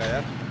हो पाएगा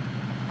यार।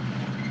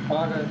 आ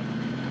गए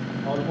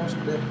ऑलमोस्ट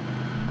दे।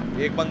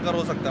 एक बंकर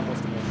हो सकता है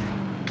मोस्ट मैं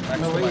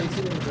वही मोस्ट,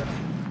 इसी में था।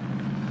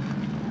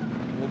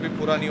 वो भी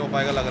पूरा नहीं हो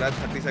पाएगा लग रहा है।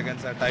 30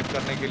 सेकेंड्स है, टाइप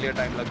करने के लिए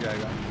टाइम लग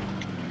जाएगा।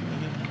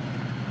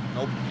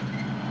 नोप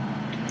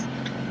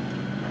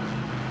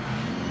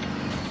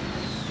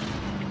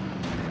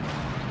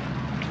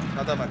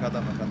खत्म है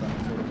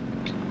छोड़ो,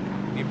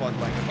 नहीं पहुंच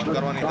पाएंगे।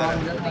 बंकर 1 इधर है,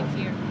 Moving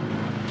here.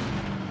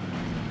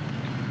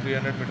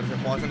 300 मीटर से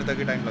पहुंचने तक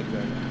ही टाइम लग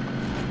जाएगा।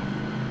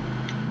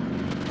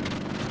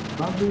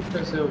 हाँ दूर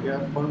कैसे हो गया?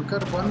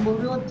 बंकर 1 बोल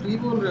रहे हो 3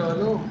 बोल रहे हो?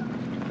 हेलो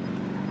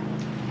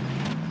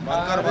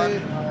बंकर 1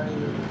 नहीं,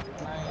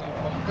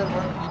 बंकर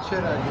 1 पीछे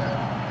रह गया।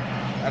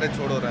 अरे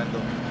छोड़ो रहने दो,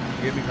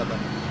 ये भी खत्म।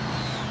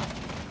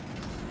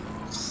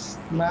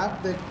 मैप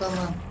देखता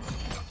मैं।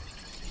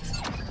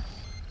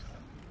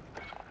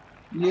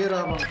 ये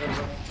रहा बंकर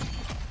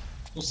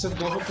 1, उससे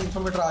 200-300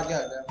 मीटर आगे आ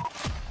गया।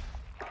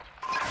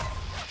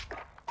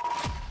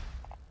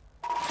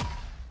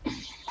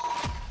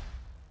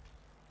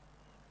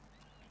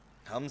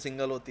 हम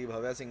सिंगल होती,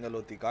 भव्या सिंगल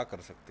होती, क्या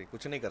कर सकते?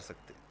 कुछ नहीं कर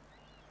सकते।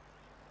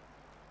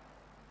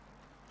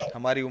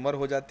 हमारी उम्र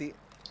हो जाती,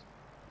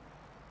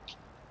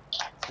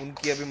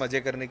 उनकी अभी मजे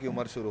करने की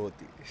उम्र शुरू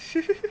होती है।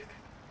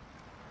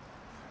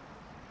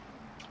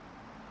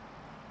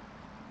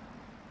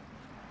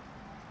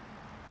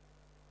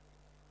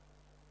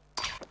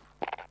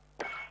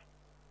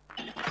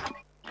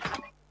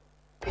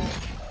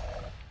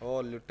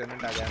 ओ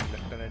लेफ्टिनेंट आ गया,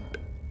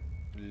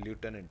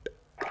 लेफ्टिनेंट।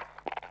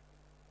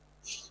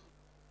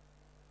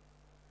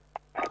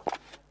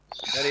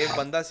 यार एक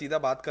बंदा सीधा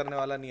बात करने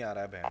वाला नहीं आ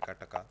रहा है, बहन का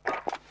टका।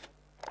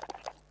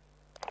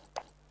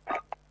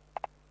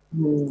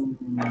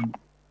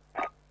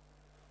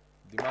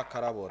 दिमाग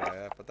खराब हो रहा है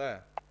यार, पता है।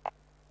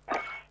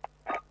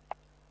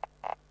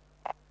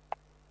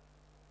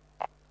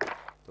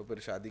 तो फिर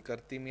शादी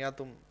करती मियाँ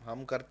तुम,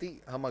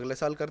 हम अगले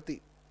साल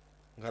करती,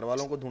 घर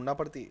वालों को ढूंढना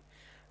पड़ती।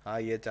 हाँ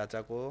ये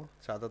चाचा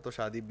तो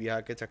शादी ब्याह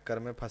के चक्कर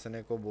में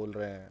फंसने को बोल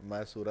रहे हैं,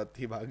 मैं सूरत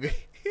ही भाग गई।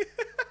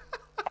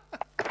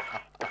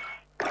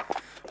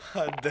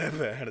 हद है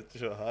बहन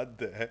चो, हद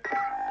है।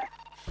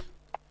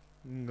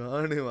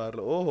 गाने मार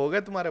लो। ओ हो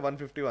गए तुम्हारे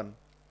 151।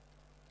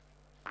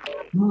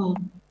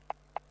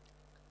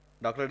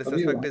 Doctor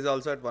disrespect is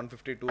also at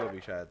 152 अभी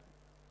शायद।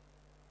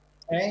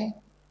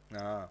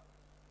 हाँ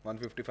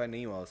 155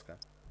 नहीं हुआ उसका।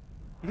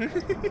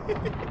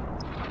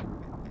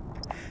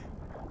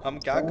 हम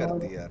क्या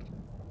करती यार,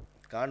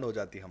 कांड हो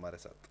जाती हमारे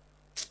साथ।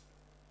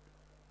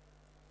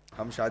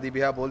 हम शादी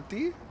ब्याह बोलती,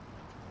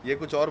 ये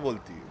कुछ और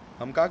बोलती,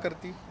 हम क्या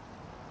करती।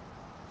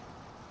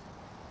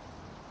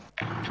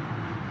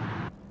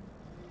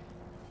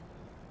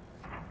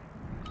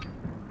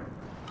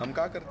 हम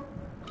क्या करते।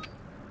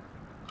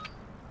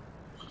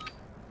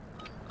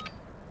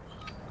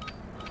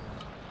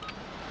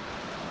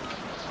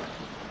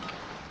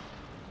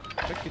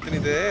 कितनी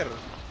देर।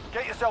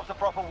 Get yourself a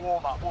proper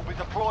warm up. We'll be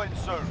deploying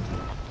soon.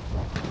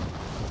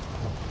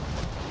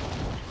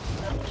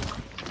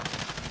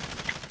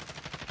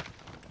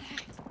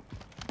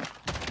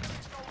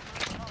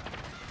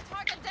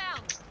 Target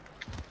down.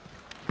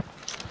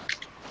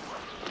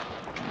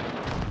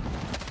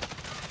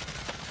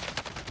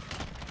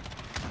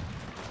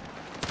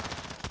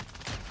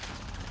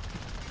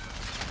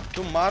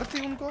 तुम मारती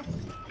उनको।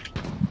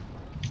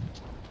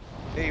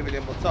 Hey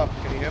William, what's up?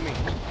 Can you hear me?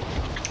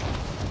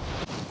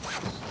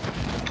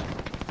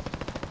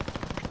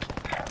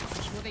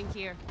 Moving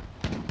here.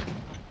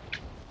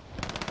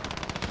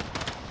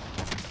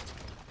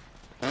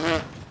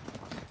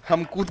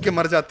 हम कूद के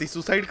मर जाती,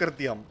 सुसाइड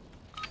करती हम।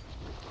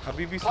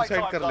 अभी भी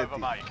सुसाइड कर Playtime's लेती।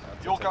 over, mate.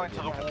 You're going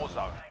to the war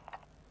zone.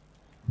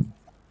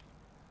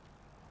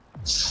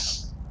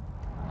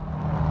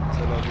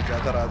 चलो अभी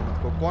ज्यादा राज मत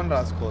को। कौन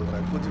राज खोल रहा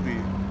है? कुछ भी।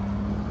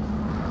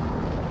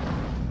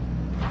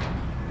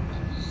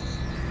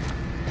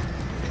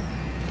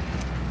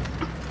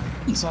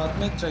 साथ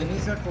में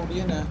चाइनीज या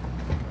कोरियन है?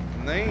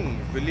 नहीं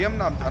विलियम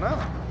नाम था ना।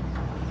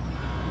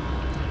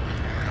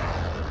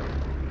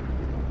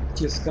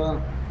 किसका?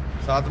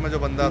 साथ में जो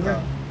बंदा था।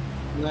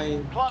 नहीं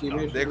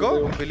देखो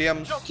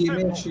विलियम्स।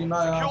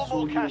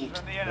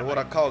 वो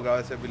रखा होगा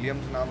वैसे,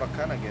 विलियम्स नाम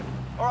रखा है ना गेम।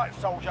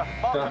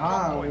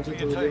 हाँ मुझे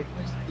तो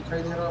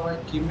दिखाई दे रहा है भाई,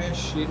 किमे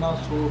शीना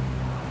सो।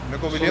 मेरे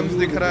को विलियम्स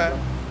दिख रहा है।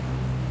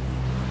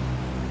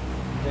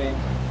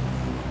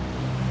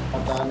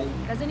 पता नहीं।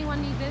 Does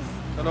anyone need this?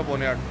 चलो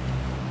बोनियाड।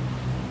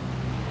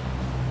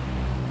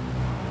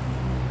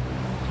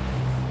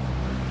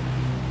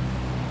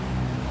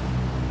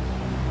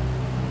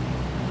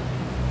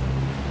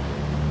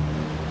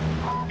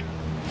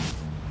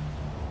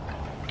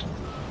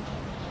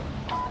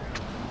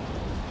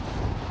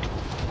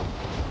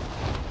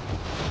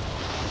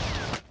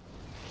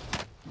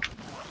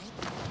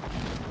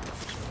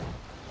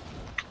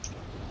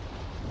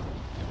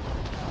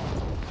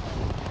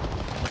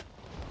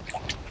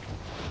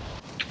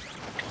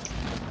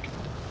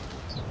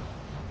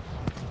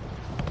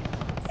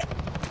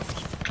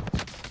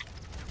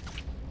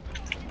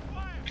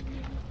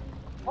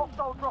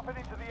 Hostile dropping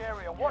into the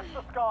area. Watch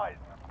the skies.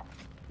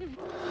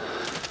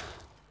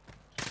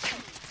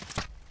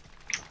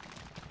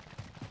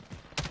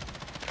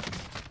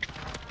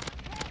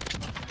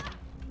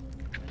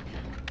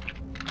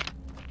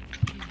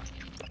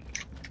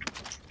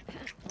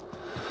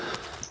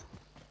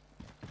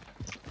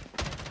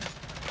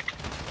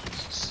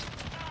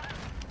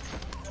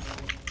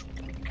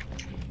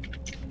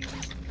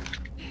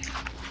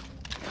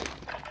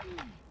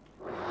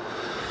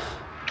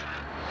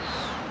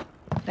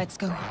 Let's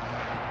go.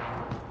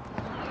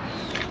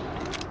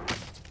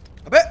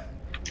 अबे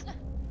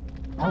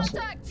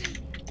Contact.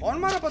 कौन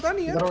मारा पता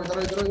नहीं है।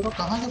 इधर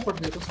कहाँ से पड़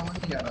गए तो समझ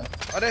नहीं आ रहा है।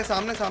 अरे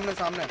सामने सामने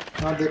सामने।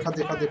 हाँ देखा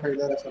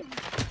इधर ऐसा।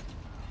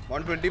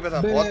 120 पे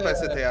था। बहुत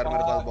पैसे थे यार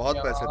मेरे पास, बहुत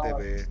पैसे थे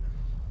बे।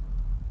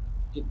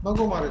 कितना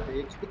को मारे थे?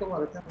 एक को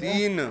मारे थे।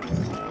 तीन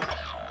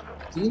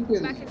पे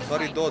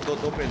सॉरी दो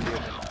पे लिए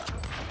थे।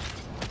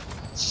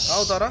 हाँ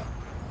उतारा।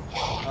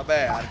 अबे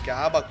यार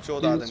क्या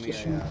बकचोद आदमी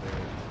है यार।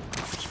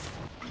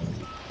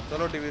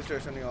 चलो टीवी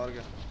स्टेशन ही, और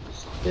क्या।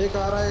 एक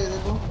आ रहा है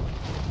देखो।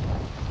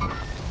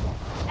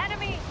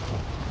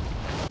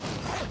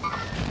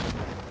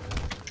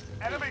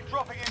 Enemy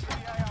dropping into the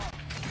AR.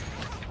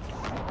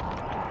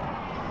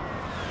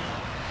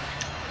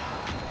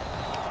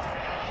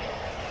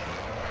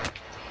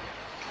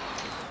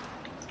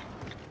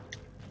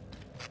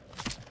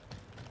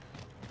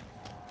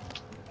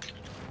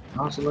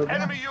 हाँ समझ गया।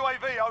 Enemy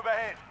UAV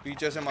overhead.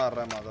 पीछे से मार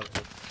रहा है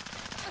मादरचोद।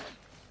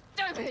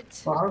 Damn it!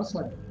 पहाड़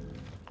से।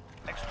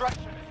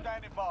 Extraction is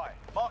standing by.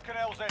 Marking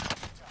LZ.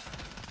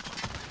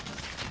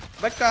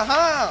 बे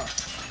कहाँ?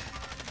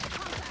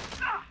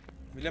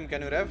 William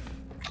can you rev?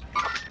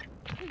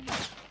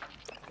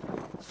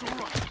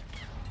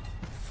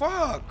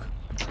 Fuck.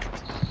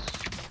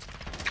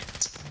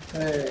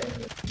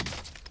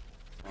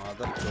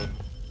 मादरचोद।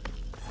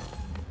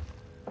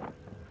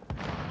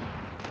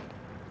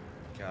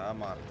 क्या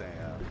मारते हैं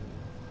यार?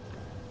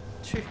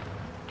 छी।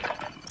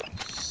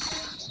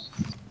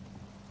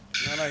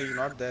 No, he's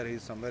not there.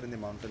 He's somewhere in the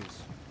mountains.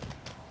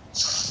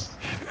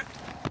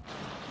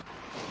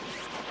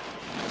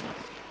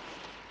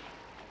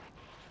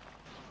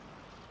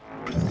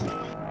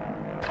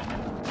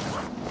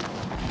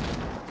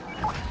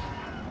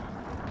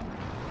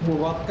 वो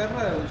बात कर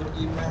रहा है जो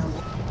टीम में है।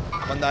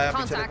 बंदा आया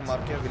पीछे Contact. को मार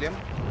के William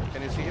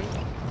can you see him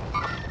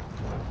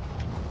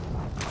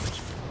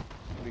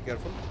be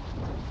careful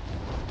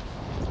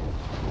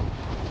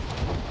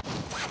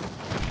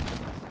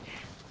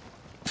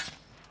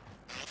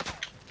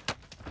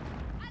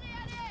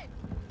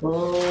ओ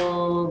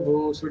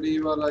भोसड़ी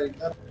वाला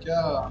इधर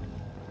क्या?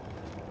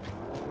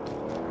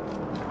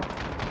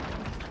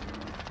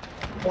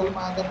 चल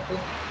मादर पे।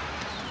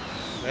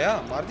 गया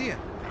मार दिए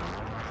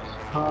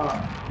हाँ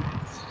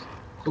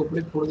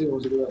खोपड़ी फोड़ दी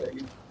भोसड़ी वाले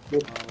की।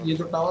 ये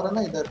जो टावर है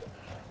ना इधर,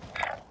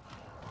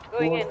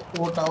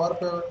 वो टावर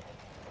पे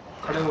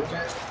खड़े होके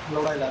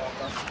लड़ाई ला रहा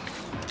था।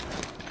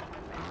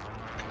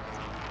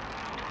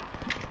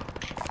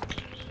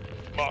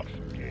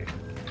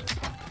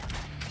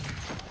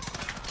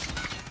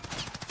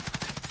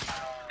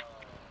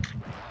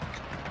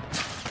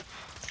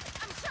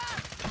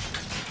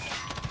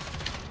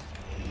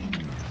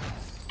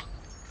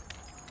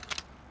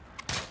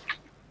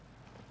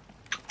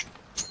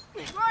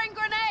 Throwing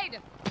grenade!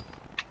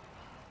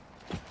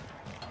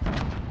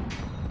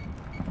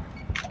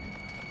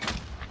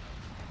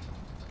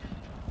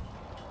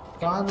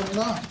 कहाँ है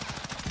बंदा?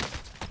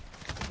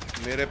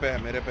 मेरे पे है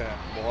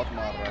बहुत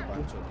मार रहा है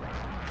पांच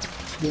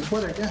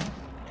ऊपर है क्या?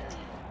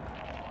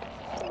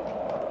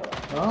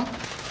 हाँ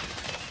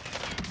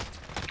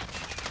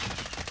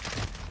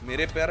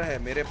मेरे पर है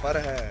मेरे पर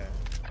है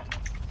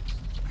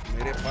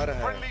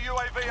Friendly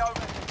UAV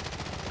over.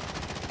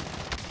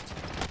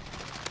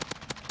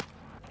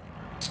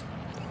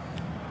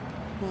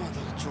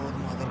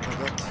 मादर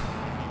भगत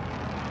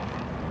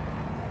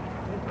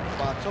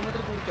 500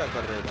 मीटर दूर क्या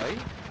कर रहे हो भाई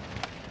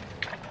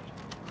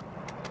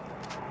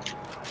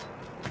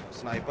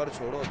स्नाइपर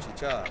छोड़ो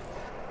चीचा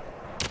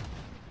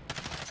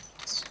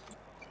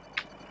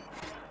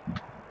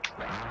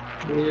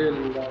ये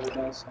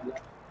लड़ा साला।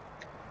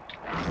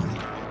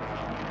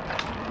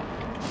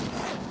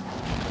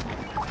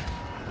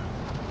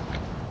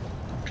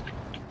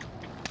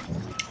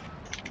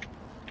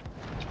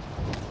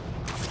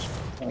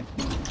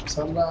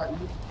 साला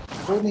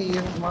वो नहीं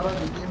है तुम्हारा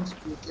गेम्स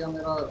किया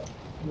मेरा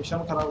मिशन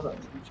खराब कर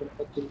दिया। मिशन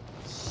का किल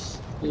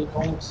ये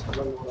कौन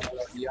साला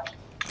लगा दिया?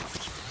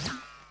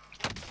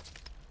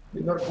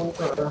 इधर कौन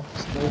कर रहा है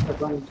स्नाइप कर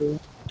रहा है?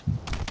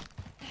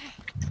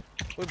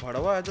 कोई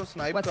भड़वा है जो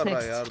स्नाइप What's कर रहा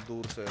है next? यार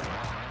दूर से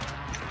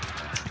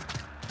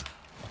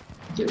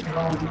देख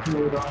रहा हूँ दिख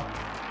नहीं रहा।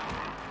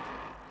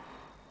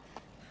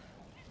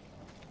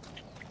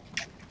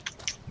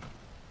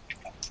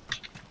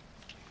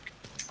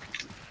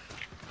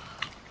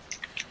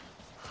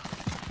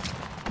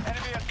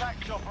 Enemy attack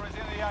chopper is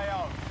in the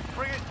AO.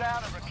 Bring it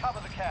down and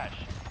recover the cash.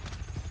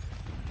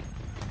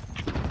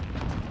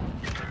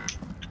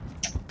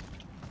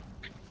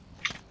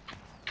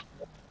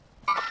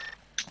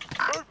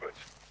 Movement.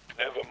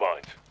 Never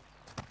mind.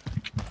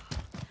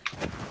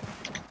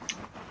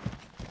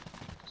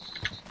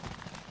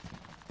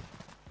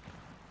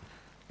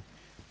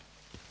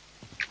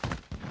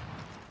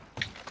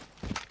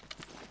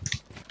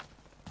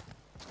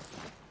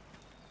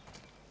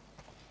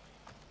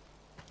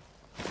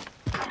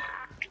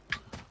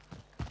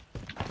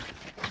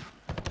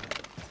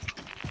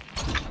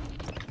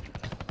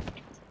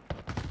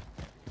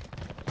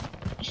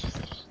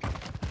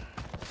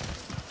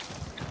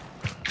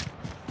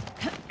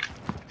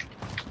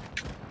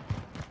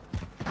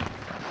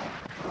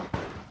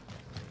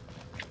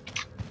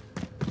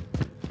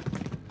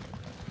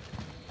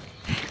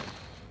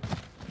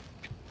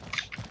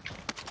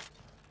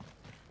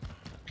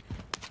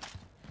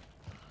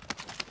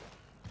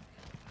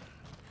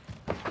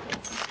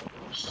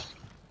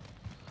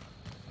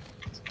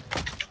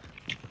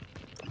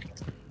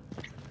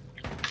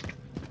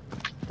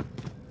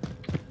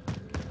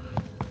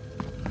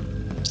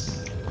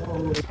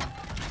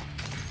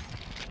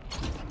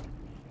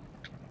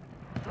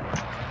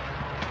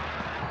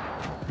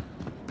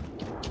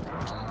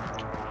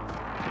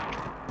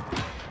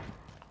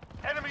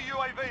 Enemy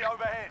UAV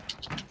overhead.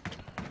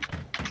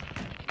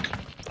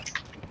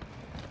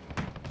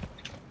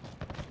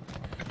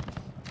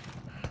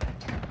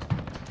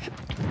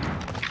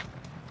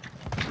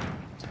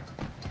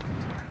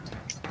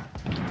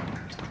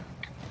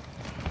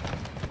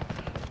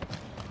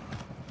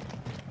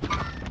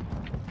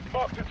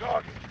 Mark the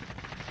target.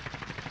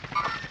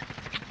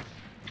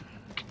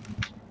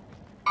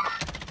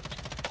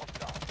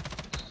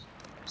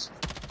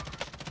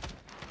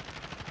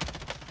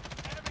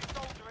 Enemy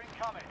soldier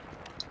incoming.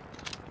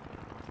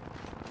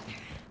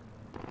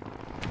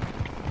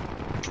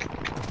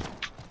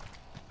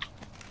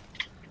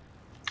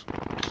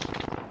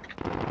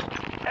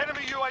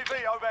 Enemy UAV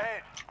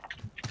overhead.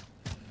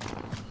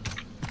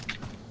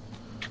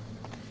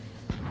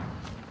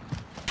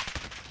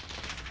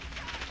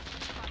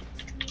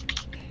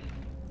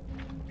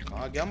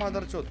 कहाँ गया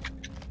मादरचोद?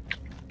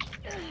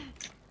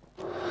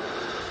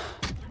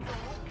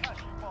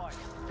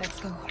 Let's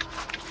go.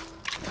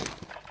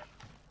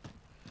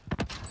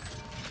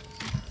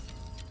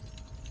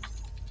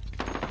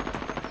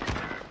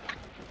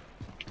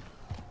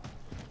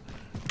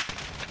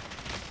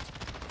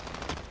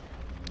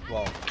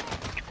 वाओ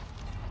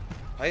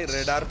भाई,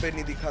 radar पे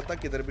नहीं दिखाता,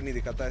 किधर भी नहीं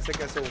दिखाता, ऐसे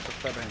कैसे हो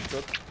सकता है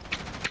बहनचोद?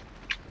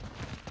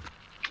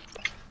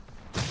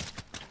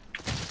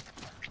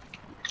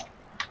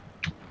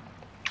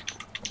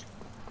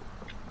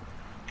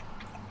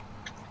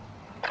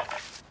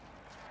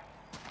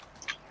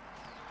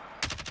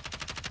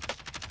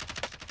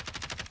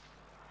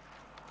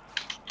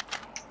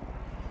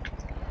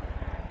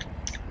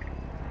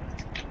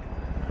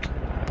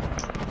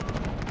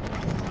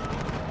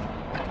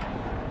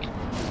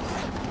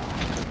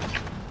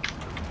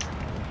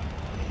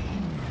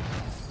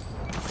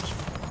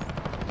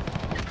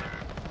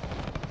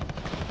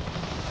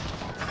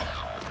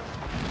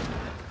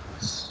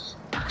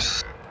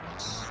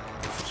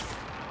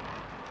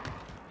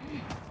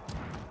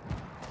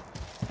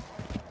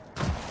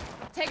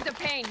 Take the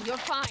pain.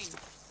 You're fine.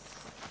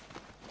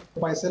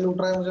 पैसे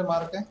लूट रहा है मुझे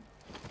मार के।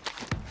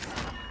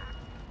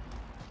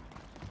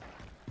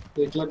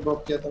 1 लाख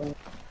ड्रॉप किया था मैंने।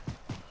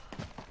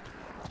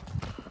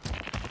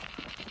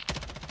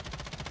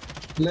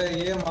 ले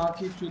ये माँ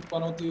की चूत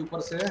पनौती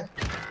ऊपर से।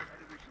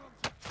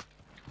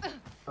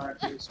 हाँ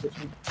ठीक, कुछ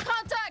नहीं।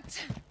 Contact.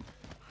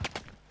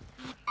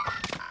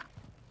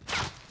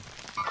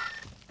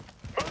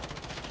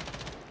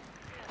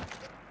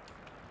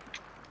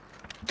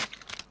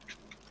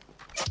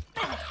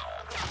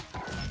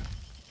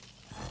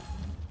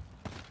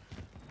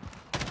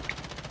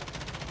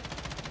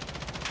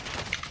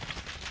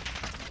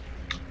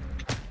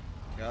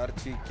 यार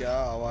ची क्या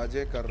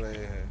आवाजें कर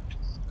रहे हैं,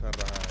 कर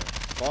रहा है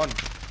कौन?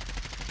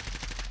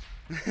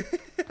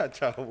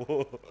 अच्छा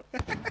वो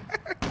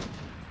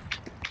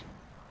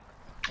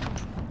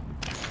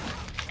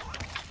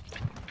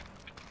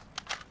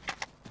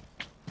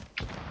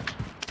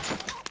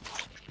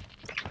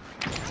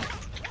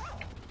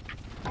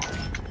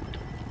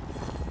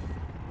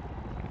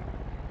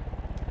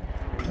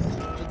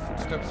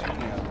फुटस्टेप्स भी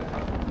नहीं आते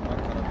हैं, दिमाग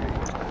खराब है।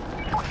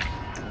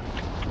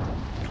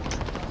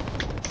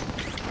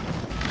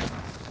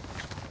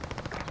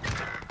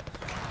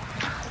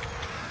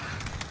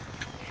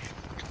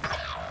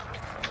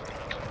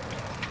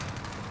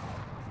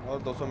 और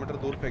 200 मीटर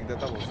दूर फेंक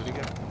देता भोसड़ी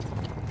क्या?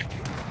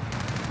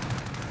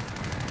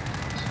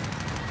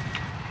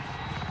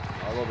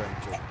 आओ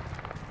बेंचो।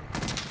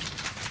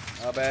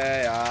 अबे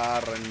यार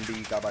रंडी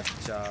का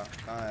बच्चा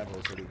कहाँ है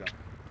भोसड़ी का?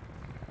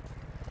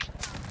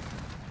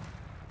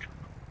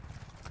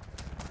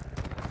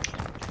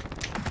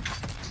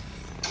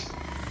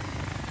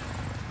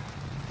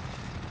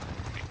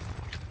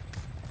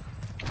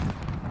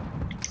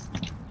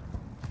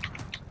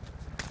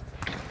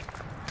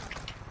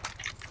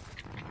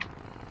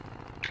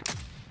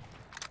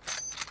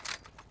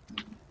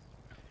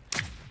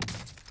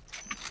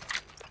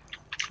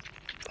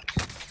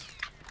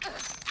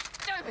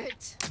 Damn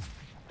it.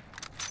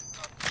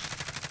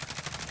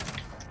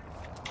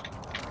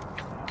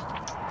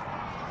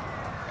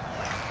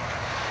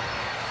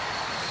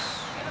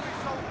 Enemy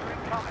soldier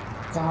incoming.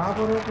 कहाँ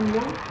पर हो तुम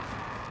लोग?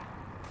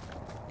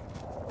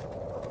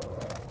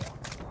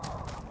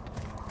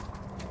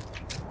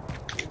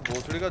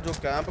 भोसड़ी का जो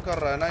कैंप कर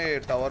रहा है ना ये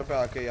टावर पे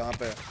आके यहाँ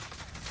पे,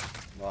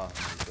 वाह।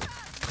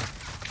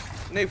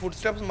 नहीं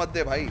फुटस्टेप्स मत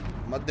दे भाई,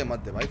 मत दे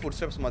भाई,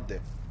 फुटस्टेप्स मत दे,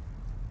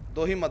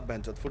 दो ही मत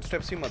बहनचोद,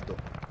 फुटस्टेप्स ही मत दो।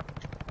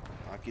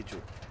 हाँ की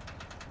चूत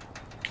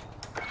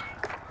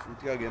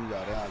का गेम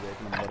जा रहे हैं आगे,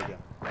 1 नंबर के।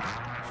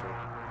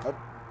 अब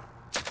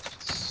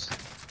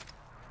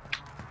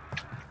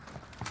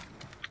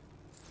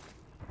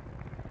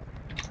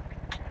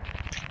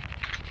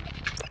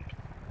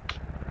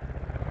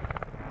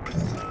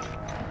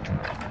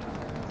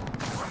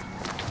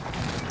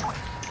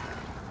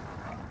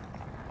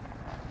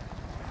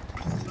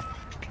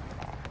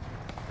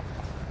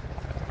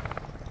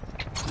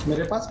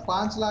मेरे पास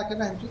 5 लाख है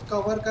ना,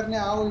 कवर करने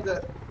आओ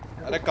इधर।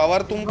 अरे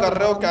कवर तुम कर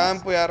रहे हो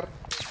कैंप यार।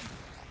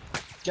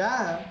 क्या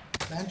है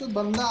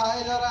बंदा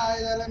आए जा रहा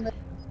है मैं।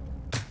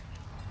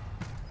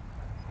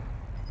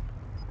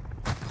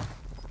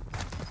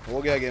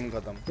 हो गया गेम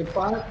खत्म। ये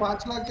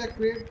 5 लाख क्या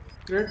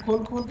क्रेट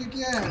खोल के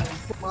किया है,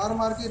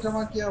 मार के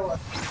जमा किया हुआ है,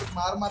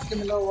 मार के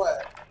मिला हुआ है।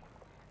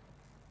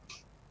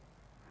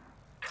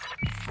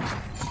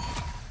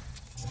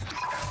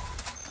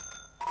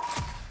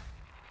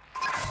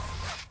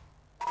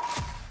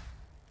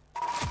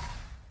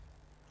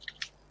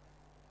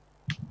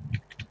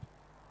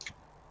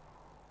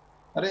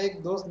 अरे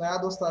एक दोस्त, नया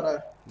दोस्त आ रहा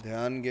है।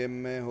 ध्यान गेम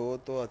में हो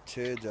तो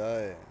अच्छे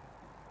जाए।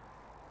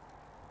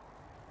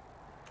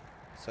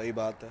 सही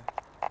बात है।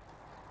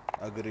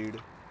 अग्रीड।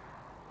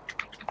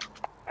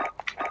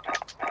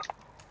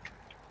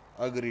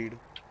 अग्रीड।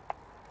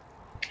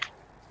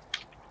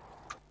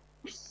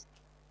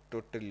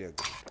 Totally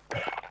agreed.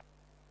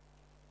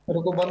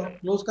 मेरे को बंद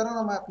क्लोज करो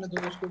ना, मैं अपने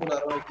दोस्त को बुला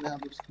रहा हूँ, एक नया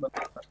दोस्त बंद।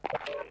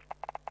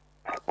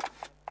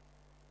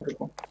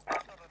 रुको।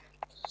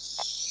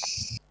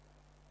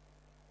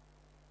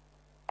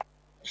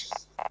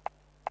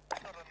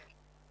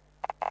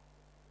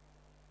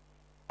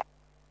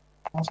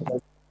 कहाँ से लगा?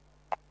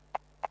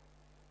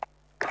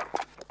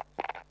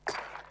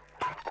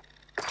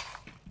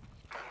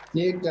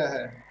 ये क्या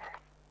है?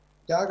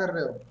 क्या कर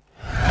रहे हो?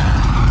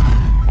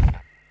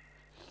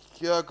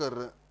 क्या कर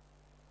रहे हैं?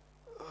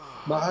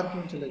 बाहर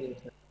क्यों चले गए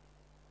थे?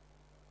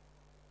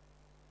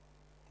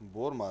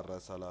 बोर मार रहा है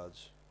साला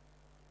आज।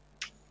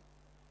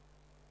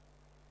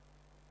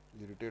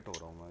 इरिटेट हो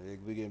रहा हूँ मैं,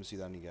 एक भी गेम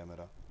सीधा नहीं गया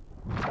मेरा।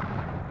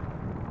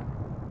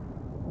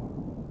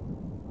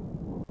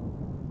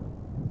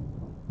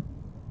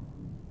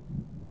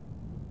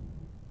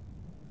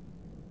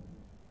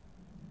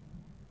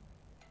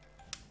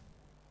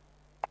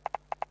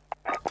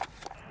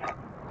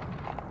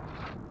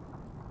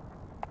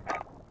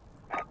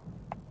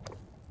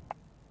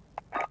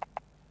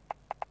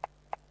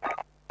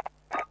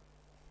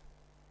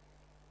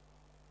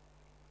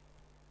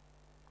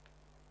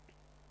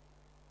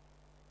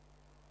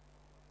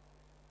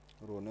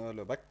 रोने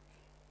वाले बैक।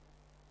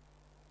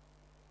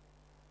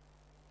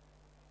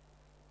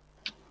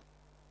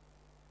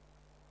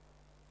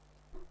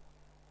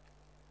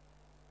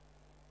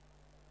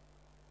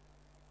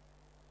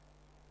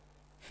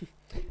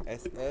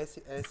 ऐसे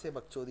ऐसे ऐसे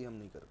बकचोदी हम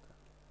नहीं करते।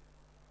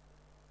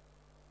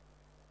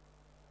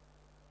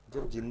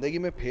 जब जिंदगी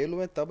में फेल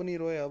हुए तब नहीं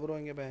रोए, अब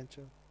रोएंगे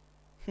बहनचोद।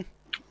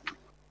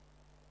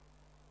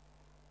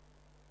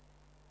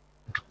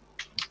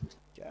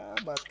 क्या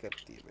बात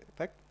करती है बे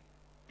फैक्ट।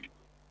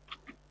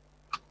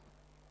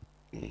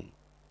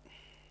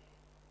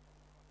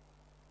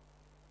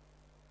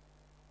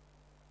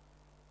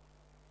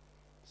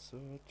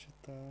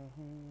 सोचता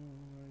हूँ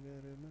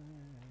अगर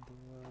मैं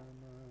दुआ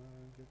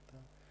मांगता,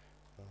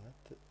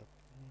 बात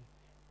अपनी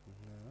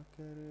ना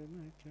कर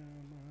मैं क्या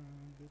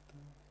मांगता।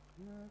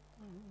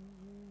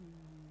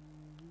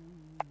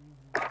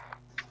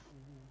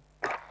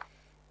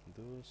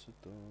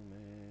 दोस्तों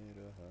में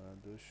रहा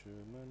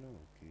दुश्मनों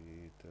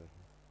की तरह,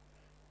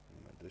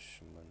 मैं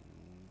दुश्मन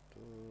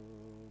तो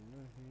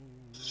नहीं।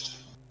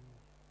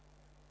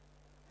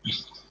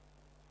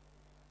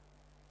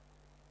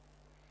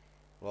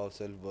 वाव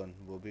सेल्फ बर्न,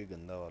 वो भी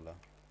गंदा वाला।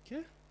 क्या?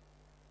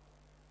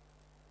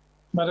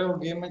 अरे वो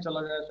गेम में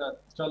चला गया शायद,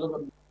 चालू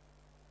कर।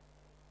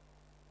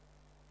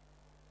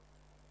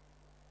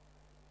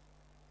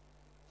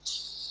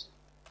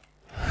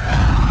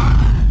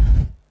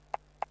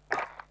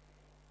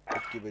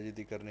 खुद की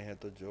बेइज्जती करनी है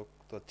तो जोक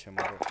तो अच्छे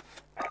मारो।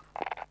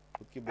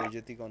 खुद की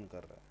बेइज्जती कौन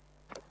कर रहा है?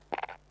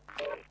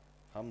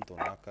 हम तो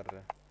ना कर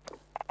रहे,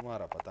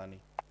 तुम्हारा पता नहीं।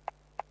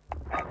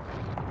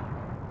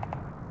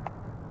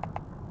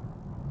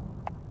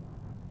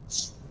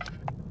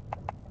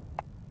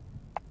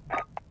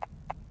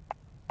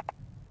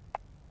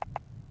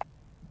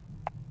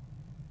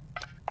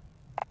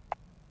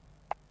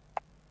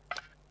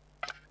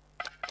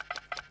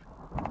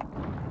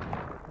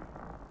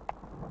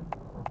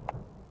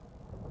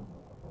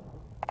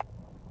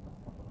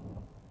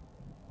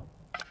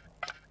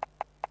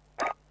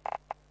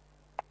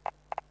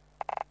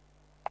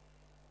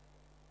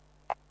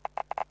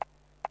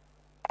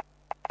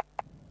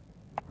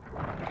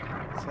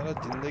 सारा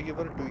जिंदगी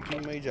पर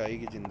ट्विकिंग में ही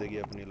जाएगी जिंदगी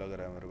अपनी, लग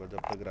रहा है मेरे को, जब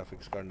तक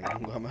ग्राफिक्स कार्ड नहीं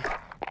लूंगा मैं।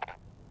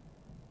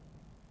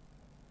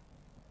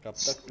 कब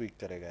तक ट्विक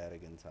करेगा यार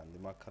एक इंसान,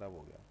 दिमाग खराब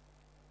हो गया।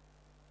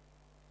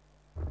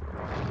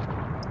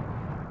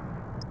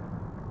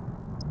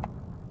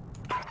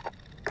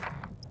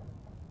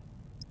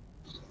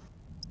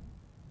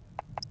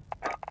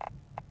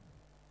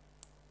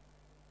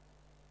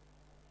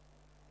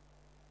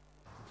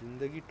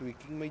 जिंदगी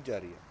ट्विकिंग में ही जा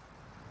रही है।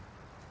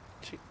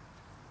 छी।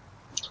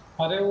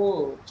 अरे वो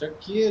चेक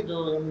किए जो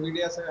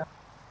मीडिया से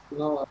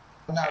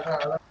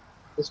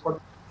डिस्कॉर्ड,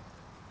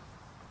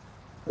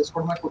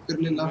 डिस्कॉर्ड में कुछ कर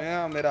लेना।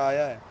 मैं मेरा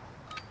आया है।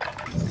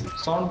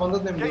 साउंड बंद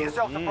दे Get मेरे।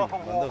 yourself a proper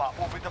warm up.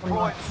 We'll be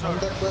deploying soon.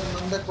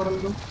 Nandak पर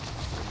लो।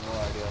 No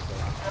idea sir.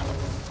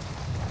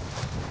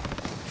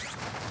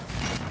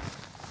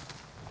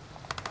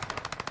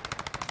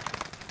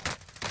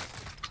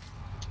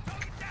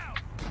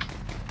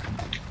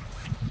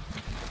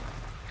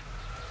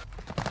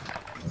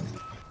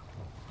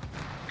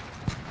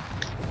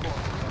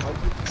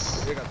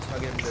 एक अच्छा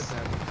गेम लेते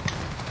हैं अभी।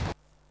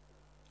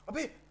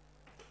 अबे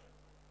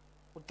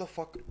what the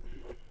fuck.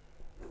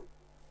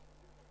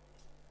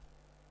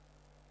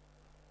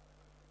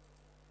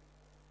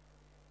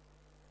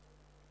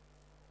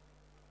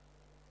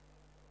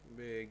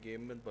 Bay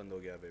game में बंद हो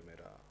गया बे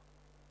मेरा।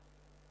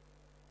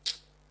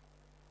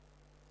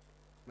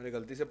 मैंने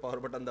गलती से पावर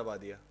बटन दबा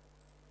दिया।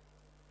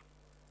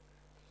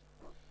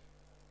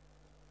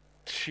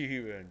 छी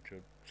बेंचो,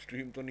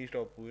 स्ट्रीम तो नहीं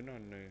स्टॉप हुई ना?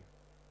 नहीं।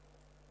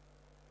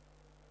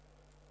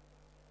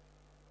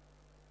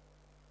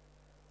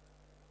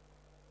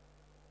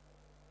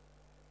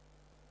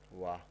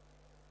 वाह,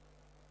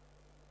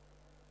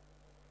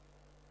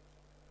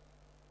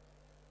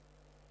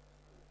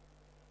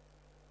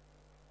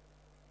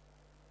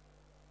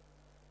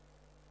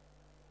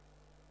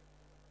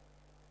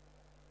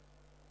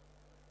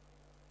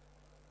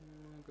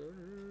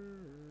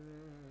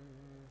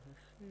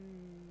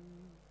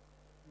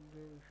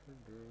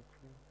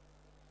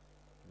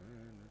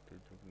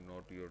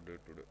 not your day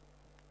today,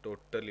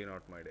 totally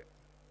not my day.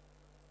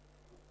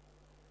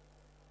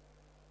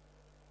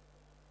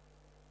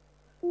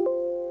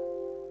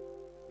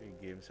 एक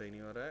गेम सही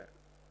नहीं हो रहा है,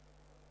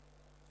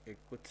 एक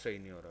कुछ सही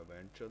नहीं हो रहा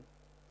बेंचो।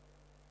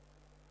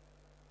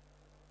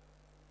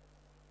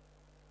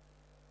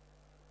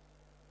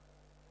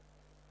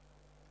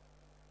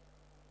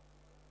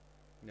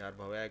 यार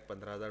भव्या एक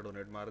 15,000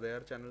 डोनेट मार दे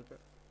यार चैनल पे,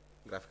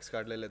 ग्राफिक्स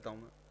कार्ड ले लेता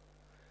हूँ मैं।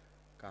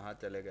 कहाँ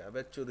चले गए?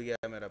 अबे चुद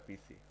गया मेरा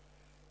पीसी,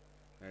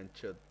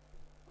 चुद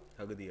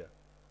हग दिया।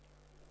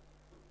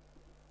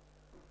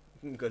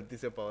 गलती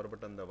से पावर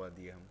बटन दबा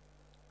दिए हम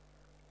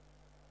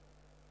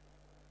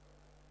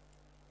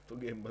तो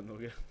गेम बंद हो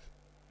गया।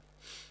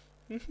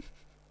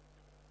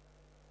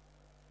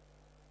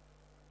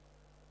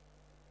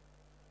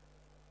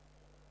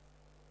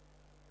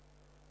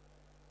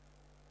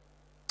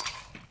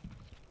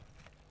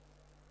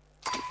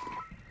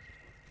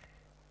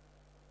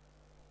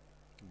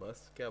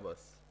 बस क्या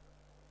बस?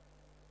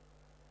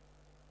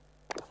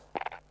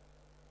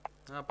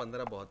 हाँ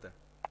 15 बहुत है,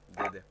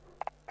 दे दे।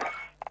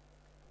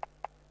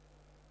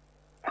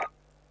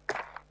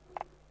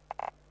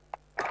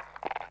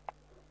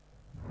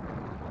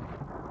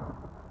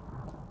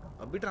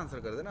 अभी ट्रांसफर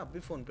कर दे ना, अभी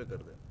फोन पे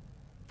कर दे,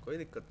 कोई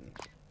दिक्कत नहीं।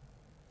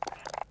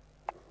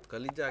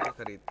 कल ही जाके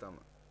खरीदता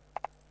मैं।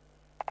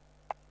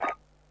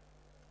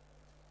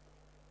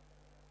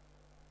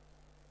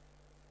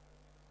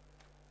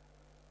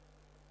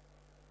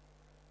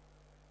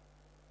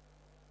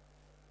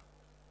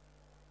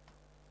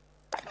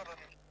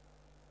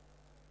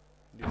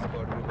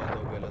 डिस्कॉर्ड भी बंद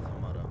हो गया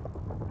हमारा।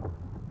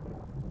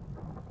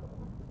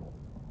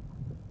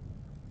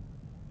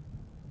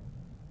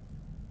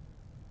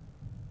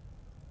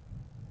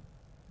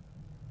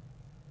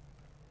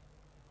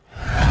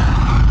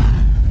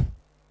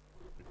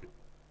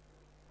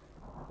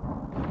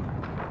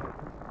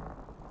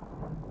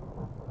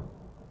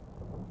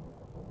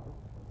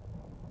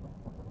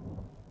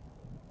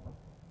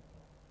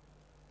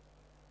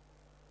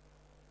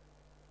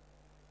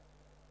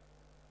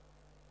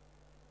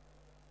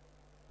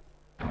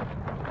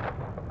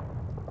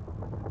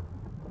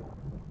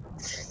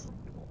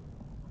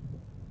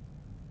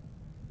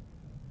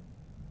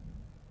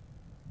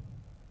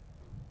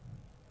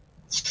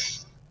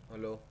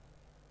 हेलो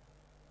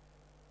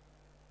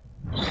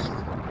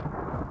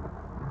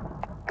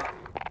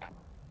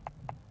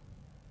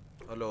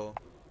हेलो,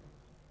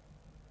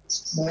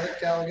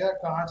 क्या हो गया?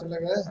 कहाँ चले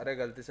गए? अरे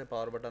गलती से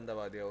पावर बटन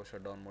दबा दिया, वो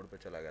शटडाउन मोड पे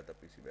चला गया था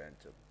पीसी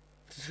बेंचो।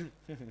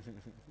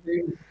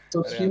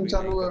 तो अरे स्ट्रीम अभी नहीं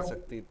चालू कर है।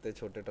 सकती, इतने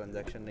छोटे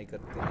ट्रांजैक्शन नहीं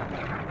करती ना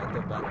मैं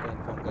तो बैंक को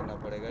इन्फॉर्म करना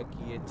पड़ेगा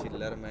कि ये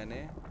चिल्लर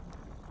मैंने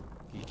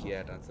की किया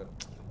है ट्रांसफर।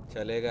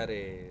 चलेगा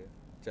रे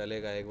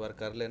चलेगा, एक बार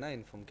कर लेना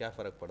इन्फॉर्म, क्या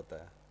फ़र्क पड़ता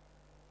है।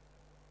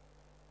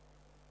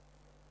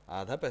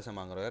 आधा पैसा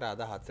मांग रहा हो यार,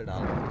 आधा हाथ से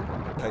डाल रहा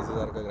हूँ।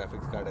 28,000 का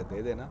ग्राफिक्स कार्ड है,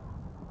 दे देना,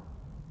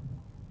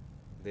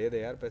 दे दे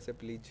यार पैसे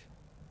प्लीज।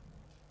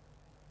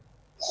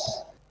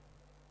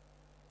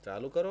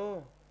 चालू करो।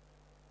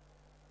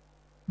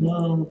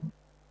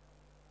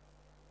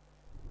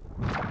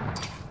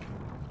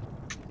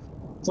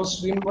 तो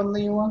स्ट्रीम बंद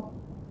नहीं हुआ?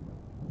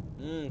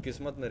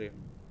 किस्मत मेरी,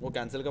 वो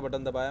कैंसिल का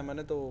बटन दबाया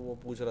मैंने तो वो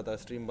पूछ रहा था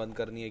स्ट्रीम बंद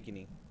करनी है कि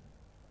नहीं।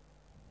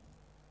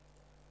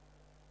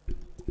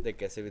 देख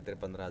कैसे भी तेरे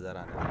 15,000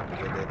 आने,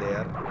 ये दे दे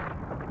यार।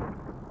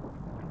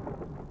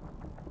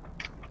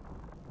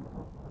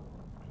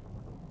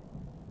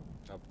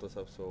 अब तो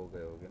सब सो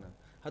गए होगे ना।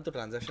 हाँ तो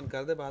ट्रांजैक्शन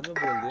कर दे, बाद में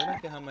बोल दिया ना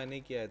कि हाँ मैंने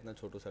किया इतना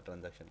छोटू सा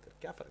ट्रांजैक्शन कर,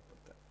 क्या फ़र्क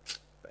पड़ता है।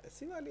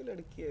 पैसे वाली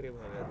लड़की है रे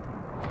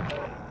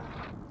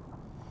भगत।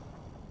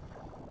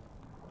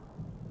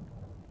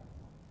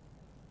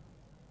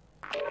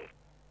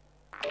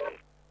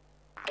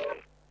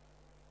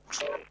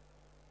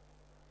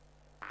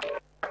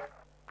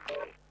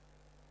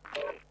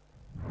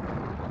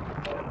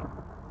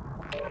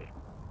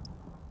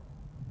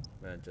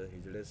 जो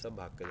हिजड़े सब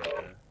भाग के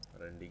जाते हैं,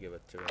 रंडी के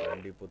बच्चे,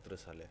 रंडी पुत्र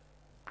साले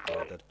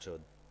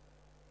चोद।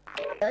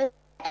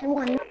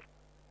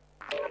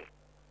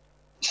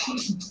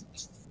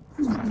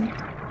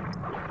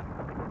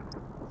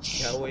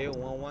 क्या वो ये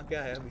उआ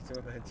क्या है बीच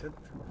में बहनचोद?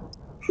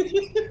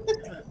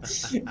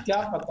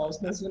 क्या पता,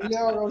 उसने सुन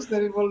लिया होगा, उसने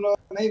भी बोल रहा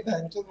नहीं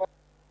बहनचोद।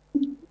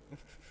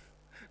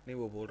 नहीं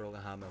वो बोल रहा होगा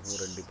हाँ मैं हूँ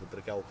रंडी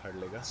पुत्र, क्या उखाड़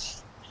लेगा।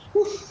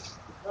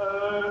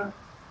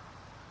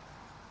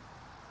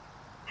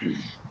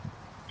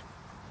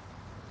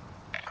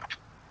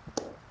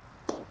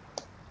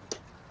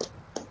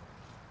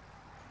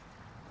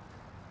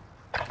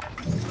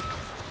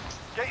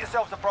 Get your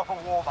yourselves a proper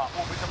warm-up.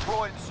 We'll be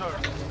deploying soon.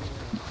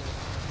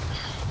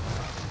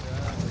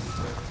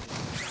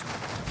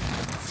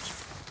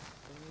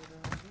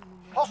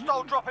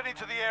 Hostile dropping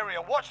into the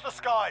area. Watch the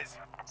skies.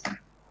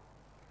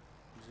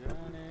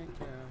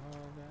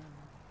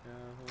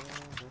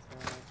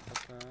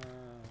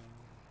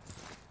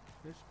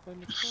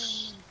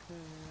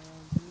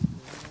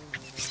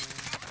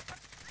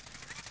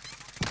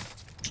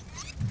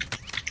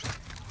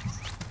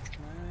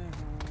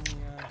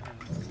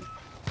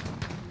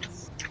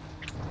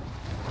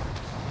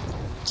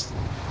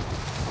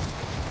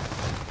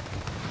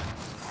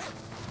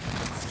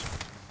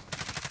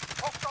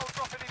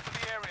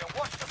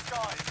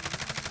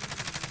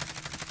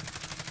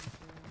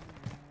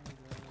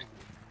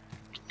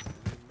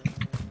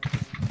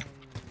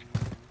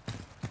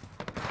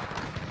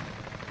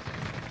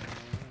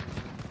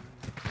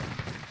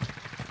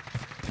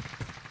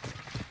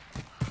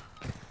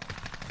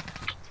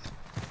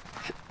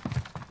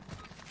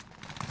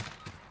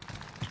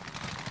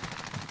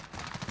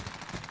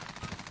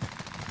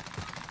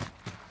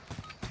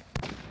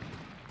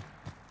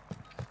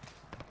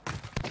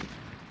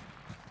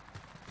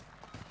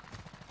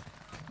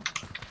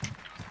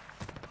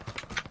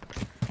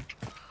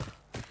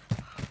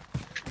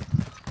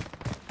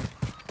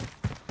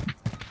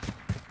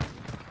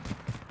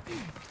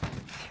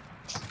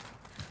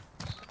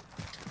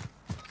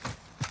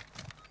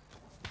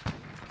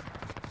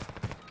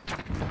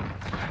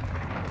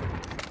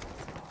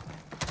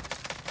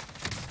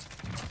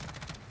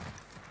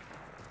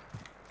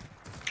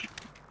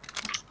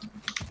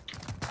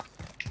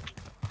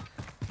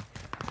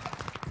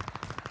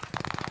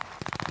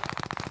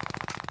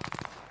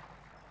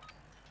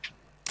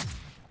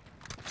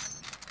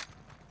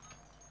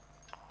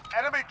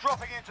 Enemy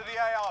dropping into the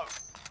AO.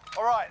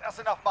 All right, that's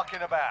enough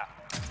mucking about.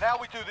 Now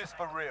we do this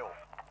for real.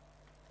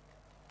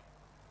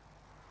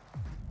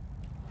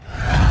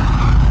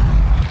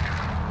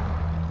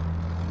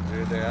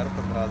 दे दे यार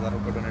 15,000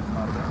 रुपये donate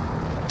मार दे।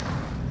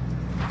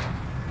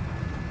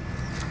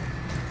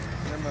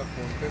 मैं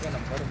phone पे का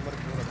number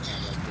क्यों रखना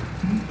चाहता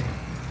हूँ?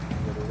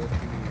 जरूरत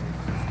ही नहीं है।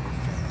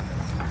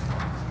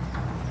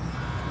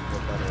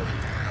 बता रहा हूँ।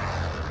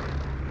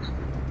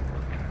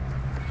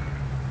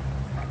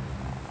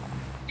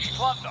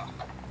 Plunder.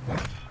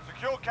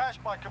 Secure cash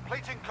by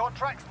completing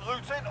contracts,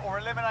 looting, or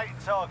eliminating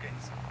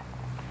targets.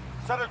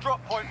 Set a drop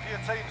point for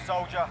your team,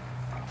 soldier.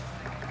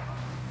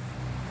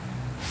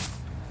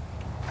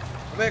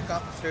 अबे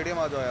स्टेडियम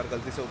आ जाओ यार,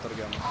 गलती से उतर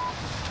गया मैं।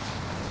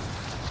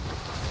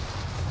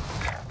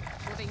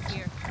 Moving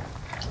here.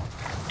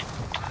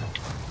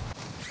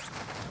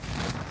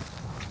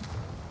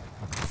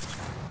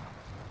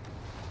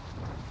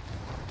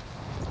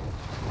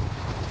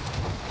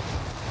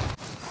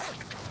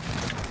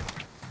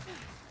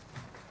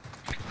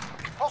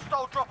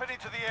 Hostile dropping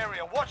into the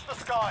area. Watch the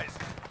skies.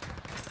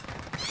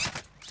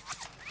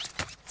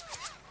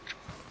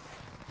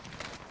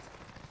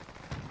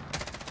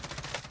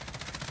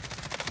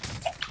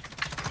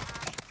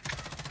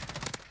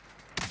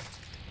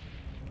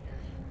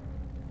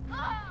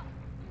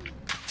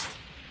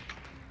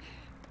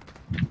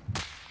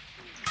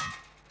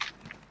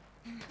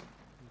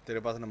 तेरे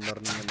पास नंबर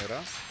नहीं है मेरा।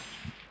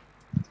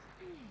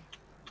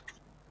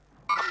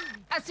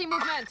 I see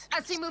movement. I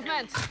see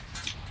movement.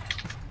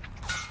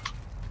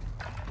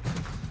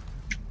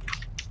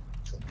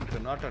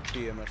 इतना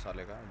टट्टी है मैं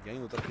साले का, यहीं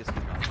उतर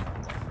किसकी नाम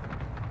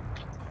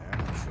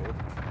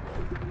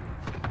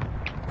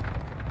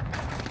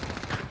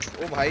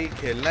ओ भाई,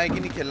 खेलना है कि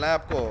नहीं खेलना है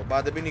आपको?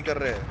 बात भी नहीं कर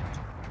रहे।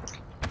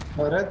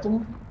 अरे तुम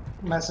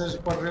मैसेज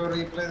पढ़ रहे हो,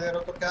 रिप्लाई दे रहे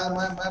हो, तो क्या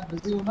मैं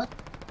बिजी हूँ ना।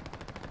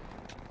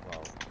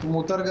 तुम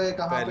उतर गए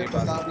कहाँ पे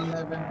बता भी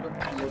नहीं।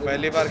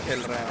 पहली बार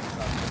खेल रहे हैं हम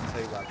साथ,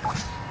 सही बात है।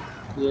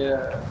 ये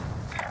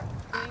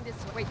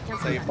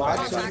सही बात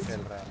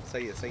खेल रहे हैं,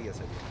 सही है सही है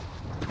सही है।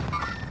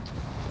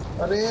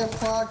 अरे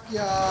फक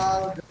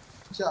यार,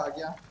 आ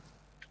गया।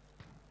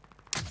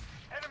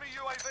 Enemy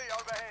UAV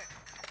overhead.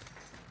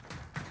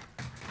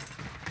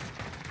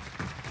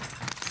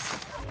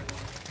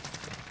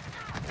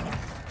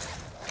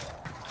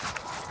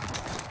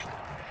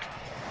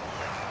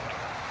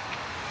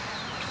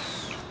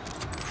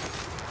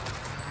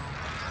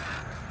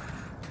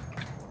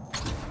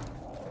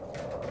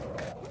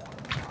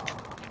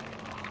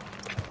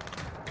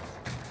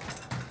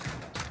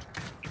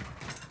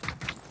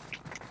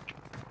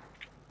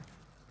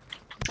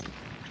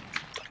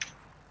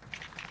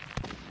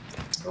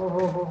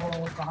 ओहो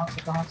हो कहाँ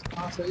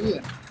से ये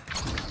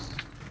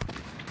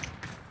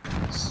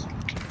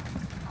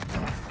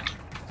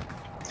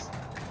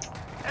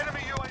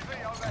Enemy UAV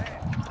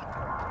overhead.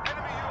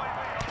 Enemy UAV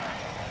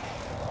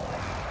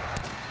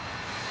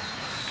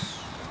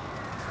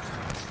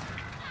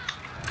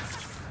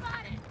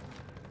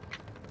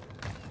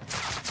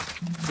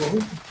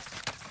बहुत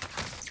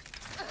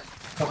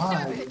कहाँ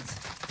है?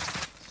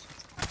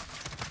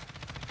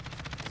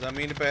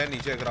 जमीन पे है,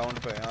 नीचे ग्राउंड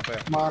पे, यहाँ पे।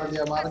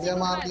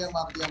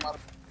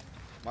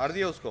 मार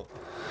दिया उसको।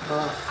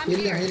 हाँ,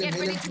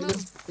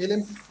 हिल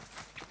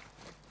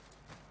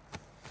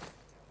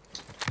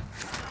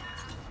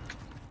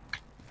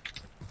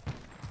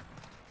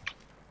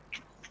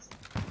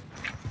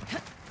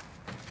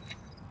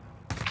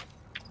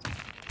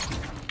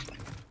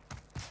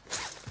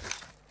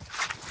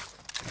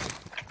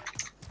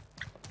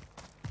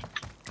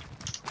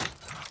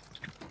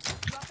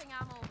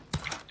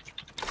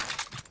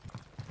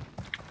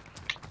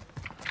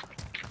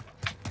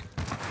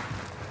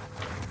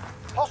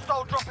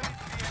Hostile dropping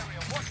into the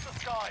area. Watch the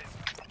skies.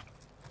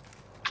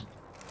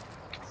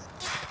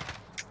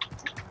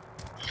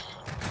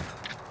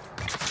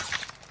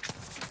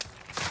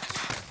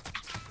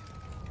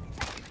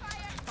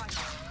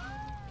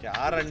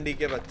 क्या रंडी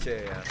के बच्चे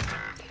हैं यार।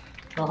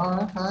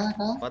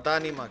 कहाँ पता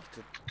नहीं माँ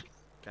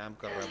कैंप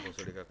कर रहा है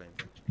भोसड़ी का कहीं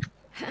पे।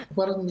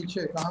 ऊपर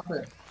नीचे कहाँ पे?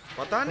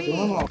 पता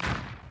नहीं।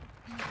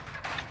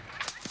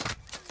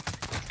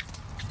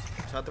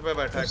 छत पे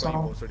बैठा है कोई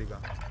भोसड़ी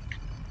का।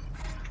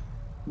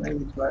 नहीं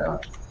निकला।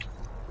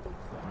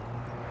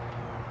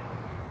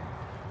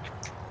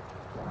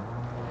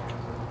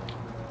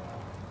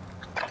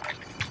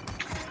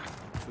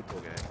 छूट हो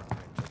गया है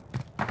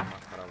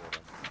खराब हो रहा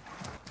है।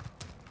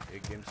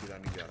 एक गेम सीधा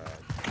नहीं जा रहा है।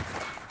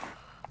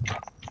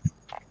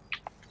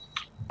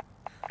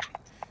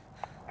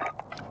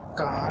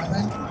 कहाँ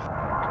है?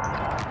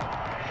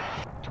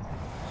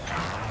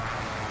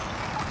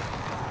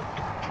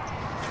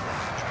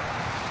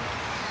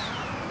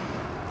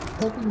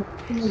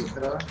 नहीं दिख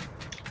रहा।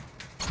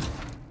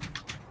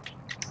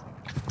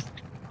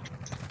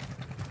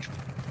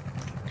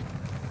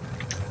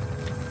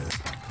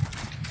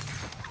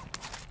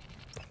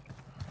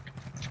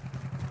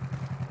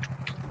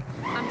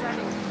 I'm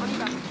driving. On your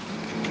back.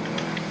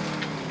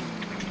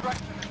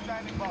 Extraction is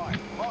standing by.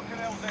 Mark an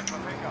LZ for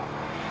pickup.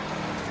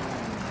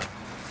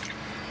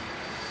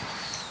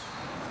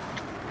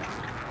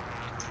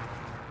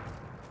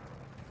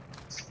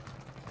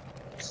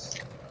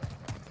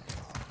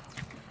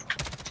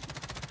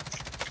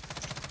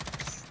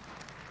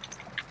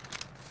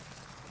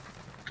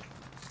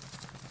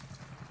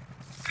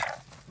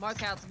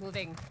 Mark out.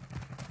 Moving.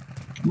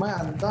 मैं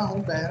अंधा हूँ,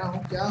 बहरा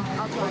हूँ, क्या हूँ?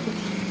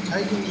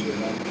 दिखाई क्यों नहीं दे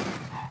रहा?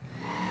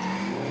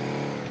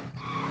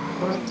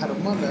 थोड़ा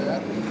थर्मल है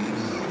यार।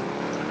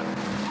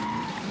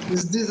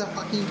 Is this a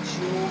fucking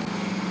joke?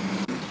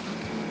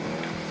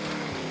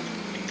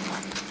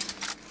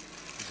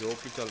 Joke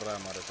ही चल रहा है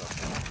हमारे साथ।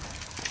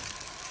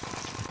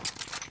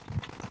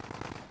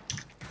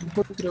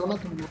 ऊपर उतरे हो ना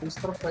तुम लोग, इस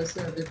तरफ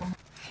कैसे है देखो।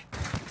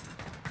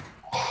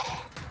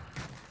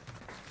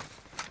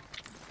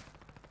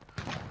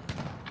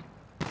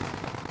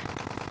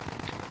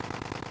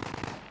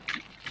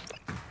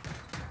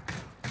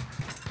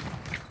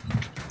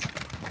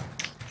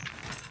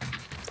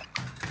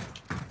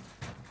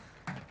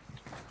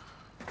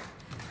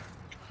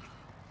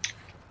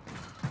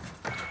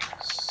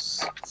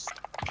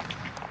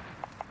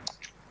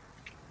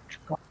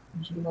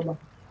 वाला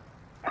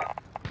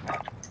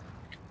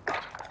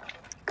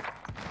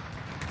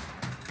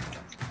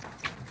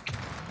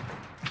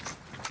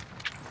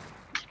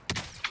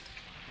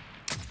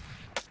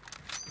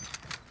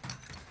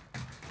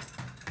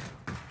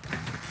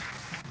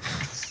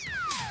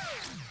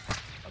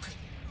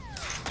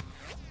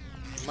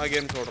मैं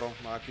गेम छोड़ रहा हूँ।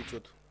 मैं आकी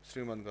चुत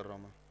स्ट्रीम बंद कर रहा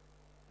हूँ। मैं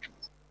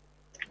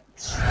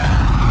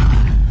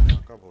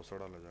का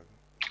भोसड़ा ले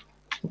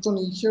जाके तो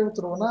नीचे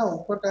उतरो ना,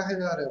 ऊपर काहे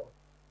जा रहे हो?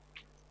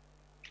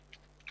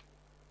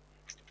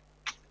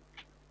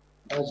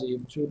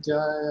 अजीब चूतिया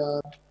है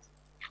यार।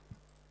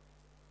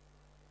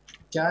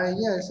 क्या है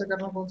ये? ऐसा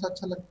करना कौन सा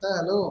अच्छा लगता है?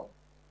 हेलो